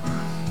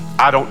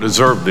 I don't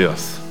deserve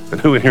this. And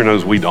who in here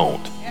knows we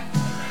don't?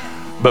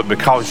 But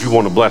because you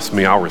want to bless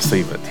me, I'll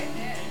receive it.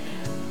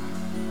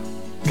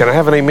 Can I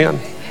have an amen?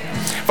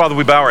 Father,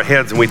 we bow our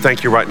heads and we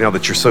thank you right now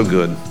that you're so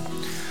good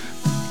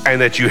and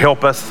that you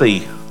help us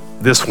see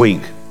this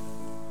week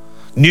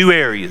new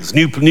areas,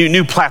 new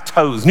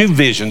plateaus, new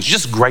visions,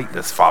 just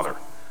greatness, Father.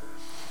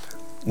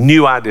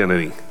 New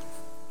identity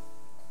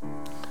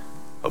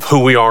of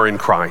who we are in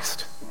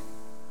Christ.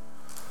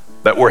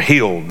 That we're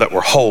healed, that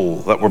we're whole,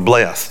 that we're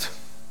blessed.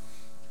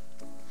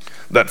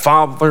 That,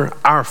 Father,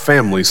 our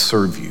families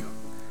serve you.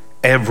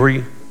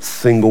 Every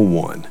single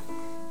one.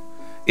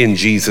 In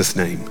Jesus'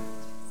 name.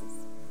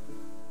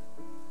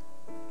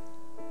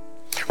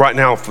 Right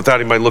now,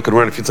 without anybody looking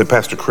around, if you'd say,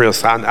 Pastor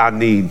Chris, I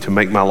need to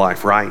make my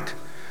life right.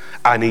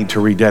 I need to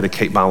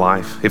rededicate my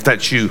life. If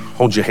that's you,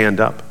 hold your hand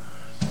up.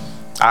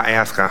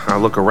 I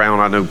look around,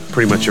 I know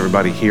pretty much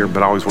everybody here,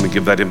 but I always want to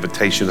give that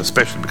invitation,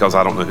 especially because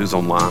I don't know who's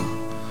online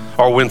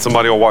or when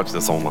somebody will watch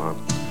this online.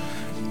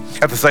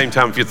 At the same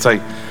time, if you'd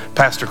say,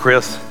 Pastor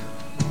Chris,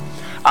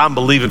 I'm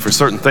believing for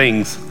certain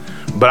things,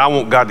 but I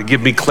want God to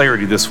give me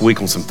clarity this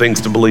week on some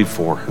things to believe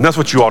for. And that's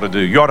what you ought to do.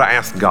 You ought to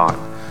ask God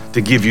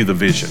to give you the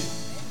vision.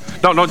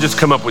 Don't just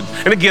come up with,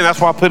 and again,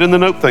 that's why I put in the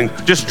note thing,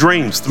 just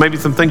dreams, maybe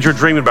some things you're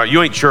dreaming about.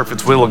 You ain't sure if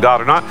it's will of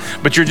God or not,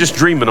 but you're just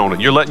dreaming on it.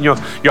 You're letting your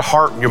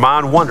heart and your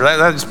mind wander.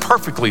 That is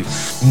perfectly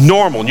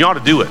normal, and you ought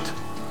to do it.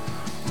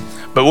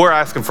 But we're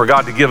asking for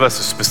God to give us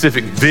a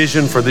specific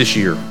vision for this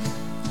year,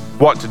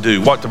 what to do,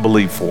 what to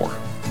believe for.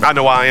 I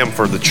know I am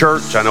for the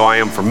church. I know I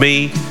am for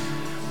me.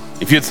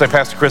 If you'd say,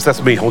 Pastor Chris,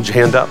 that's me, hold your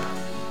hand up.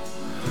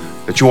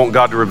 That you want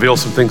God to reveal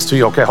some things to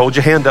you. Okay, hold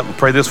your hand up and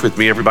pray this with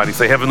me. Everybody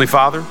say, Heavenly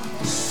Father,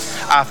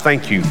 I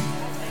thank you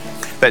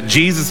that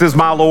Jesus is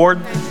my Lord,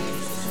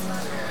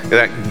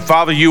 that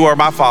Father, you are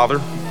my Father,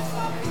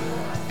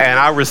 and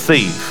I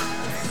receive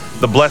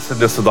the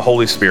blessedness of the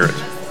Holy Spirit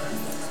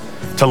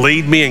to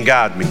lead me and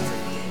guide me.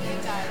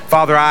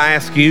 Father, I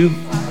ask you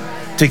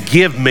to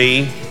give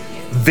me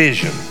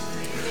vision,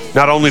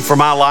 not only for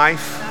my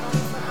life,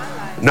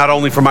 not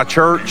only for my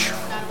church,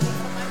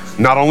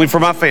 not only for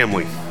my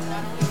family,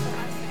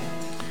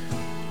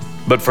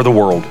 but for the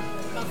world,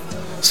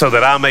 so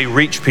that I may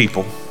reach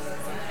people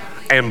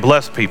and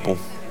bless people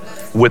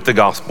with the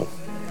gospel.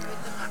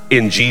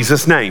 In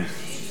Jesus' name,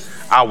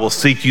 I will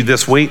seek you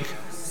this week.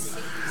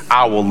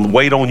 I will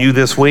wait on you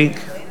this week,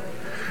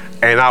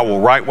 and I will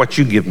write what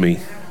you give me.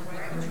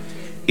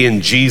 In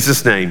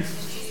Jesus' name.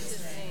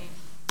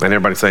 And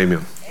everybody say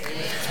amen.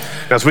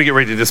 Now, as we get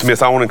ready to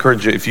dismiss, I want to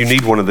encourage you, if you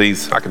need one of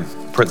these, I can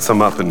print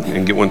some up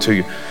and get one to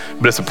you.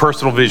 But it's a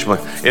personal vision.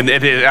 And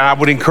I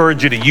would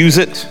encourage you to use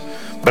it,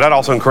 but I'd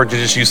also encourage you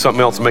to just use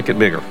something else and make it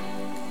bigger.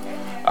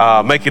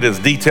 Make it as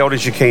detailed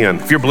as you can.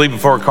 If you're believing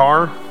for a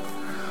car,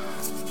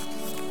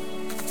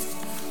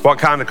 what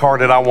kind of car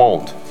did I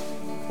want?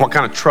 What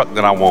kind of truck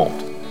did I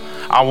want?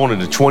 I wanted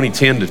a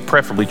 2010 to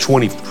preferably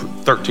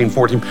 2013,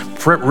 14.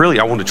 Really,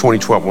 I wanted a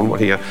 2012 one. What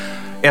he had?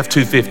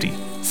 F-250,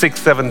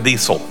 6.7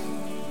 diesel.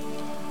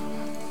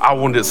 I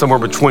wanted it somewhere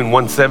between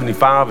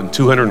 175 and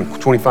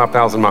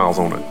 225,000 miles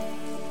on it,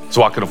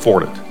 so I could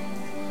afford it.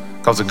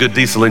 Because a good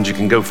diesel engine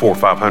can go 400,000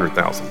 or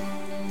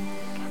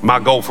 500,000. My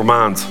goal for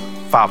mine's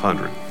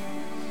 500.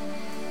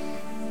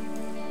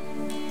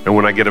 And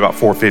when I get about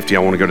 450, I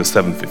want to go to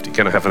 750.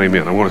 Can I have an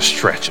amen? I want to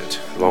stretch it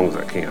as long as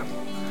I can.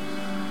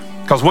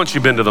 Because once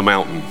you've been to the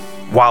mountain,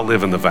 why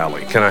live in the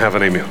valley? Can I have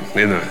an amen?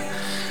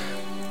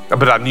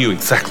 But I knew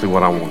exactly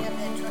what I wanted.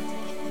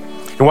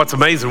 And what's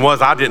amazing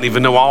was I didn't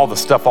even know all the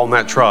stuff on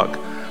that truck,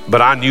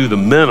 but I knew the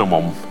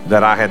minimum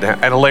that I had to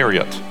have. And a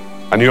Lariat.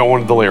 I knew I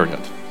wanted the Lariat.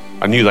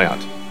 I knew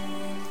that.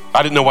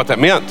 I didn't know what that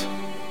meant.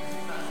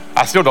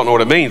 I still don't know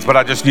what it means, but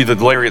I just knew that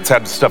the Lariats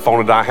had stuff on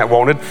it I had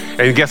wanted.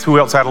 And guess who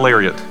else had a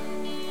Lariat?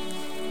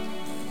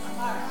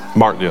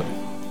 Mark did.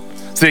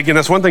 See, again,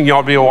 that's one thing you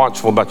ought to be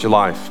watchful about your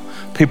life.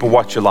 People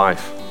watch your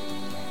life.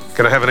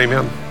 Can I have an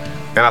amen?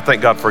 And I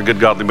thank God for a good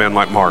godly man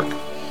like Mark,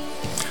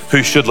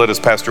 who should let his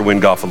pastor win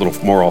golf a little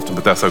more often,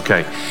 but that's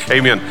okay.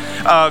 Amen.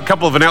 A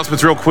couple of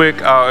announcements real quick.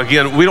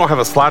 Again, we don't have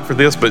a slide for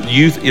this, but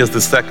youth is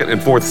the second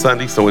and fourth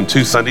Sunday. So in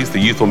 2 Sundays, the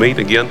youth will meet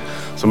again.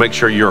 So make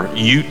sure your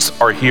youths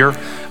are here.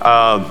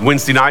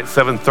 Wednesday night,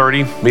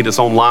 7:30, meet us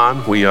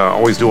online. We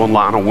always do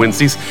online on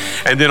Wednesdays.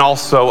 And then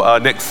also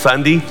next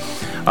Sunday,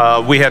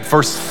 we had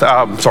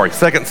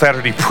second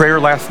Saturday prayer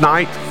last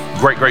night.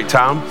 Great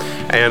time.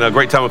 And a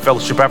great time of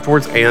fellowship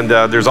afterwards. And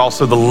there's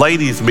also the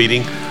ladies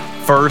meeting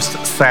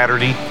first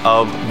Saturday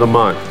of the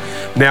month.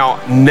 Now,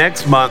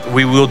 next month,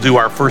 we will do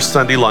our first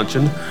Sunday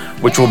luncheon,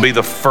 which will be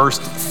the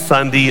first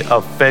Sunday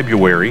of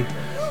February.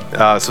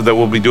 So that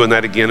we'll be doing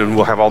that again, and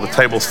we'll have all the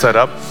tables set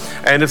up.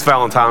 And it's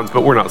Valentine's,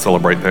 but we're not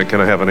celebrating that.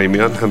 Can I have an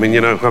amen? I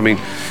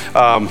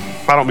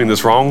don't mean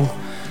this wrong,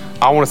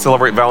 I want to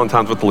celebrate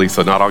Valentine's with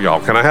Lisa, not all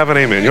y'all. Can I have an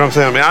amen? You know what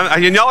I'm saying? I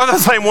mean, and y'all are the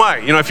same way.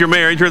 You know, if you're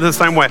married, you're the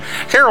same way.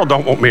 Harold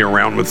don't want me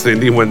around with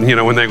Cindy when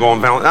they go on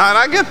Valentine's.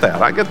 I get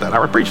that.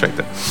 I appreciate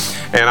that.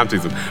 And I'm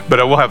teasing. But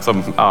we'll have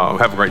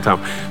have a great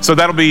time. So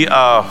that'll be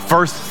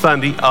first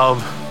Sunday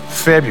of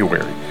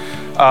February.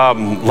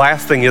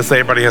 Last thing is,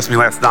 everybody asked me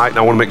last night, and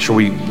I want to make sure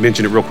we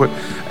mention it real quick.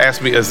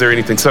 Asked me, is there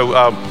anything?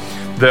 So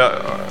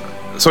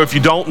so if you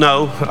don't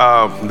know,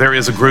 there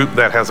is a group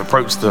that has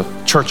approached the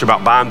church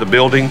about buying the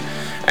building.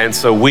 And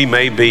so we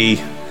may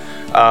be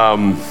a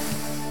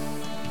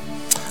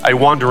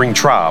wandering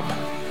tribe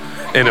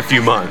in a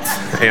few months.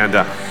 And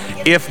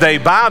if they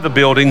buy the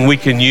building, we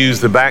can use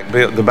the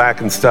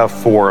back and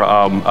stuff for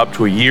up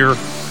to a year.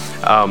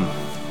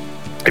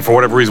 If for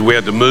whatever reason we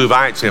had to move,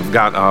 I actually have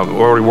got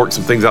already worked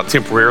some things out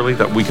temporarily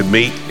that we could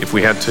meet if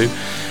we had to.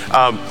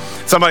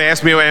 Somebody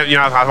asked me,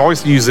 I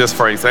always use this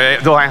phrase.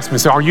 They'll ask me,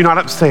 say, are you not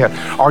upset?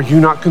 Are you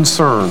not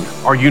concerned?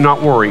 Are you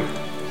not worried?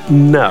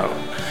 No.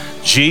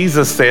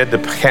 Jesus said to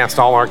cast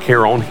all our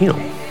care on him.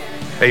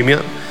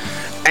 Amen.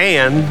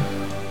 And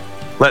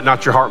let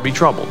not your heart be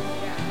troubled.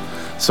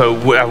 So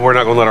we're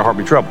not going to let our heart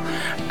be troubled.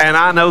 And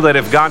I know that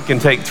if God can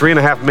take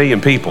 3.5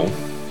 million people,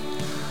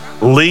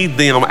 lead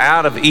them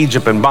out of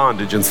Egypt and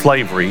bondage and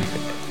slavery,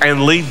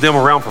 and lead them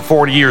around for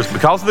 40 years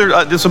because of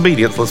their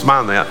disobedience, let's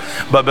mind that,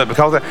 but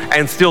because of that,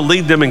 and still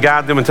lead them and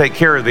guide them and take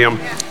care of them,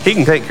 he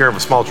can take care of a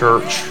small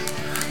church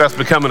that's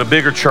becoming a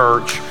bigger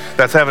church,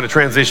 that's having a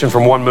transition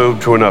from one move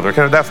to another.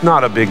 That's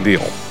not a big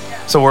deal.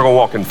 So we're going to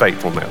walk in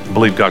faith on that and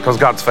believe God, because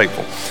God's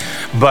faithful.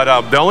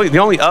 But the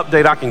only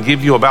update I can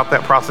give you about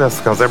that process,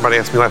 because everybody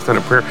asked me last night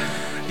at prayer,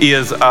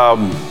 is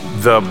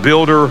the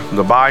builder,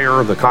 the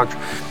buyer, the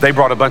contract, they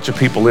brought a bunch of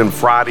people in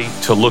Friday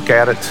to look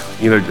at it,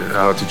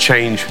 to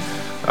change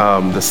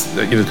this,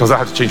 because I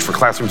have to change for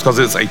classrooms because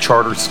it's a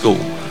charter school.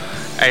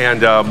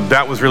 And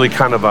that was really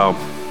kind of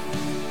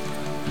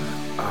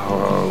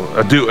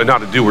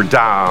not a do or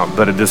die,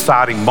 but a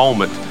deciding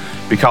moment,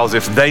 because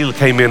if they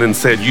came in and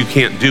said, you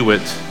can't do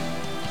it,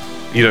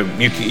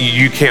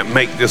 you can't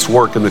make this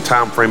work in the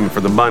time frame and for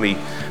the money,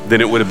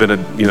 then it would have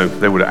been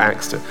they would have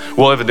axed it.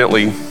 Well,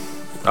 evidently,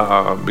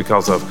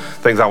 because of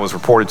things I was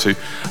reported to,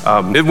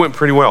 it went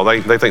pretty well. They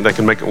think they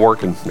can make it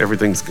work and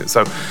everything's good.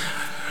 So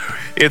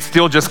it's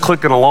still just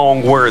clicking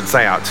along where it's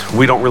at.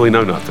 We don't really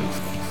know nothing.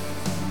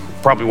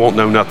 Probably won't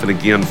know nothing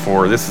again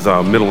this is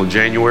middle of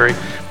January.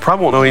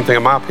 Probably won't know anything,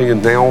 in my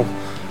opinion, now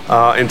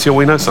until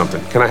we know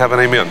something. Can I have an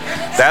amen?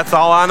 That's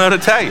all I know to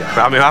tell you.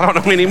 I mean, I don't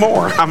know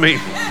anymore. I mean,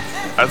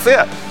 that's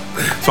it.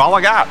 That's all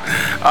I got.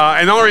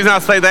 And the only reason I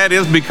say that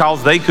is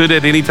because they could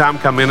at any time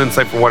come in and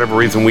say, for whatever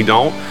reason, we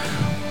don't.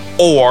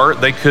 Or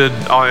they could,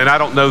 and I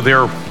don't know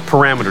their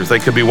parameters, they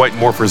could be waiting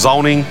more for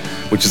zoning,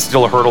 which is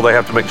still a hurdle they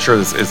have to make sure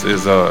is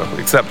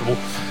acceptable.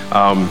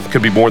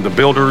 Could be more of the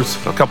builders.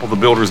 A couple of the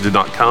builders did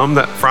not come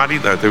that Friday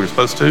that they were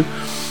supposed to.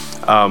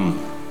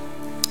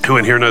 Who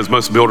in here knows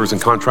most builders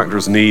and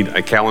contractors need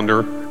a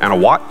calendar and a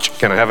watch?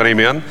 Can I have an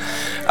amen?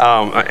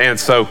 And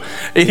so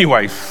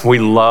anyway, we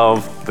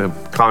love the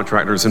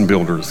contractors and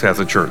builders as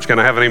a church. Can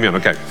I have an amen?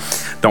 Okay.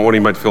 Don't want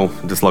anybody to feel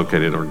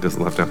dislocated or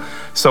left out.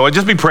 So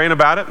just be praying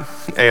about it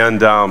and,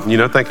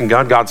 thanking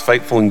God's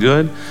faithful and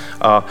good.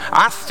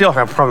 I still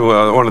have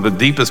probably one of the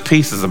deepest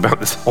pieces about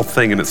this whole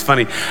thing. And it's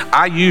funny.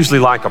 I usually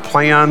like a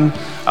plan,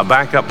 a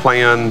backup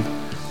plan,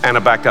 and a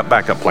backup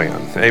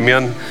plan.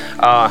 Amen.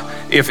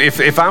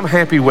 If I'm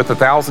happy with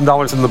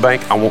 $1,000 in the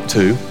bank, I want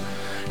 2.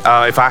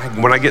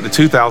 When I get to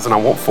 2,000, I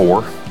want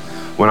 4.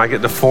 When I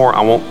get to 4,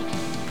 I want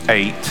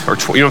 8 or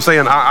 12. You know what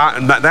I'm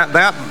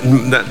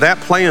saying? That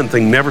plan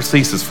thing never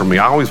ceases for me.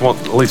 I always want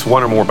at least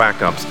 1 or more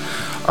backups.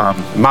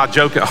 My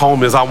joke at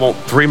home is I want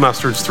 3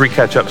 mustards, 3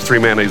 ketchups, 3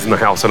 mayonnaise in the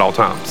house at all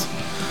times.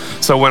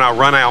 So when I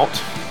run out,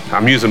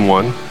 I'm using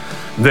 1.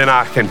 Then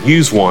I can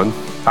use 1.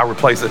 I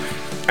replace it,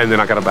 and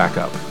then I got to back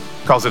up.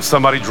 Because if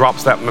somebody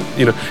drops that,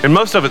 and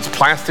most of it's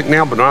plastic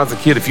now, but when I was a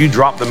kid, if you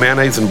dropped the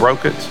mayonnaise and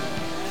broke it,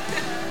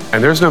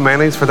 and there's no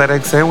mayonnaise for that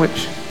egg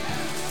sandwich,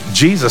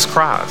 Jesus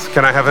cries.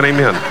 Can I have an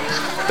amen?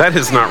 That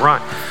is not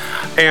right.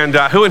 And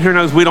who in here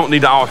knows we don't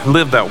need to all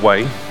live that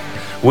way?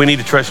 We need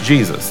to trust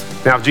Jesus.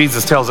 Now, if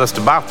Jesus tells us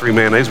to buy 3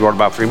 mayonnaise, we ought to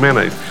buy 3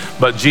 mayonnaise.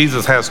 But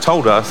Jesus has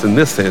told us in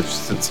this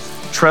instance,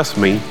 trust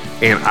me,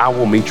 and I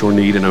will meet your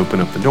need and open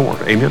up the door.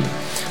 Amen?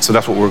 So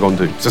that's what we're going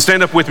to do. So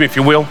stand up with me if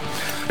you will.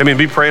 I mean,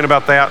 be praying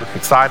about that,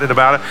 excited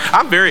about it.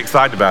 I'm very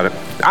excited about it.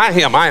 I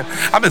am.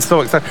 I've been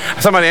so excited.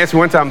 Somebody asked me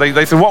one time,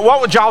 they said,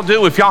 what would y'all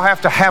do if y'all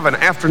have to have an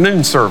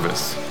afternoon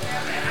service?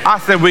 I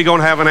said, we're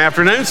going to have an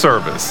afternoon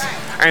service.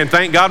 And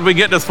thank God we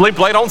get to sleep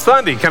late on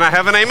Sunday. Can I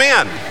have an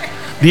amen?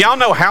 Do y'all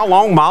know how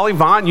long Molly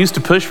Vaughn used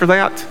to push for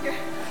that?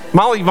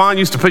 Molly Vaughn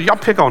used to put, y'all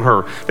pick on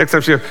her. Next time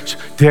she goes,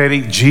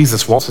 Daddy,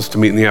 Jesus wants us to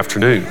meet in the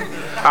afternoon.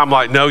 I'm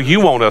like, no, you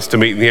want us to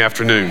meet in the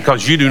afternoon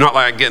because you do not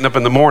like getting up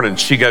in the morning.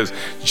 She goes,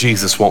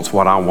 Jesus wants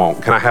what I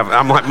want. Can I have,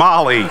 I'm like,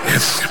 Molly,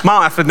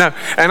 I said, no.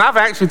 And I've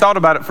actually thought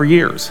about it for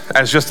years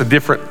as just a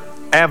different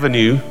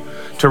avenue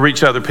to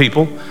reach other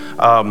people.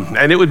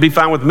 And it would be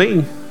fine with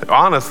me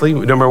honestly,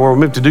 no matter where we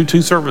move, to do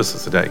 2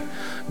 services a day.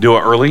 Do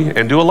a early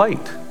and do a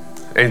late.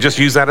 And just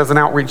use that as an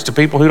outreach to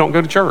people who don't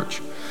go to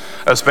church,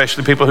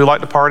 especially people who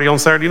like to party on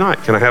Saturday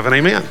night. Can I have an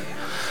amen?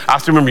 I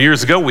still remember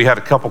years ago, we had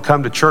a couple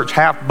come to church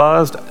half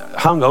buzzed,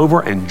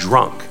 hungover, and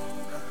drunk.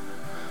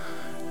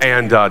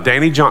 And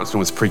Danny Johnson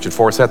was preaching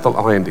for us at the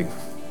landing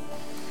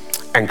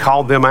and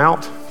called them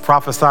out,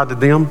 prophesied to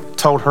them,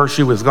 told her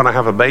she was going to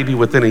have a baby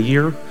within a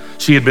year.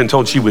 She had been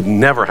told she would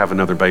never have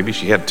another baby.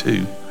 She had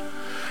 2.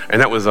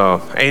 And that was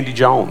Andy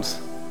Jones,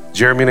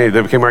 Jeremy and Andy.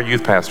 They became our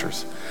youth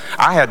pastors.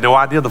 I had no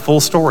idea the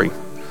full story.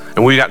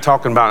 And I got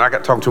talking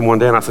to him one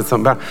day and I said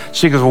something about it.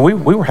 She goes, well,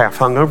 we were half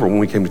hungover when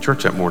we came to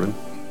church that morning.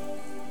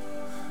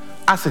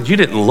 I said, you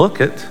didn't look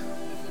it.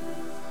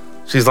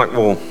 She's like,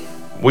 well,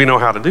 we know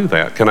how to do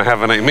that. Can I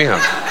have an amen?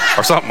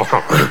 Or something.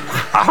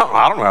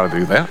 I don't know how to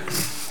do that.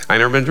 I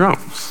ain't never been drunk.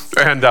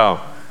 And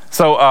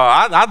so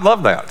I'd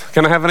love that.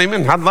 Can I have an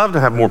amen? I'd love to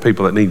have more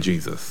people that need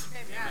Jesus.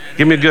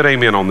 Give me a good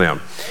amen on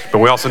them. But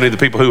we also need the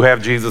people who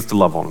have Jesus to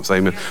love on them. Say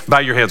amen. Bow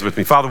your heads with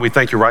me. Father, we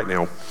thank you right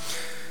now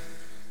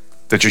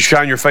that you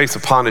shine your face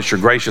upon us, you're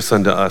gracious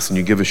unto us, and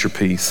you give us your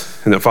peace.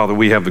 And that, Father,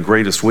 we have the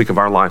greatest week of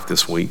our life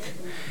this week.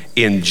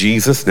 In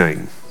Jesus'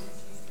 name.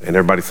 And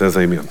everybody says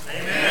amen.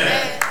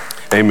 Amen.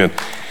 Amen.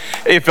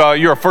 If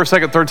you're a first,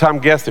 second, third time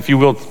guest, if you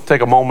will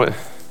take a moment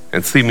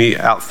and see me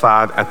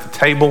outside at the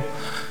table,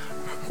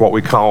 what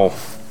we call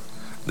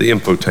the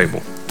info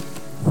table.